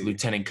 plays Billy.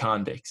 Lieutenant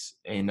Condix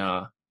in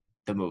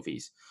the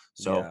movies.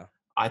 So Yeah.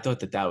 I thought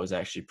that was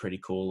actually pretty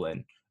cool.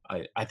 And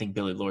I think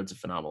Billy Lord's a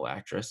phenomenal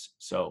actress.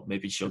 So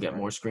maybe she'll She's get right.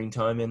 more screen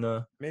time in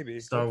Maybe,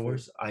 Star hopefully.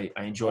 Wars. I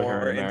enjoy her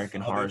in Or in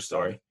American other Horror stuff.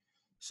 Story.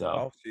 So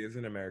Oh, she is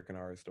an American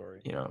Horror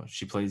Story. you know,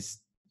 she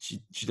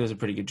does a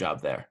pretty good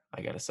job there,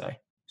 I gotta say.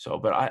 So,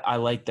 but I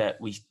like that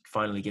we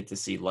finally get to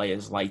see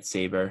Leia's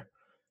lightsaber,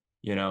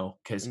 you know,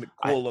 because And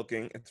cool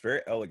looking. It's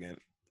very elegant.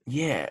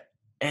 yeah,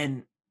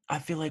 and I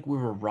feel like we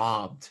were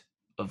robbed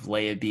of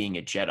Leia being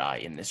a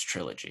Jedi in this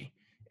trilogy.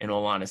 In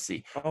all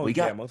honesty, Oh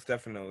yeah, most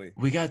definitely.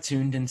 we got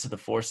tuned into the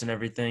Force and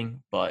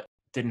everything, but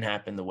didn't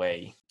happen the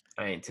way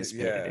I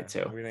anticipated Yeah, it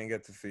to. we didn't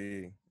get to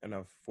see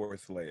enough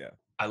Force Leia.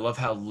 I love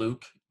how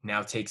Luke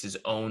now takes his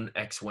own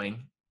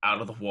X-wing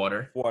out of the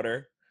water.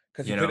 Water,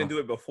 because he You couldn't know, do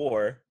it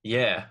before.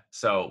 yeah.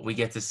 So we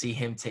get to see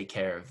him take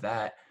care of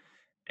that.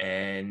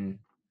 And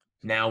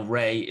now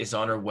Rey is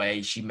on her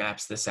way. She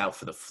maps this out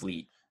for the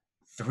fleet.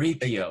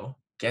 3PO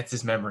gets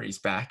his memories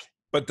back.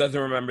 But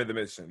doesn't remember the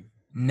mission.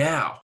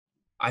 Now,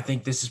 I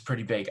think this is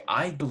pretty big.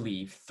 I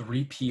believe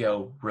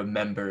 3PO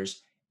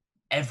remembers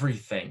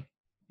everything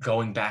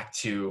going back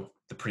to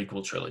the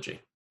prequel trilogy.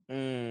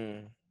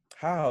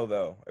 How,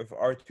 though? If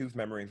R2's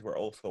memories were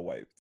also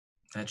wiped.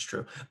 That's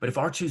true. But if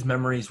R2's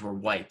memories were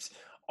wiped,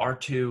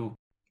 R2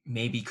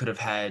 maybe could have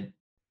had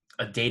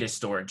a data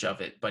storage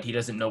of it, but he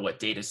doesn't know what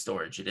data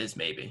storage it is,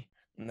 maybe.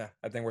 Nah,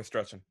 I think we're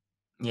stretching.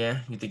 Yeah,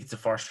 you think it's a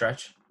far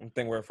stretch? I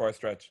think we're a far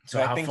stretch.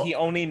 So I think he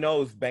only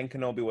knows Ben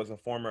Kenobi was a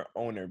former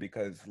owner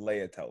because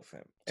Leia tells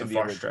him. It's a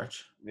far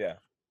stretch. Yeah.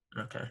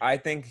 Okay. I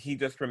think he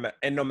just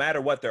and no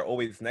matter what, they're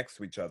always next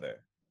to each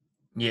other.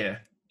 Yeah.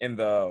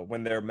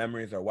 When their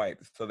memories are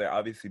wiped, so they're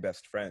obviously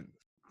best friends.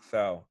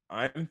 So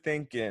I'm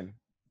thinking.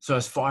 So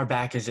as far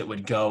back as it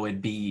would go,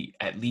 it'd be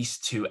at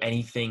least to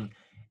anything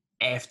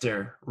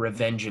after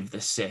Revenge of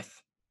the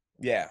Sith.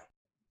 Yeah.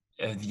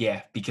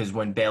 Yeah, because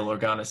when Bail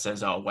Organa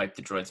says, "I'll wipe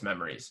the droid's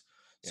memories,"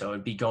 so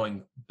it'd be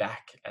going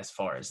back as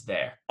far as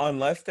there.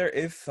 Unless there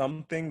is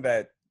something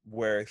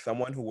where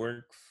someone who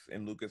works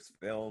in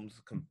Lucasfilms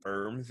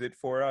confirms it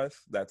for us,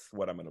 that's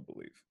what I'm gonna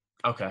believe.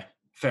 Okay,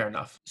 fair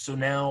enough. So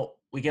now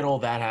we get all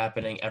that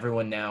happening.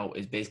 Everyone now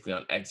is basically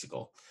on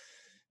Exegol.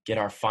 Get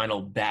our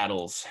final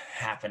battles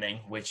happening,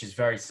 which is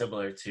very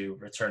similar to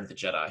Return of the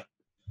Jedi.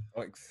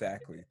 Oh,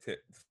 exactly.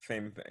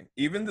 Same thing.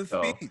 Even the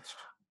speech.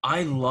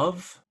 I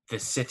love the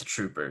Sith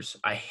Troopers.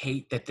 I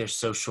hate that they're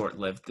so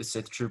short-lived, the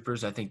Sith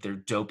Troopers. I think they're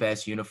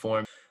dope-ass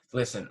uniform.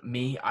 Listen,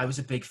 I was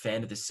a big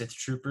fan of the Sith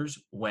Troopers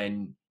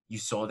when you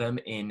saw them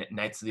in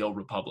Knights of the Old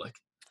Republic.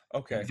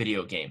 Okay.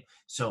 Video game.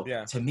 So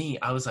to me,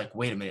 I was like,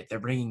 wait a minute, they're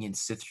bringing in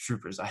Sith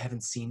Troopers. I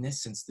haven't seen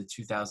this since the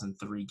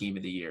 2003 Game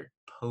of the Year.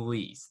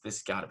 Please,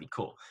 this got to be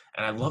cool.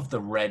 And I love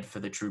the red for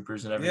the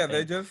troopers and everything. Yeah,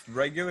 they're just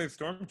regular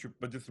stormtroopers,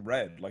 but just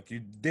red. Like you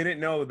didn't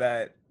know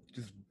that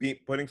just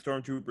putting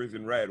stormtroopers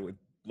in red would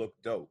look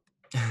dope.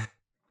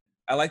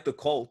 I like the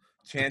cult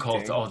chanting. The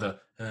cult,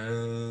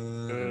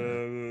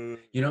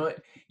 you know what?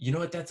 You know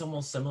what that's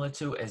almost similar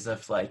to? As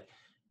if like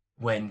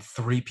when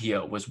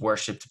 3PO was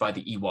worshipped by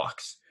the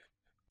Ewoks.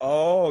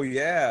 Oh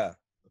yeah.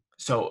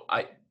 So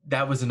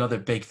that was another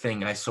big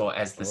thing I saw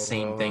as the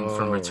same thing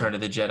from Return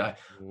of the Jedi.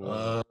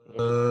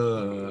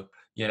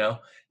 You know,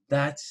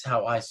 that's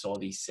how I saw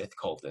these Sith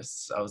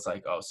cultists. I was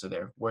like, oh, so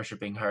they're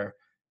worshiping her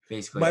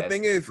basically. My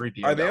thing is,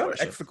 are they on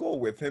worshipped. Exegol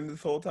with him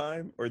this whole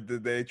time, or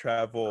did they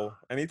travel?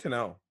 I need to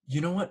know.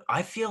 You know what?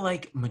 I feel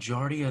like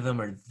majority of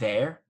them are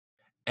there,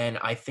 and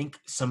I think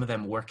some of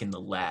them work in the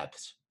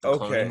labs, the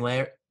cloning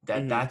layer.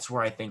 That's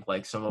where I think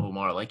like some of them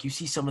are. Like you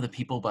see some of the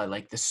people by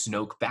like the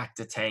Snoke back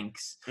to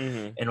tanks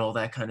and all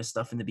that kind of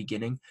stuff in the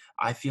beginning.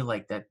 I feel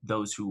like that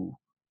those who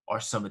are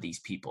some of these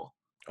people.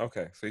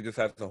 Okay, so he just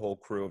has a whole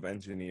crew of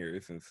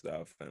engineers and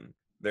stuff, and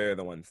they're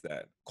the ones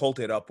that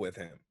culted up with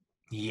him.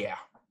 Yeah,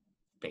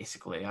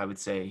 basically, I would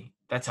say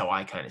that's how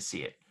I kind of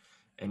see it.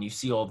 And you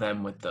see all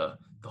them with the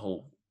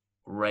whole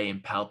Rey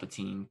and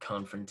Palpatine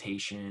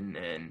confrontation,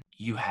 and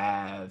you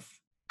have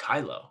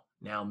Kylo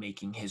now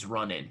making his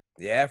run in.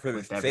 Yeah, for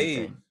the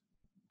save.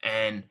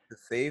 And to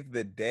save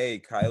the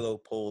day,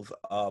 Kylo pulls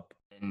up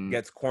and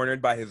gets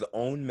cornered by his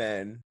own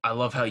men. I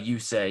love how you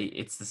say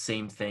it's the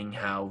same thing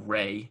how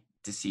Rey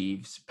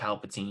deceives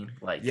Palpatine.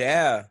 Like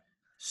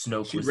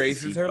Snoke she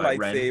raises her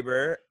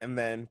lightsaber and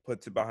then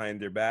puts it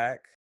behind her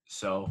back.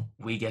 So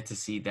we get to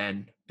see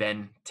then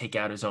Ben take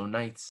out his own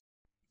knights.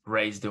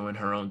 Rey's doing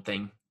her own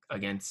thing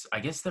against, I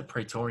guess, the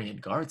Praetorian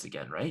guards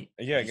again, right?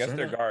 Yeah, I guess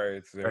they're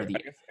guards. I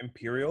guess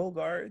Imperial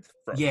guards.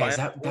 Yeah,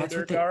 that's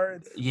what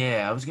guards.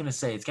 Yeah, I was gonna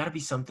say it's got to be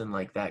something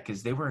like that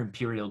because they were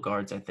Imperial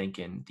guards, I think,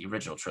 in the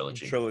original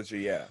trilogy.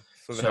 Yeah.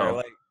 So they're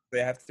like they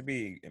have to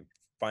be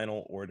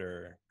Final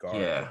Order guards.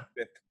 Yeah.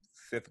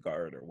 Sith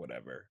guard or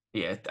whatever.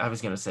 Yeah, I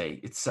was gonna say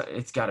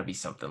it's got to be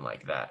something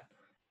like that,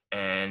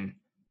 and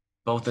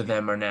Both of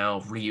them are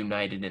now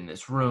reunited in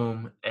this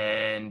room,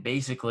 and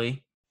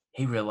basically,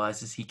 he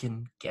realizes he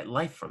can get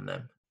life from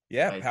them.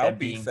 Yeah, By them Palpy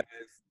being, says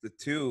the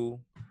two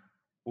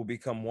will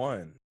become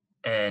one.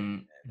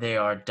 and they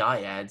are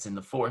dyads in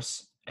the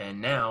Force,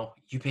 and now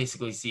you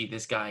basically see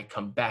this guy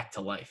come back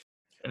to life.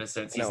 In a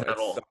sense, he's No, not it's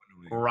so all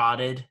annoying.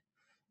 rotted,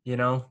 you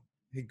know?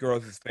 He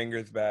grows his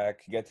fingers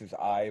back. He gets his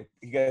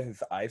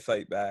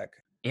eyesight back.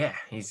 Yeah,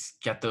 he's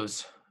got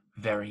those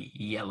very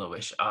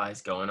yellowish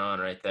eyes going on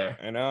right there.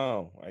 I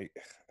know.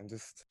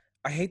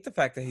 I hate the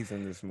fact that he's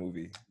in this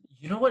movie.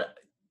 You know what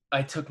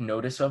I took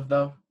notice of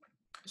though?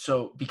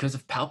 So because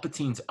of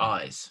Palpatine's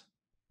eyes,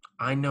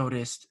 I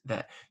noticed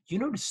that you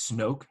noticed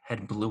Snoke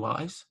had blue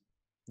eyes.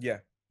 Yeah.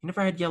 He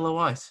never had yellow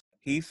eyes.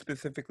 He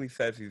specifically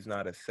says he's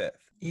not a Sith.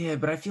 Yeah,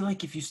 but I feel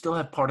like if you still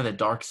have part of the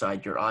dark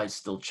side, your eyes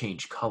still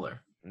change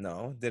color.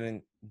 No,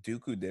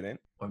 Dooku didn't.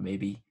 Or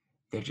maybe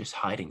they're just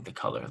hiding the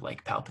color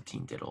like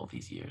Palpatine did all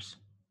these years.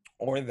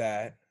 Or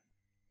that.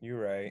 You're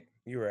right.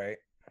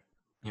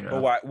 You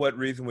know? But what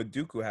reason would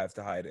Dooku have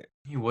to hide it?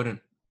 He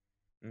wouldn't.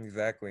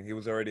 Exactly. He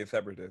was already a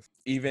separatist.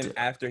 Even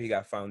after he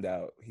got found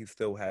out, he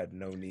still had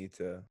no need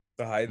to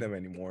hide them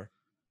anymore.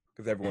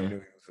 Because everyone knew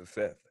he was a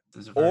Sith.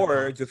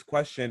 Or just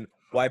question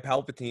why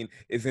Palpatine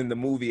is in the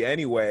movie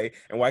anyway,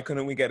 and why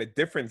couldn't we get a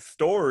different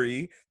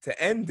story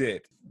to end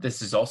it?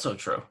 This is also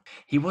true.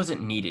 He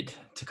wasn't needed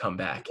to come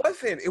back. It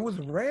wasn't. It was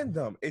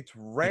random. It's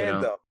random.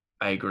 You know,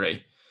 I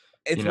agree.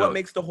 It's what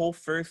makes the whole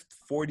first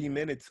 40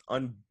 minutes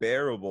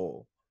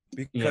unbearable.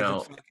 Because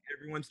it's like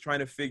everyone's trying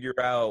to figure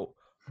out,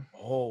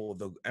 oh,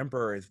 the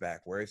Emperor is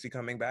back. Where is he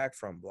coming back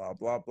from? Blah,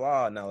 blah,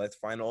 blah. Now let's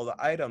find all the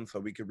items so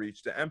we could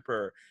reach the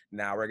Emperor.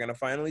 Now we're going to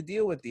finally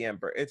deal with the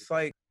Emperor. It's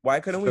like, why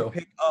couldn't we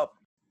pick up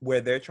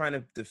where they're trying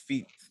to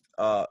defeat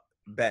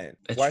Ben?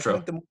 Why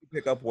couldn't the movie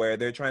pick up where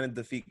they're trying to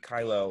defeat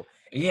Kylo?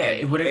 Yeah,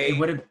 it would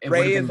have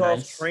Rey been is nice.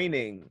 off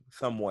training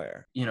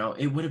somewhere.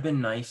 It would have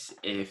been nice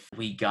if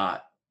we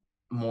got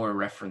more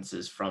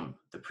references from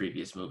the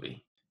previous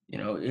movie.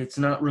 It's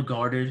not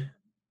regarded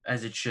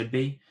as it should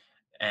be,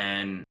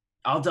 and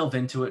I'll delve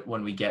into it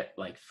when we get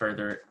like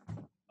further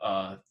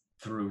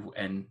through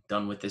and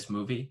done with this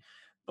movie.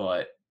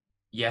 But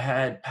you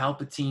had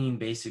Palpatine,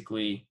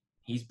 basically,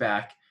 he's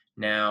back.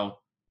 Now,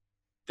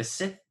 the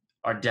Sith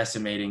are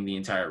decimating the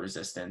entire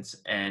Resistance,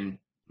 and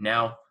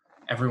now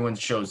everyone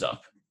shows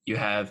up. You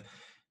have,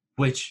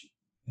 which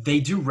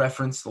they do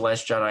reference The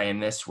Last Jedi in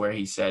this, where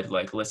he said,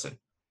 like, listen,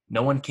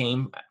 no one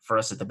came for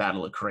us at the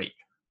Battle of Crate.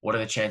 What are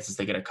the chances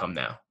they're going to come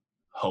now?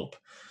 Hope.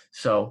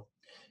 So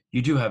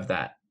you do have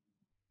that,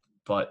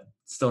 but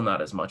still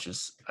not as much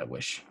as I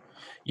wish.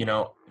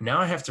 Now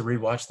I have to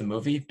rewatch the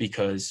movie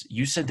because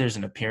you said there's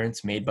an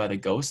appearance made by the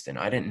ghost, and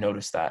I didn't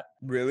notice that.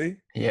 Really?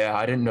 Yeah,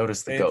 I didn't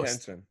notice the ghost. Pay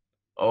attention.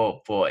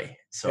 Oh, boy.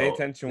 So pay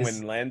attention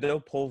when Lando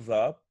pulls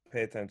up.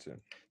 Pay attention.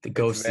 The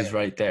ghost is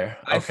right there.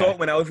 I saw it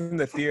when I was in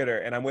the theater,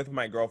 and I'm with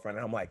my girlfriend,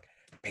 and I'm like,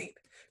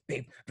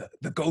 babe,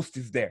 the ghost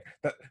is there.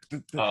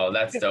 Oh,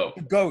 that's dope.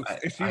 The ghost.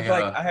 And she's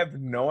like, I have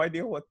no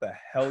idea what the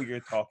hell you're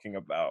talking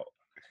about.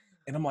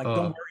 And I'm like,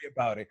 don't worry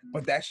about it.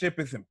 But that ship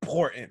is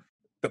important.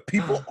 The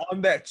people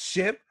on that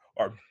ship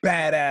are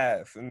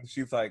badass. And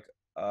she's like,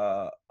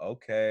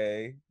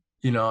 okay.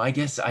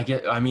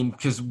 I mean,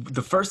 because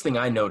the first thing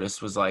I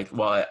noticed was like,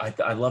 well,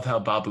 I love how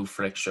Babu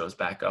Frick shows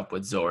back up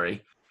with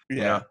Zori.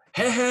 Yeah.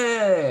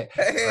 Hey.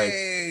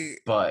 Hey.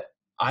 But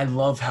I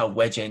love how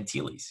Wedge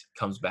Antilles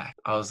comes back.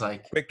 I was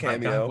like, quick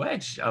cameo.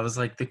 Wedge. I was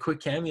like, the quick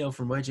cameo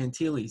from Wedge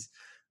Antilles.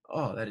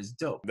 Oh, that is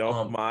dope.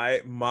 No,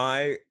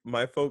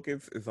 my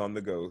focus is on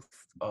the ghost.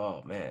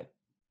 Oh man,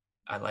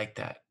 I like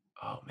that.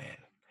 Oh man,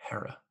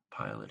 Hera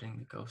piloting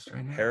the ghost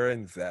right now. Hera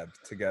and Zeb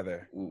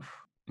together. Oof.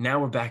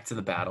 Now we're back to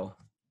the battle.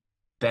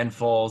 Ben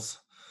falls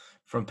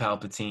from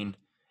Palpatine,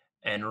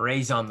 and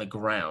Rey's on the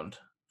ground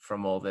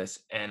from all this.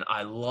 And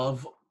I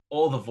love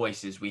all the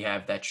voices we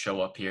have that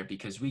show up here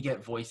because we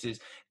get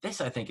voices.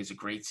 This, I think, is a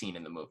great scene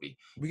in the movie.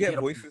 We get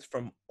voices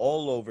from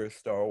all over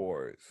Star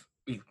Wars.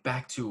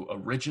 Back to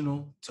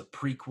original, to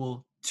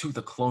prequel, to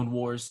the Clone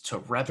Wars, to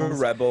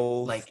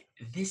Rebels. Like,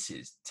 this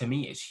is, to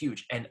me, is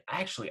huge. And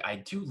actually, I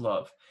do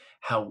love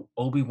how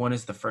Obi-Wan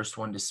is the first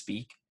one to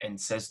speak and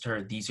says to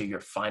her, these are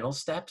your final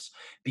steps.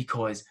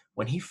 Because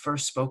when he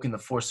first spoke in The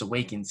Force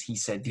Awakens, he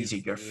said, these are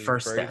your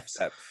first steps.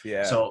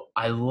 Yeah. So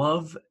I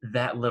love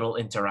that little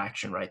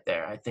interaction right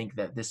there. I think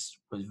that this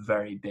was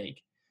very big.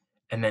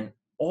 And then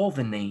all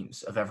the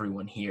names of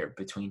everyone here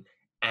between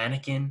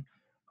Anakin,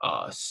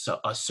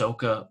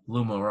 Ahsoka,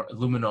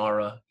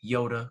 Luminara,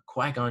 Yoda,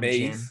 Qui-Gon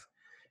Jinn,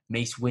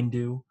 Mace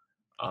Windu,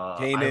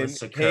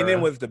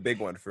 Kanan was the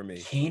big one for me.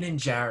 Kanan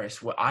Jarrus.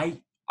 Well,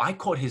 I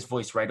caught his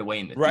voice right away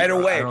in the right theater.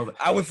 Away.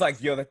 I was like,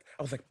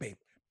 babe,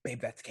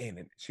 that's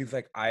Kanan. She's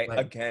like, I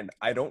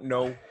don't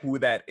know who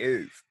that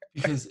is.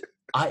 Because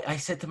I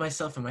said to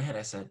myself in my head,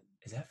 I said,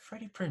 is that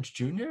Freddie Prinze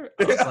Jr.?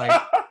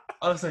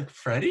 I was like,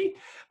 Freddie?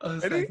 I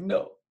was like,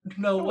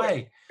 no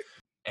way.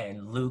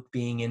 And Luke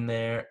being in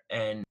there,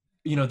 and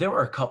there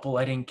were a couple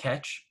I didn't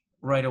catch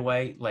right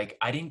away. Like,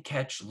 I didn't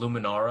catch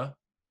Luminara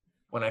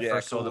when I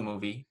first saw the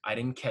movie. I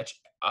didn't catch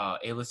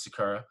Aayla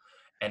Secura,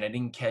 and I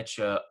didn't catch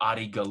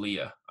Adi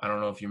Gallia. I don't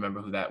know if you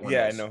remember who that one is.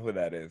 Yeah, I know who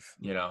that is.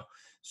 You know,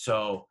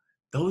 so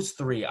those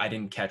three I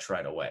didn't catch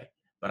right away,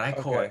 but I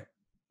caught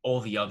all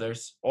the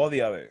others.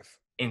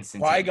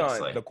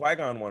 Instantaneously. The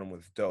Qui-Gon one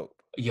was dope.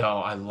 Yo,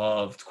 I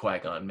loved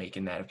Qui-Gon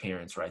making that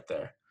appearance right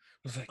there.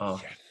 It was like,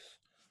 yes,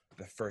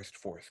 the first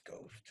Force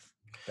Ghost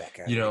back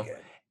at it again.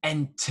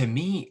 And to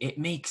me, it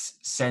makes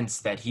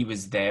sense that he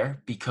was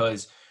there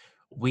because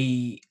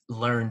we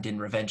learned in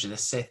Revenge of the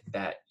Sith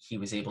that he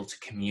was able to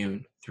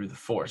commune through the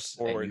Force.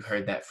 And you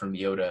heard that from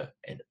Yoda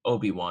and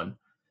Obi-Wan.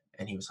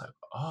 And he was like,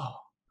 oh.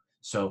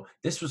 So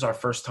this was our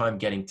first time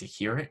getting to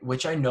hear it,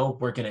 which I know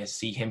we're going to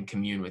see him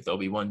commune with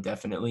Obi-Wan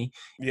definitely.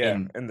 Yeah,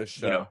 in the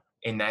show. You know,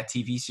 in that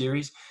TV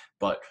series.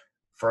 But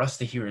for us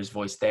to hear his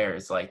voice there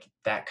is like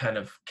that kind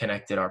of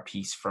connected our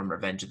piece from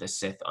Revenge of the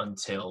Sith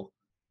until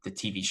the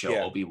TV show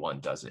Obi-Wan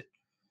does it.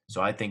 So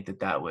I think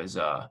that was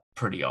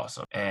pretty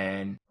awesome.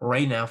 And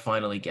Rey now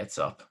finally gets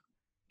up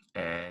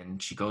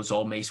and she goes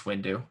all Mace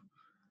Windu,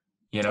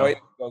 you know.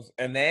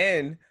 And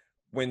then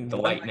when the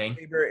lightning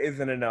lightsaber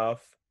isn't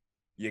enough,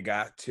 you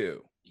got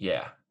two.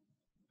 Yeah,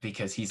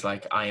 because he's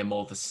like, I am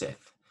all the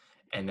Sith.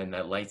 And then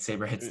that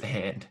lightsaber hits the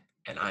hand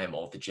and I am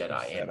all the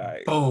Jedi.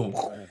 And boom.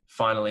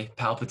 Finally,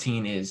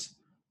 Palpatine is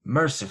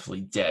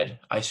mercifully dead.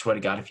 I swear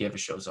to God, if he ever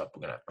shows up,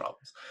 we're gonna have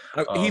problems.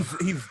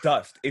 He's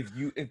dust.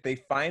 If they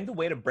find a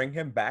way to bring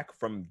him back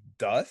from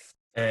dust,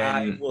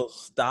 I will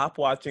stop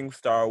watching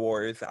Star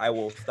Wars. I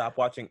will stop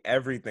watching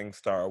everything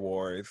Star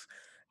Wars.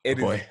 It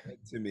is dead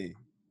to me.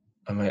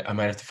 I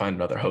might have to find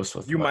another host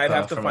with you. Might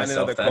have to find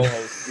another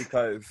co-host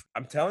because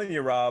I'm telling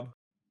you, Rob,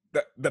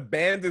 the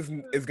band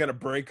is gonna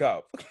break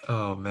up.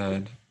 Oh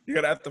man, you're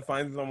gonna have to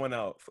find someone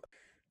else.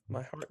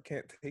 My heart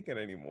can't take it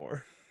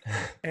anymore.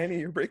 Annie,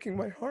 you're breaking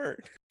my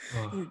heart.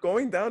 You're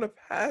going down a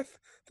path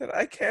that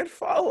I can't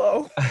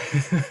follow.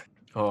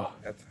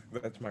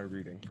 That's my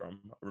reading from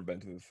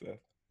Revenge of the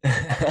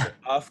Sith.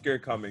 Oscar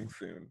coming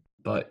soon.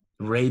 But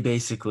Rey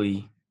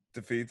basically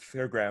defeats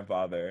her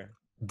grandfather,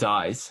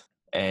 dies,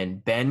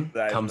 and Ben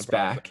comes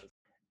back,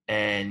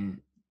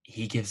 and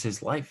he gives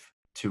his life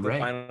to Rey.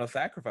 Final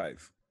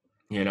sacrifice.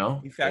 You know,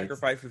 he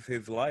sacrifices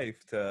his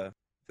life to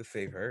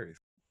save hers,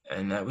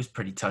 and that was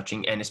pretty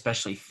touching. And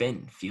especially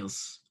Finn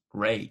feels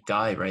Rey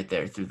die right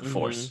there through the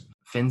Force.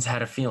 Finn's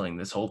had a feeling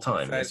this whole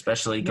time,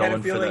 especially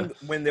going for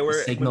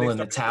the signal in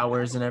the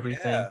towers and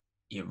everything. Yeah.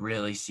 You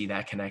really see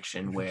that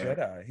connection where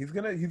Jedi. He's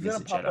gonna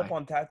pop up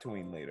on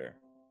Tatooine later.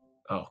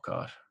 Oh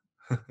God.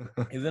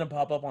 He's gonna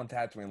pop up on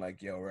Tatooine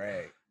like, yo,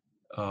 Rey.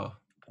 Oh.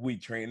 We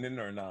training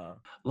or not?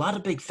 A lot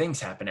of big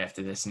things happen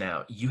after this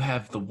now. You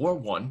have the War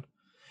One.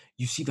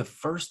 You see the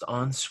first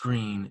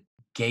on-screen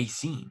gay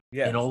scene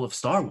in all of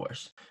Star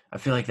Wars. I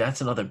feel like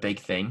that's another big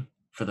thing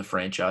for the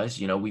franchise.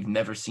 You know, we've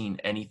never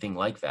seen anything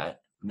like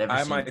that.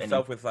 I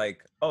myself was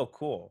like, oh,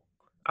 cool.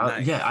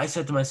 Nice. Yeah, I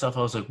said to myself,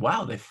 I was like,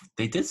 wow,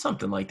 they did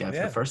something like that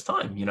for the first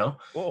time, you know?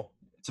 Cool.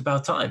 It's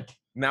about time.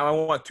 Now I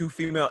want 2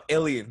 female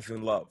aliens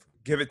in love.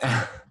 Give it to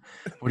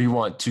me. What do you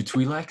want, 2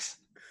 Twi'leks?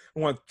 I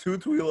want 2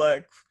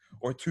 Twi'leks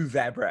or 2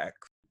 Zabraks.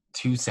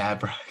 2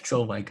 Zabraks,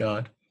 oh my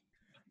God.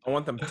 I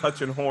want them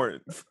touching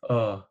horns.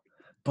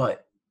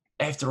 But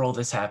after all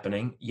this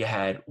happening, you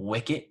had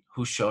Wicket,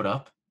 who showed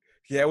up.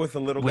 Yeah, with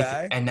the little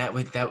guy. And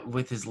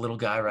with his little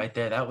guy right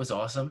there, that was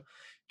awesome.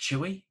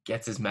 Chewie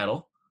gets his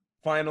medal.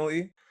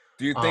 Finally.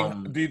 Do you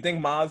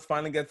think Maz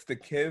finally gets to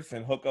kiss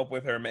and hook up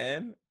with her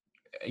man?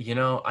 You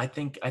know, I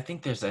think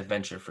there's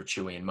adventure for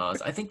Chewie and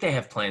Maz. I think they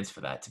have plans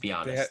for that, to be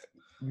honest.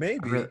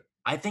 Maybe.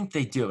 I think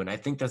they do, and I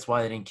think that's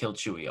why they didn't kill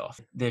Chewie off.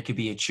 There could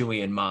be a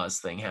Chewie and Maz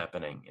thing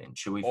happening, and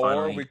Chewie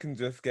finally... Or we can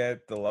just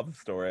get the love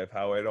story of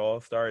how it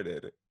all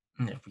started.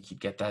 Yeah, we could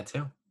get that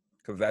too.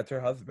 Because that's her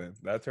husband.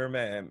 That's her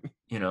man.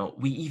 You know,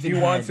 we even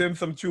He wants him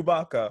some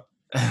Chewbacca.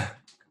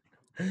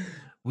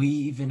 We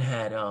even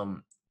had,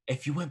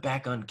 if you went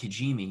back on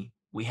Kijimi,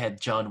 we had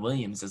John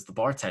Williams as the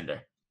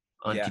bartender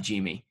on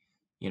Kijimi.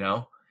 You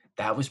know,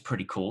 that was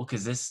pretty cool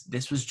because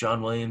this was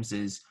John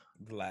Williams's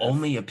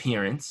only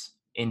appearance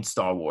in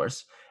Star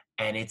Wars,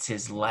 and it's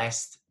his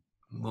last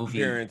movie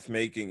appearance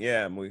making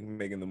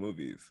the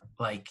movies.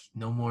 Like,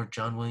 no more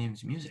John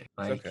Williams music.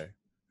 Like, it's okay,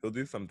 he'll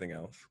do something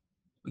else.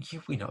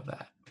 We know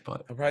that,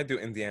 but he'll probably do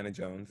Indiana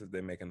Jones if they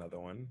make another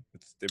one,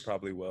 which they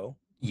probably will.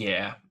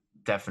 Yeah,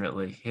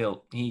 definitely.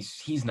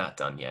 He's not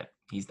done yet.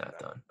 He's not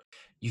done.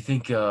 You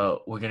think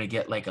we're gonna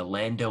get like a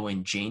Lando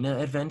and Jaina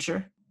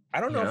adventure? I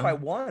don't know if I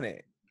want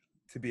it,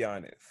 to be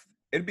honest.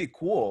 It'd be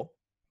cool.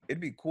 I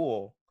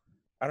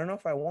don't know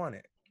if I want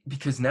it.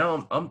 Because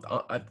now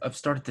I've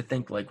started to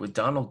think, like, with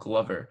Donald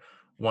Glover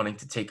wanting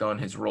to take on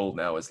his role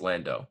now as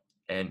Lando,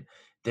 and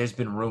there's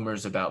been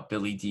rumors about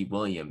Billy D.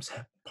 Williams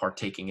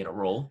partaking in a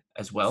role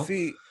as well.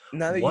 See,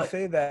 now that you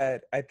say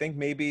that, I think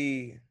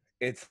maybe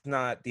it's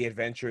not the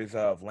adventures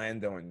of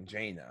Lando and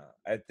Jaina.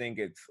 I think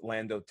it's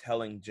Lando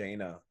telling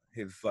Jaina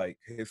his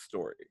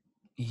story.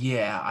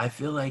 Yeah, I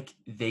feel like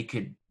they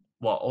could.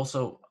 Well,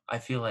 also, I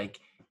feel like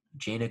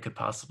Jaina could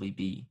possibly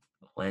be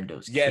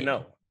Lando's kid.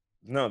 No.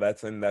 No,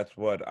 that's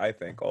what I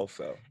think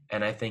also.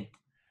 And I think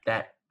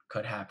that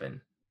could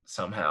happen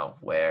somehow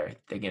where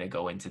they're going to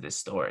go into this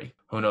story.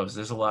 Who knows?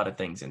 There's a lot of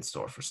things in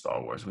store for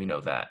Star Wars. We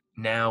know that.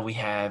 Now we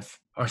have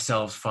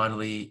ourselves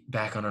finally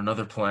back on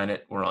another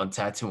planet. We're on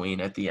Tatooine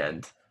at the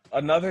end.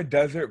 Another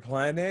desert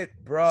planet?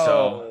 So,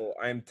 Bro,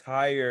 I'm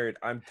tired.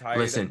 I'm tired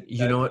of listen, the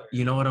you know what? desert.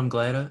 You know what I'm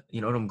glad of?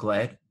 You know what I'm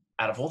glad?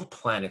 Out of all the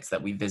planets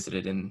that we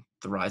visited in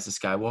The Rise of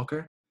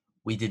Skywalker,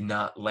 we did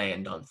not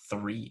land on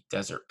 3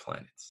 desert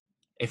planets.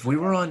 If we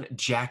were on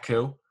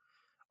Jakku,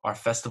 our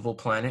festival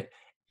planet,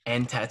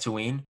 and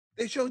Tatooine,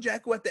 They show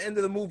Jakku at the end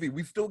of the movie.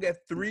 We still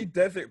get 3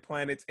 desert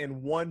planets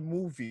in one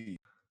movie.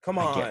 Come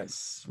I on.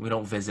 guess we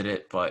don't visit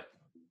it, but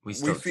we We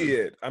still see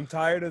it. I'm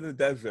tired of the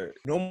desert.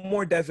 No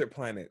more desert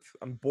planets.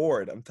 I'm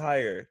bored. I'm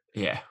tired.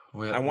 yeah.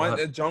 I want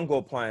a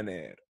jungle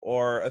planet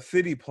or a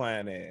city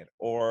planet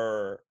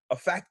or a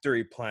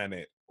factory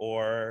planet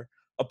or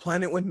a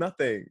planet with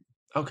nothing.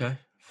 Okay,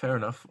 fair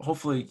enough.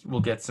 Hopefully we'll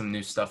get some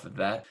new stuff of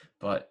that.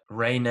 But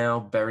Rey now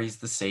buries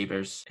the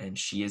sabers, and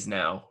she is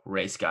now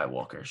Rey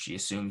Skywalker. She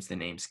assumes the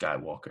name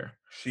Skywalker.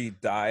 She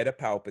died a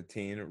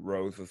Palpatine,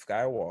 Rose of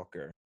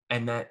Skywalker.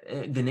 And that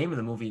the name of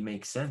the movie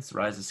makes sense,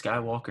 Rise of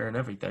Skywalker and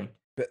everything.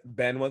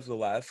 Ben was the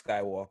last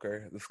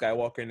Skywalker. The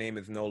Skywalker name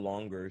is no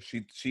longer.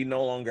 She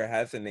no longer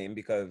has a name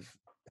because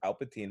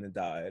Palpatine had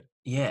died.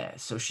 Yeah,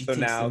 so she So takes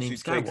the now name she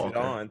takes it Skywalker.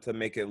 on to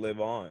make it live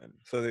on.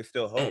 So there's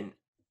still hope. And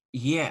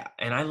yeah,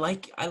 and I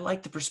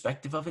like the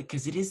perspective of it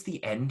because it is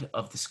the end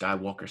of the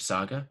Skywalker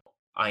saga.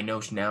 I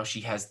know now she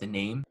has the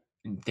name.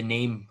 The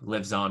name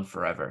lives on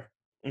forever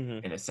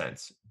Mm-hmm. in a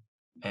sense,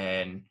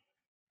 and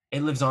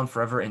it lives on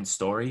forever in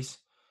stories.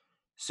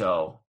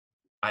 So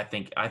I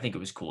think it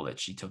was cool that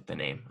she took the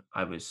name.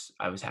 I was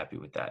happy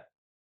with that.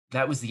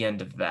 That was the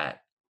end of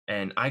that.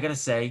 And I gotta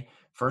say,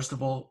 first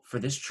of all, for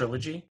this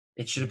trilogy,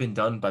 it should have been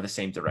done by the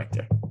same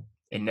director.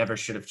 It never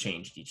should have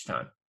changed each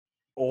time.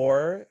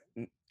 Or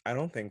I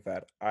don't think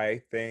that.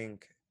 I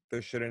think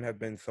there shouldn't have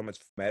been so much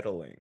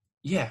meddling.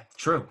 Yeah,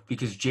 true.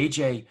 Because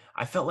JJ,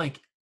 I felt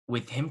like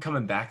with him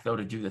coming back though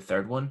to do the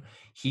third one,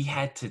 he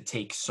had to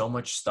take so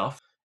much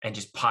stuff and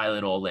just pile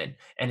it all in.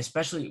 And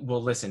especially,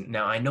 well, listen,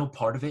 now I know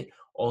part of it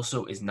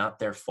also is not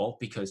their fault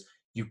because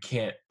you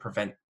can't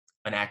prevent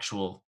an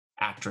actual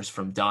actress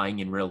from dying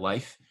in real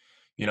life.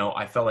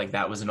 I felt like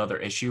that was another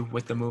issue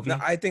with the No, movie.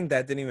 I think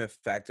that didn't even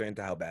factor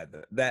into how bad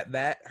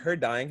that her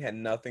dying had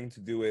nothing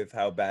to do with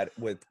how bad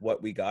with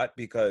what we got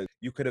because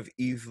you could have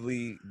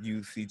easily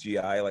used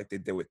CGI like they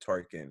did with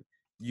Tarkin.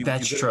 You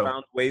That's could have true.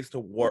 found ways to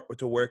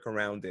work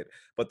around it.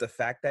 But the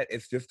fact that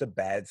it's just a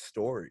bad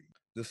story.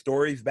 The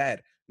story's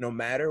bad. No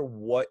matter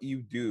what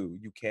you do,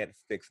 you can't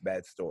fix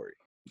bad story.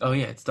 Oh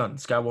yeah, it's done.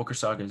 Skywalker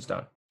Saga is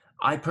done.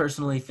 I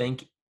personally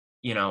think,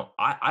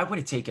 I would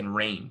have taken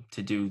Rain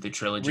to do the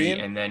trilogy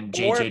Rian and then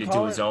or JJ to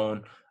do his Colin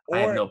own. I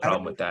have or no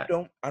problem with that.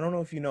 I don't know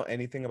if you know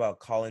anything about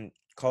Colin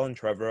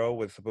Trevorrow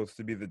was supposed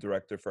to be the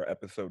director for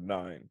episode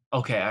 9.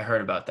 Okay, I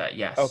heard about that.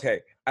 Yes.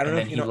 Okay, I don't And know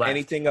then if you he know left.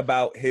 anything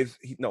about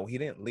no, he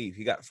didn't leave.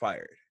 He got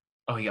fired.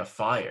 Oh, he got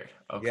fired.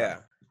 Okay. Yeah.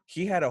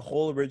 He had a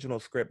whole original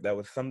script that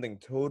was something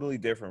totally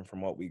different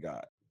from what we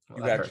got. Well,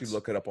 You that can actually hurts.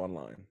 look it up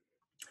online.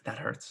 That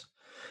hurts.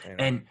 I know.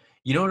 And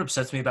you know what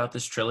upsets me about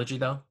this trilogy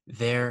though?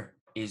 There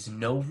is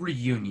no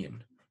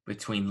reunion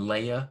between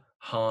Leia,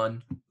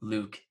 Han,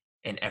 Luke,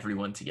 and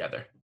everyone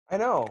together. I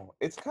know.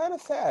 It's kind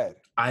of sad.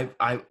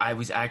 I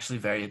was actually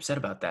very upset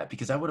about that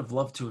because I would have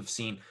loved to have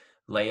seen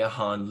Leia,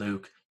 Han,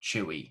 Luke,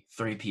 Chewie,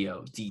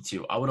 3PO,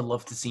 D2. I would have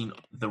loved to seen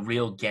the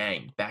real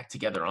gang back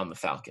together on the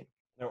Falcon.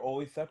 They're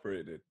always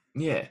separated.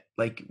 Yeah,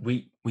 like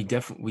we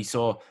definitely we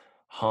saw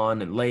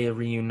Han and Leia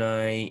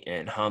reunite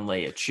and Han,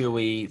 Leia,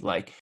 Chewie,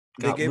 like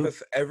They got gave Luke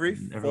us every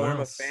and everyone form of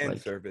else. fan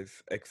Like,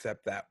 service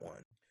except that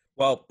one.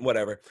 Well,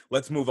 whatever.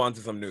 Let's move on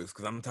to some news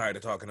because I'm tired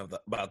of talking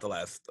about the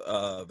last,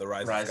 the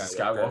Rise of Rise of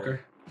Skywalker. Skywalker.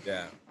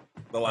 Yeah,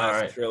 the All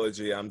last right,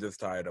 trilogy. I'm just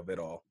tired of it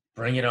all.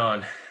 bring it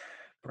on.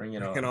 Bring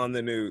it Bringing on. on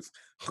the news.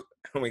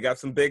 We got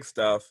some big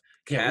stuff.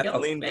 Yeah, we got a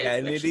Kathleen big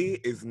Kennedy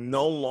picture. is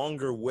no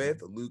longer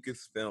with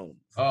Lucasfilm.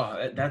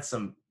 Oh, that's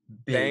some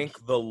big, Thank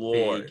the big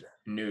Lord.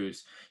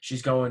 news.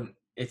 She's going.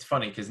 It's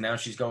funny because now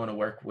she's going to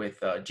work with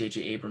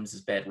J.J. Abrams'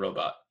 Bad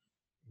Robot.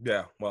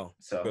 Yeah, well,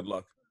 So good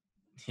luck.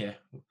 yeah,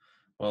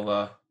 well,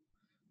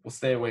 we'll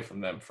stay away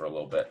from them for a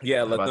little bit. Yeah,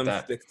 How let about them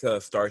that? stick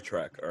to Star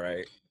Trek, all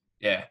right?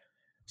 Yeah.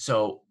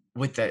 So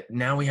with that,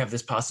 now we have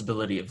this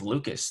possibility of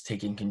Lucas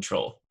taking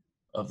control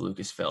of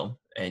Lucasfilm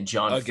and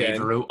John Again.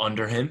 Favreau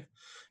under him.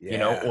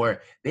 Yeah.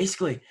 Or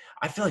basically,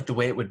 I feel like the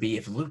way it would be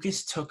if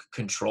Lucas took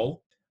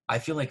control. I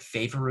feel like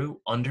Favreau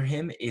under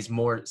him is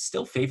more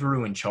still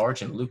Favreau in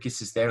charge, and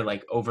Lucas is there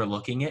like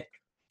overlooking it.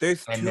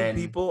 There's And two then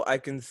people I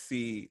can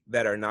see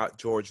that are not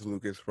George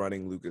Lucas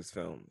running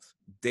Lucasfilms.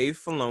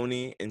 Dave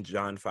Filoni and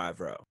Jon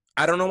Favreau.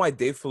 I don't know why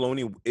Dave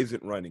Filoni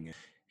isn't running it.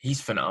 he's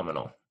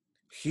phenomenal.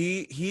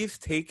 He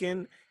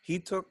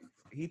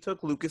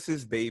took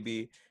Lucas's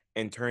baby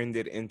and turned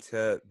it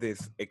into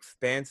this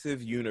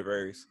expansive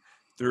universe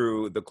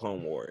through the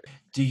Clone Wars.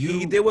 Do you?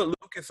 He did what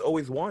Lucas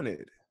always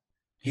wanted.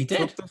 He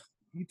did.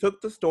 He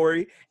took the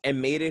story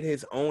and made it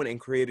his own and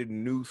created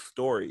new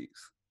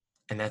stories.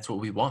 And that's what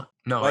we want.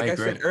 No, Like I I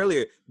agree. said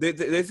earlier,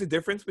 there's a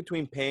difference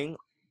between paying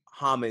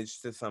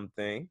homage to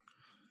something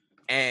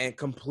and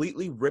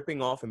completely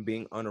ripping off and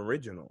being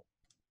unoriginal.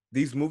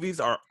 These movies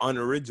are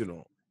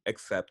unoriginal,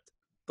 except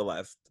The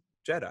Last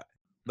Jedi.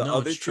 The No,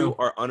 other it's two true.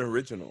 are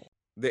unoriginal.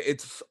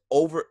 It's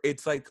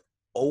like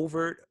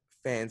overt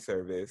fan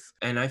service.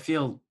 And I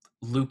feel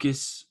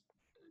Lucas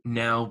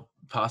now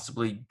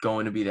possibly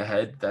going to be the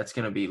head. That's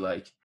going to be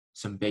like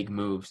some big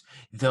moves.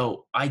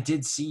 Though I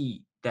did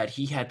see that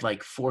he had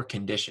like 4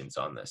 conditions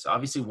on this.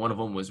 Obviously, one of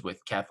them was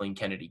with Kathleen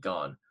Kennedy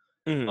gone.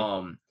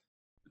 Mm-hmm.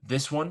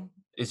 This one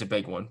is a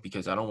big one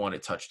because I don't want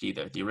it touched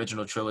either. The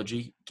original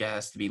trilogy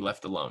has to be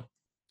left alone,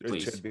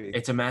 It should please. be.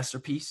 It's a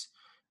masterpiece.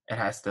 It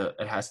has to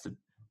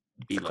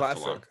be It's a left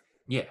classic. alone.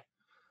 Yeah.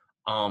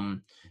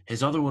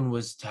 His other one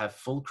was to have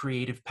full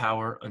creative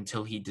power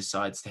until he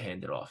decides to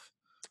hand it off.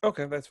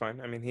 Okay, that's fine.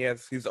 I mean,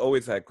 he's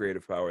always had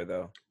creative power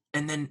though.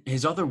 And then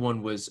his other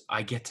one was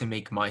I get to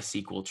make my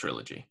sequel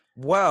trilogy.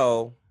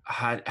 Well,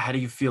 how do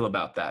you feel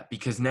about that?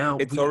 Because now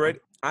it's already.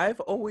 I've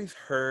always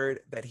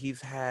heard that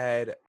he's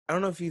had. I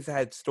don't know if he's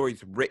had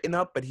stories written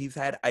up, but he's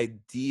had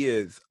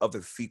ideas of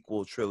a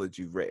sequel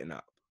trilogy written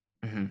up.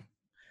 Mm-hmm.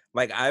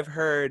 Like I've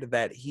heard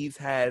that he's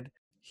had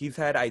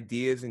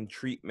ideas and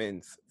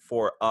treatments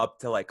for up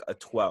to like a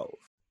 12.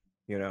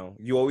 You know,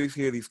 you always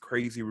hear these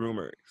crazy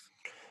rumors.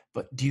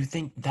 But do you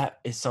think that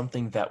is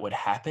something that would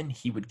happen?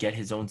 He would get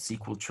his own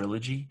sequel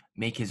trilogy,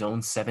 make his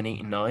own 7, 8,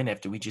 and 9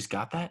 after we just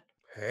got that?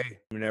 Hey,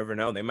 you never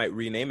know. They might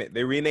rename it.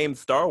 They renamed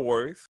Star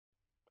Wars.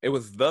 It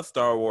was The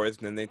Star Wars,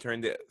 and then they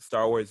turned it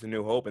Star Wars: A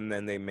New Hope, and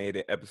then they made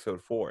it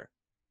Episode 4.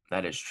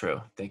 That is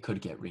true. They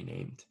could get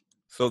renamed.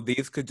 So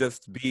these could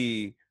just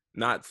be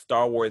not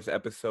Star Wars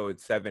Episode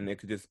 7. It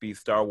could just be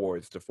Star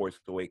Wars: The Force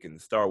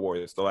Awakens, Star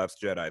Wars: The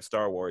Last Jedi,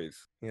 Star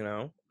Wars, you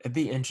know? It'd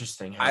be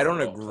interesting. I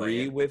don't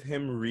agree with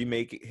him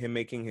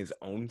making his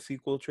own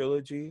sequel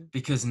trilogy.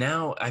 Because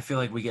now I feel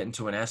like we get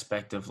into an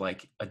aspect of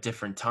like a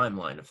different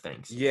timeline of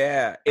things.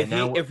 Yeah.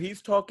 If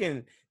he's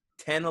talking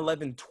 10,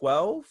 11,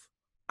 12,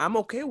 I'm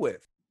okay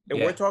with.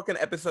 If we're talking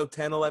episode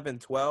 10, 11,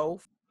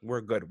 12,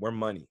 we're good. We're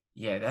money.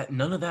 Yeah, that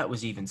none of that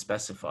was even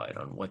specified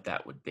on what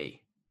that would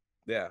be.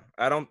 Yeah.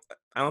 I don't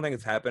think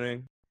it's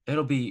happening.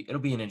 It'll be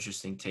an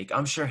interesting take.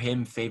 I'm sure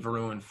him,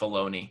 Favreau, and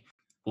Filoni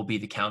will be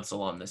the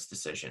counsel on this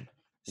decision.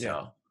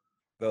 So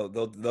yeah.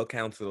 They'll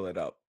counsel it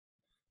up.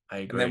 I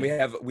agree. And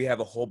then we have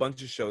a whole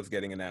bunch of shows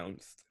getting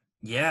announced.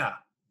 Yeah.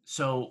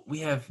 So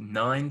we have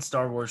 9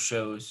 Star Wars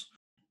shows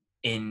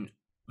in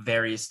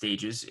various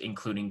stages,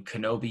 including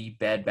Kenobi,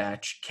 Bad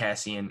Batch,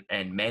 Cassian,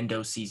 and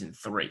Mando Season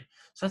 3.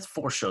 So that's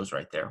 4 shows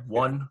right there.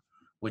 One,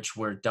 which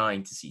we're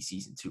dying to see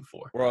Season 2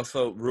 for. We're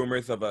also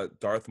rumors of a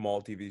Darth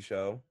Maul TV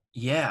show.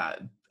 Yeah,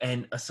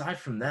 and aside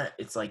from that,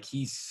 it's like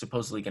he's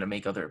supposedly going to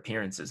make other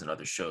appearances in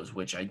other shows,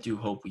 which I do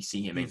hope we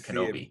see him in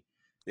Kenobi.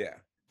 Yeah.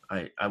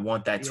 I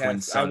want that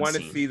twin son. I want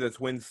to see the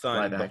twin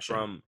son, but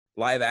from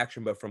live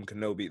action, but from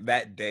Kenobi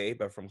that day,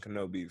 but from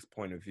Kenobi's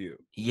point of view.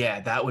 Yeah,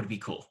 that would be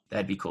cool.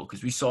 That'd be cool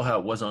because we saw how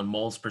it was on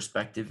Maul's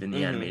perspective in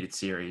the animated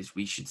series.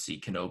 We should see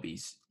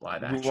Kenobi's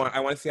live action. I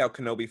want to see how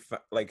Kenobi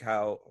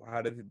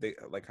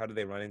how did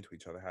they run into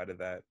each other? How did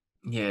that?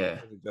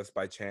 Yeah, was it just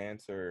by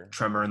chance or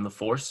Tremor in the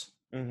Force?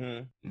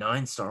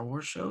 9 Star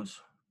Wars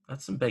shows.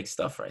 That's some big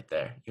stuff right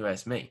there. You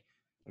ask me.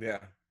 Yeah,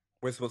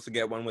 we're supposed to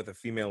get one with a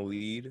female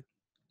lead.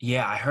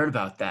 Yeah, I heard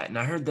about that. And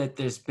I heard that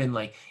there's been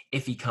like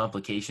iffy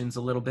complications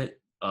a little bit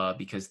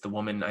because the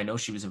woman, I know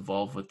she was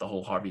involved with the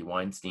whole Harvey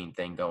Weinstein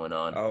thing going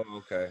on. Oh,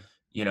 okay.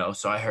 You know,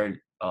 so I heard,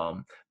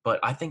 but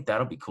I think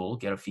that'll be cool.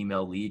 Get a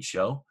female lead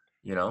show,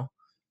 you know?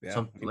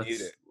 Yeah, we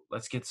need it.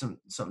 Let's get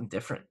something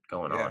different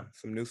going on.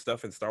 Some new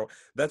stuff in Star Wars.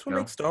 That's what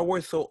makes Star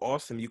Wars so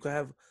awesome. You could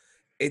have,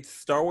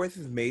 Star Wars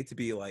is made to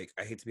be like,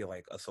 I hate to be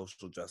like a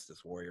social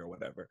justice warrior or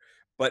whatever,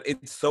 but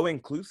it's so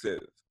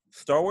inclusive.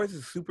 Star Wars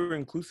is super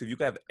inclusive. You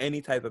can have any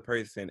type of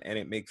person and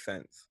it makes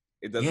sense.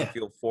 It doesn't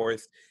feel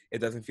forced. It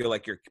doesn't feel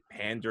like you're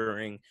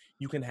pandering.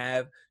 You can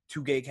have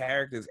 2 gay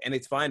characters and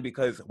it's fine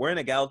because we're in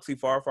a galaxy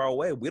far, far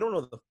away. We don't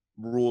know the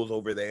rules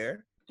over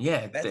there.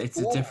 Yeah, it's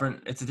cool.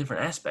 It's a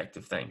different aspect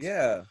of things.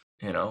 Yeah.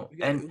 You know, we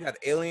got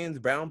aliens,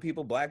 brown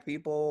people, black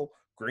people,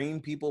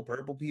 green people,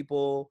 purple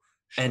people,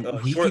 and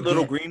short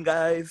little green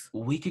guys.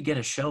 We could get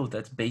a show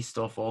that's based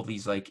off all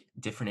these like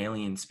different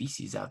alien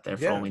species out there.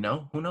 For all we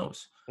know, who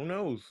knows? Who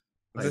knows?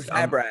 Like, the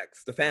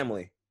Zabraks, the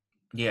family.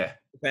 Yeah,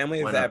 the family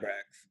of Zabraks.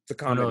 It's a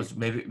comedy. Who knows?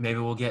 Maybe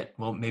we'll get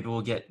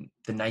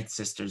the Night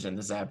Sisters and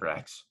the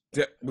Zabraks.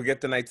 Yeah, we get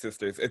the Night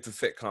Sisters. It's a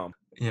sitcom.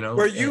 You know,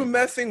 were you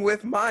messing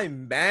with my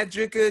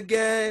magic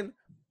again?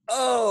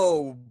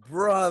 Oh,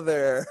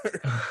 brother.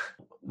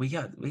 we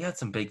got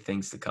some big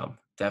things to come.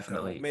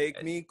 Definitely. Don't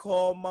make me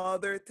call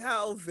Mother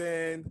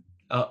Townsend.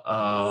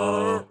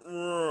 Uh-oh.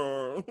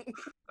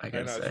 I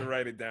should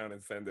write it down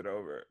and send it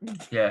over.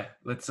 Yeah,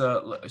 let's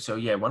so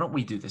yeah, why don't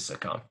we do the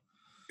sitcom?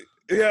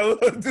 Yeah,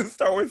 let's do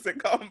Star Wars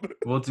sitcom.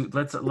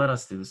 Let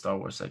us do the Star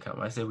Wars sitcom.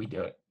 I say we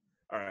do it.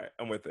 All right,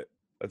 I'm with it.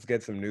 Let's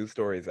get some news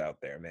stories out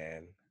there,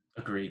 man.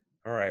 Agreed.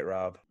 All right,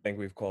 Rob. I think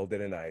we've called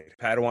it a night.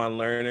 Padawan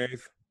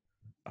learners,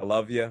 I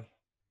love you.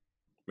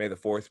 May the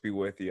force be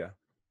with you.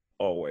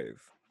 Always.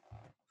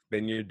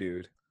 Been your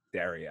dude,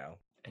 Dario.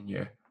 And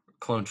your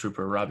clone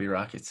trooper, Robbie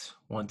Rockets,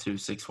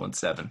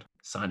 12617,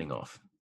 signing off.